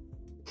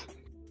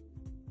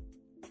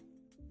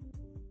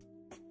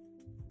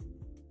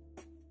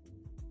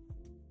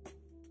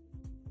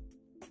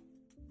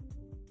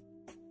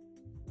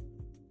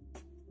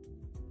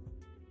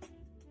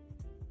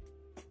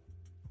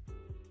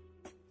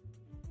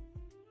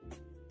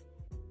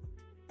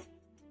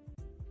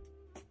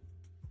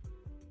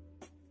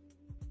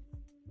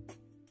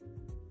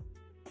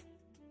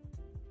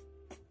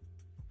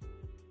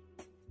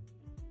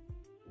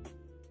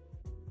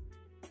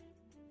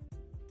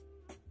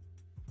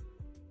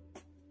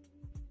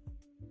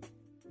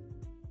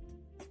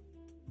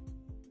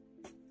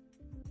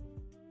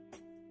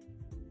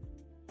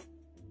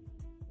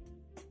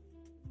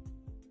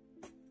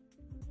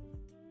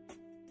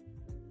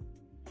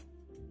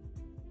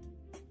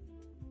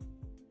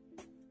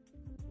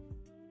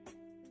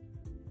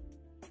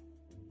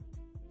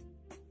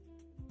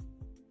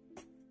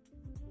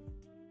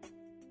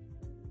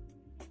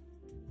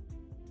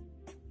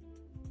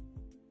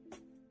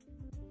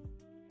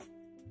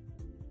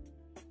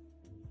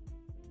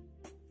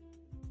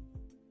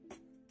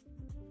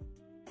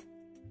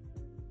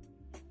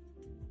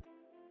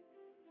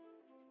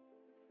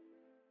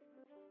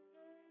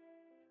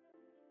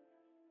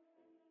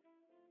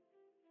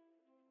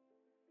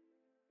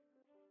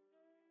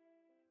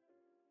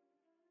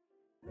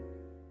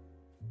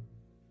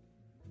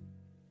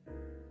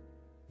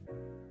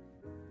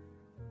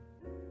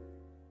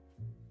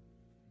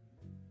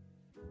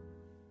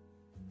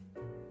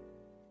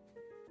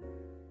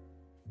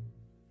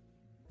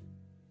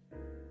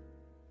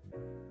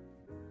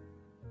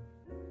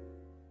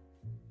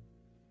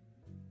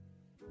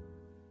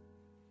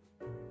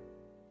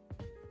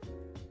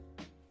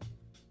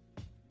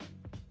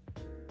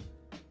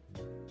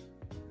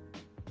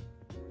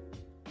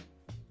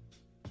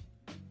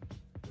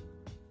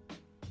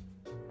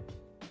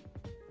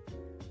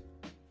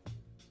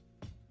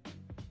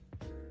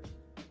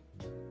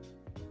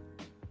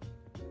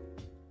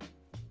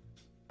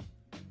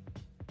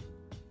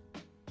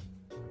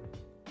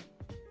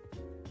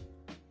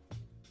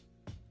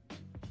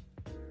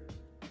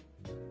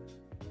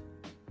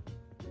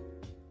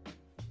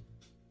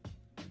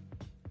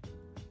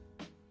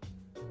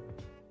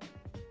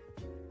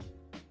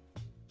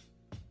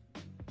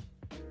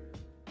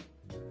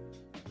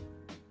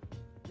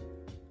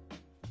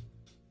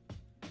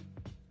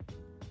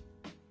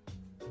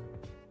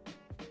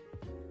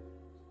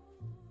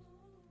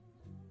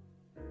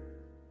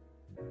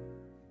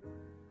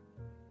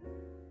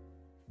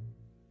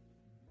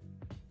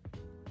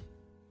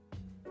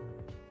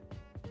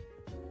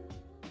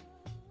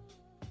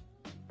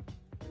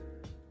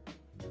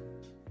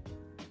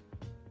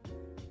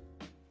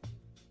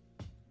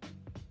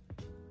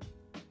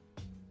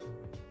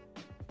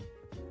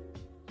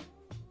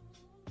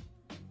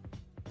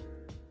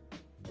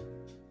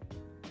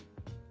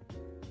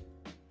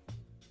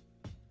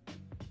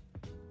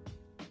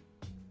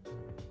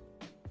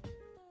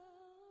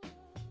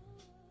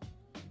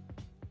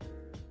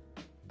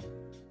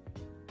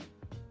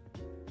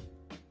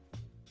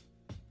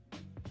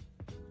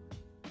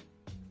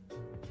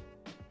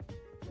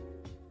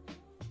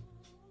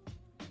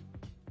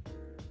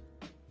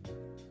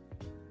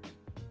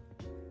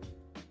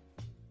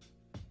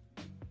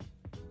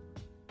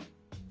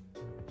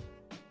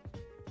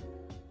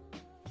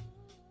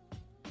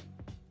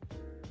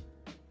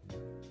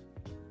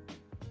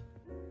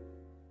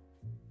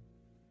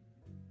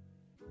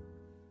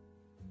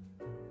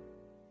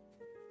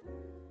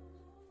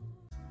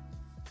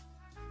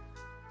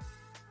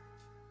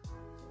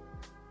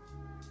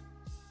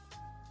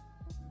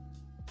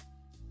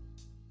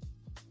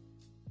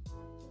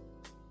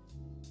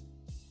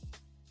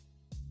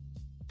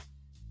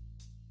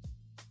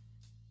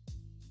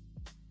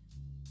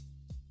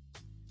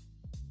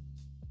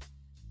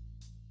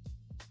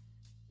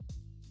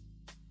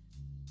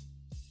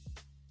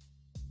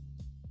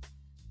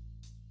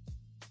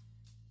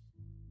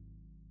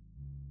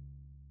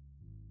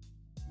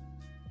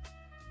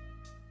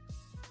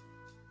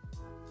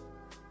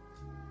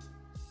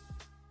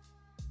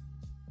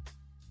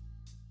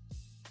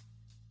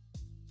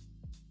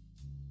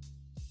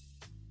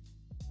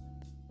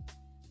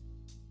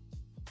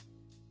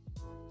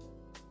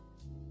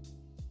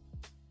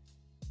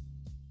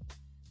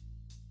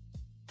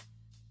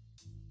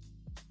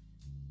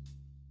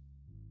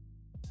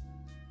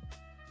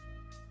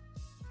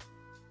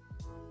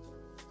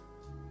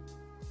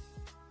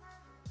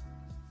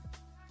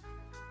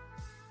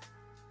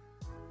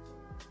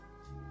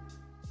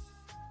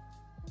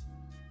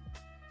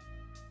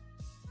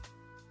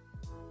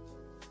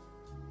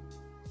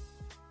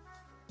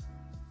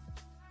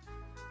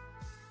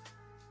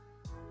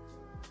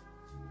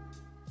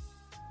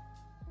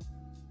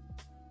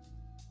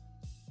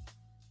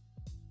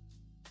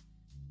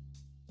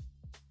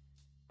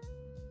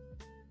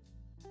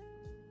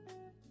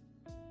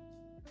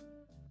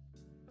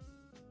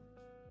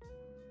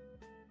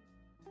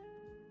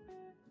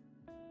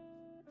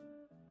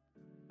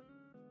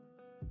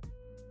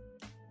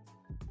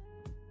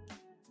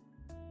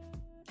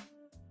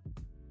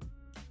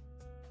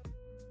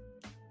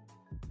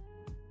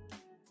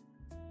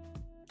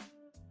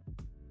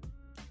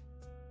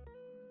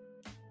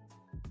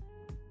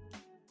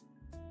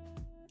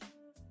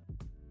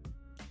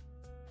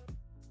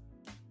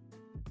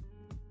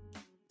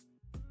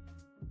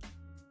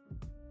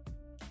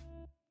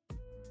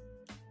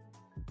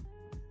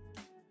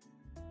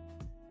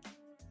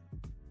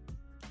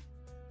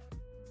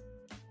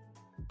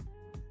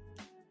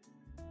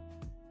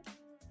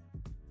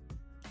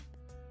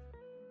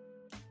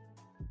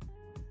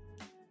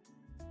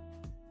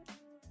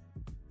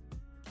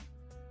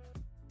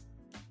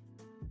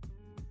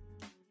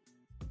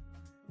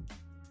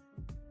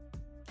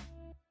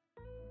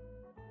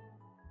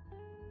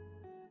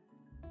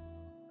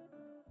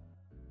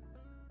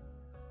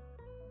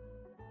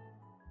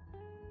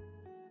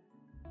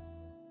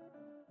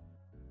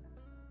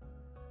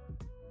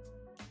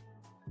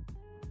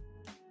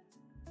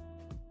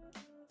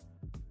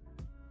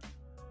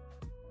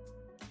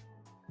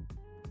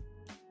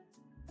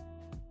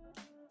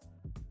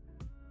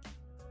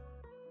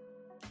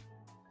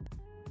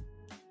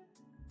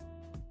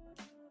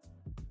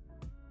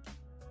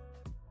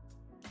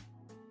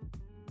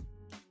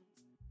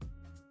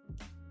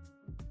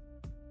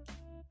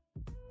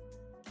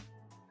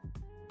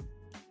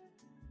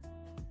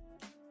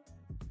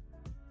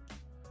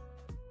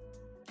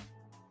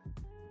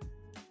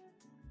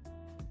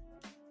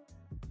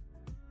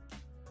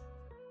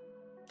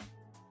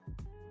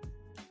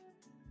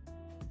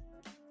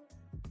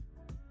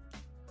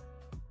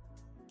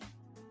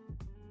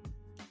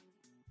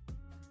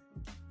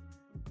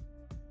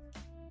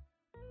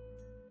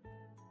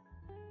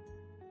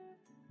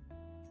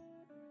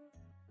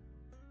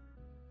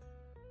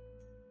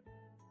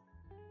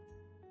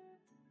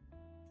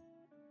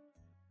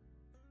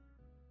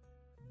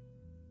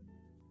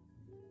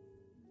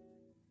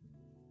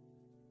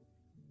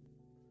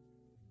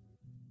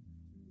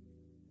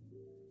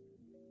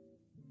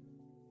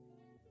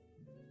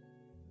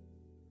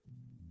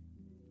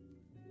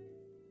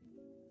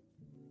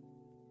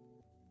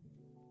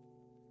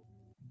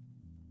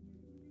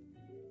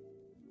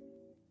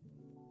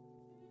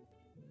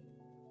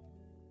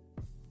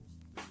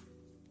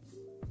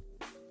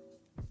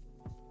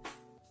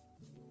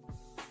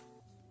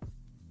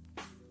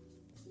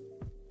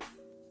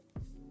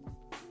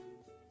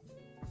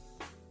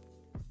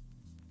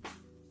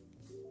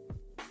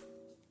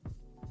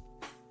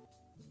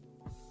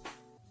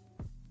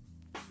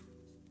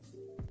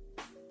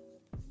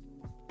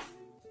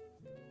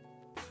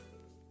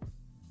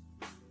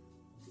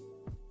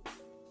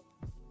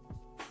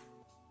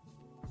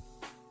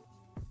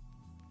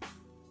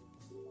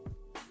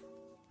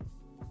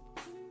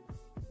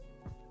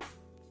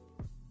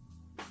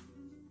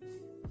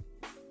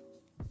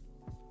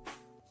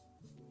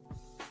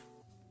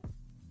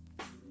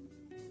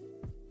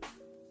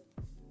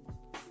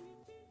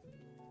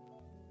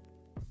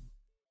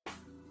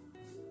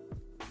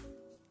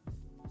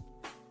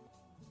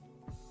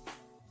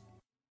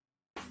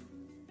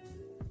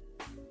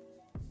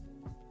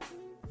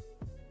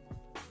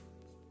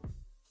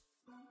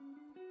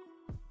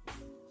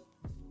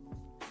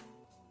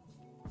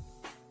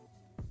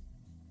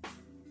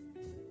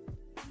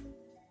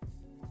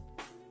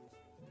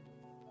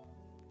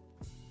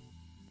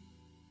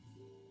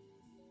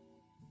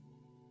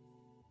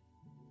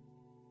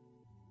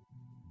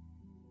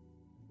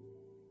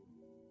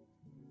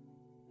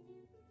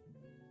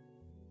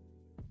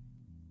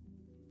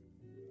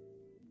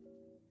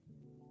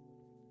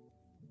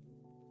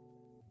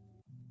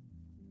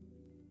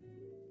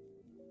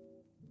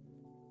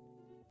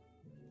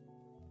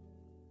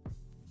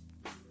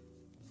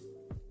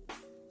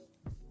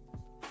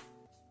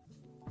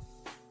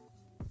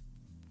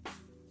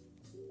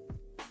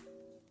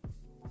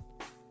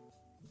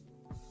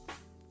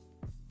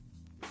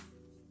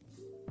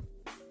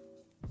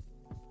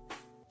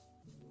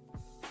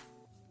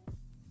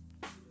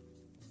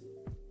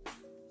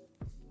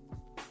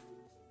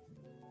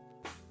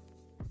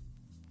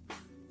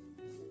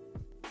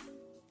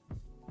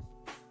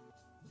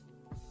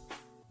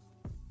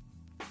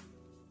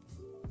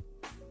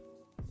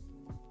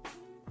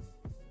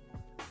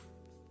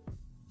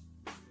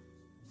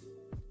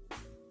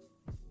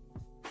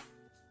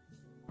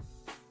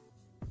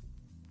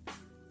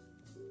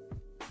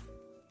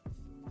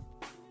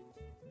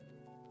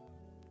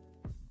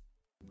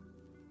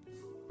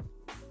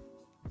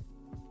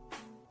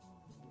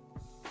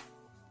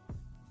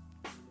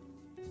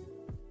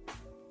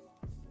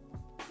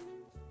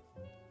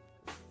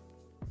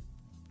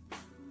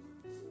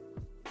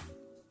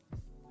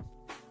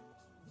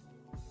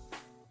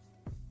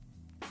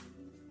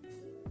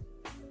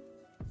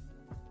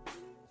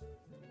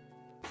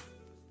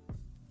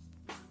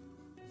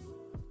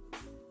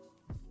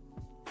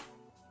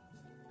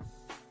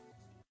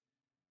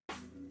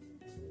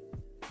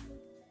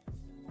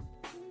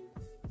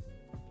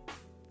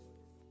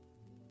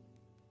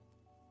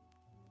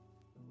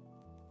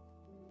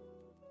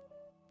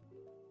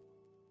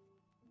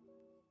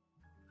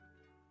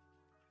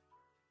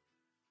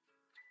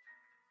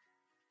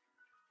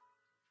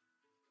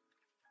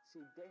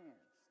 she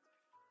danced,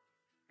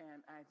 and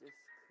I just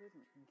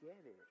couldn't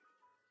get it.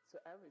 So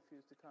I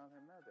refused to call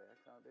her mother. I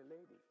called her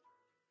lady.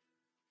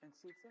 And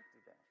she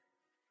accepted that.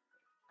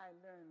 I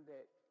learned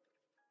that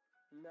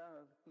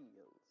love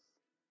heals.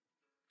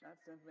 Not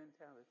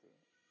sentimentality,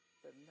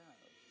 but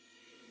love.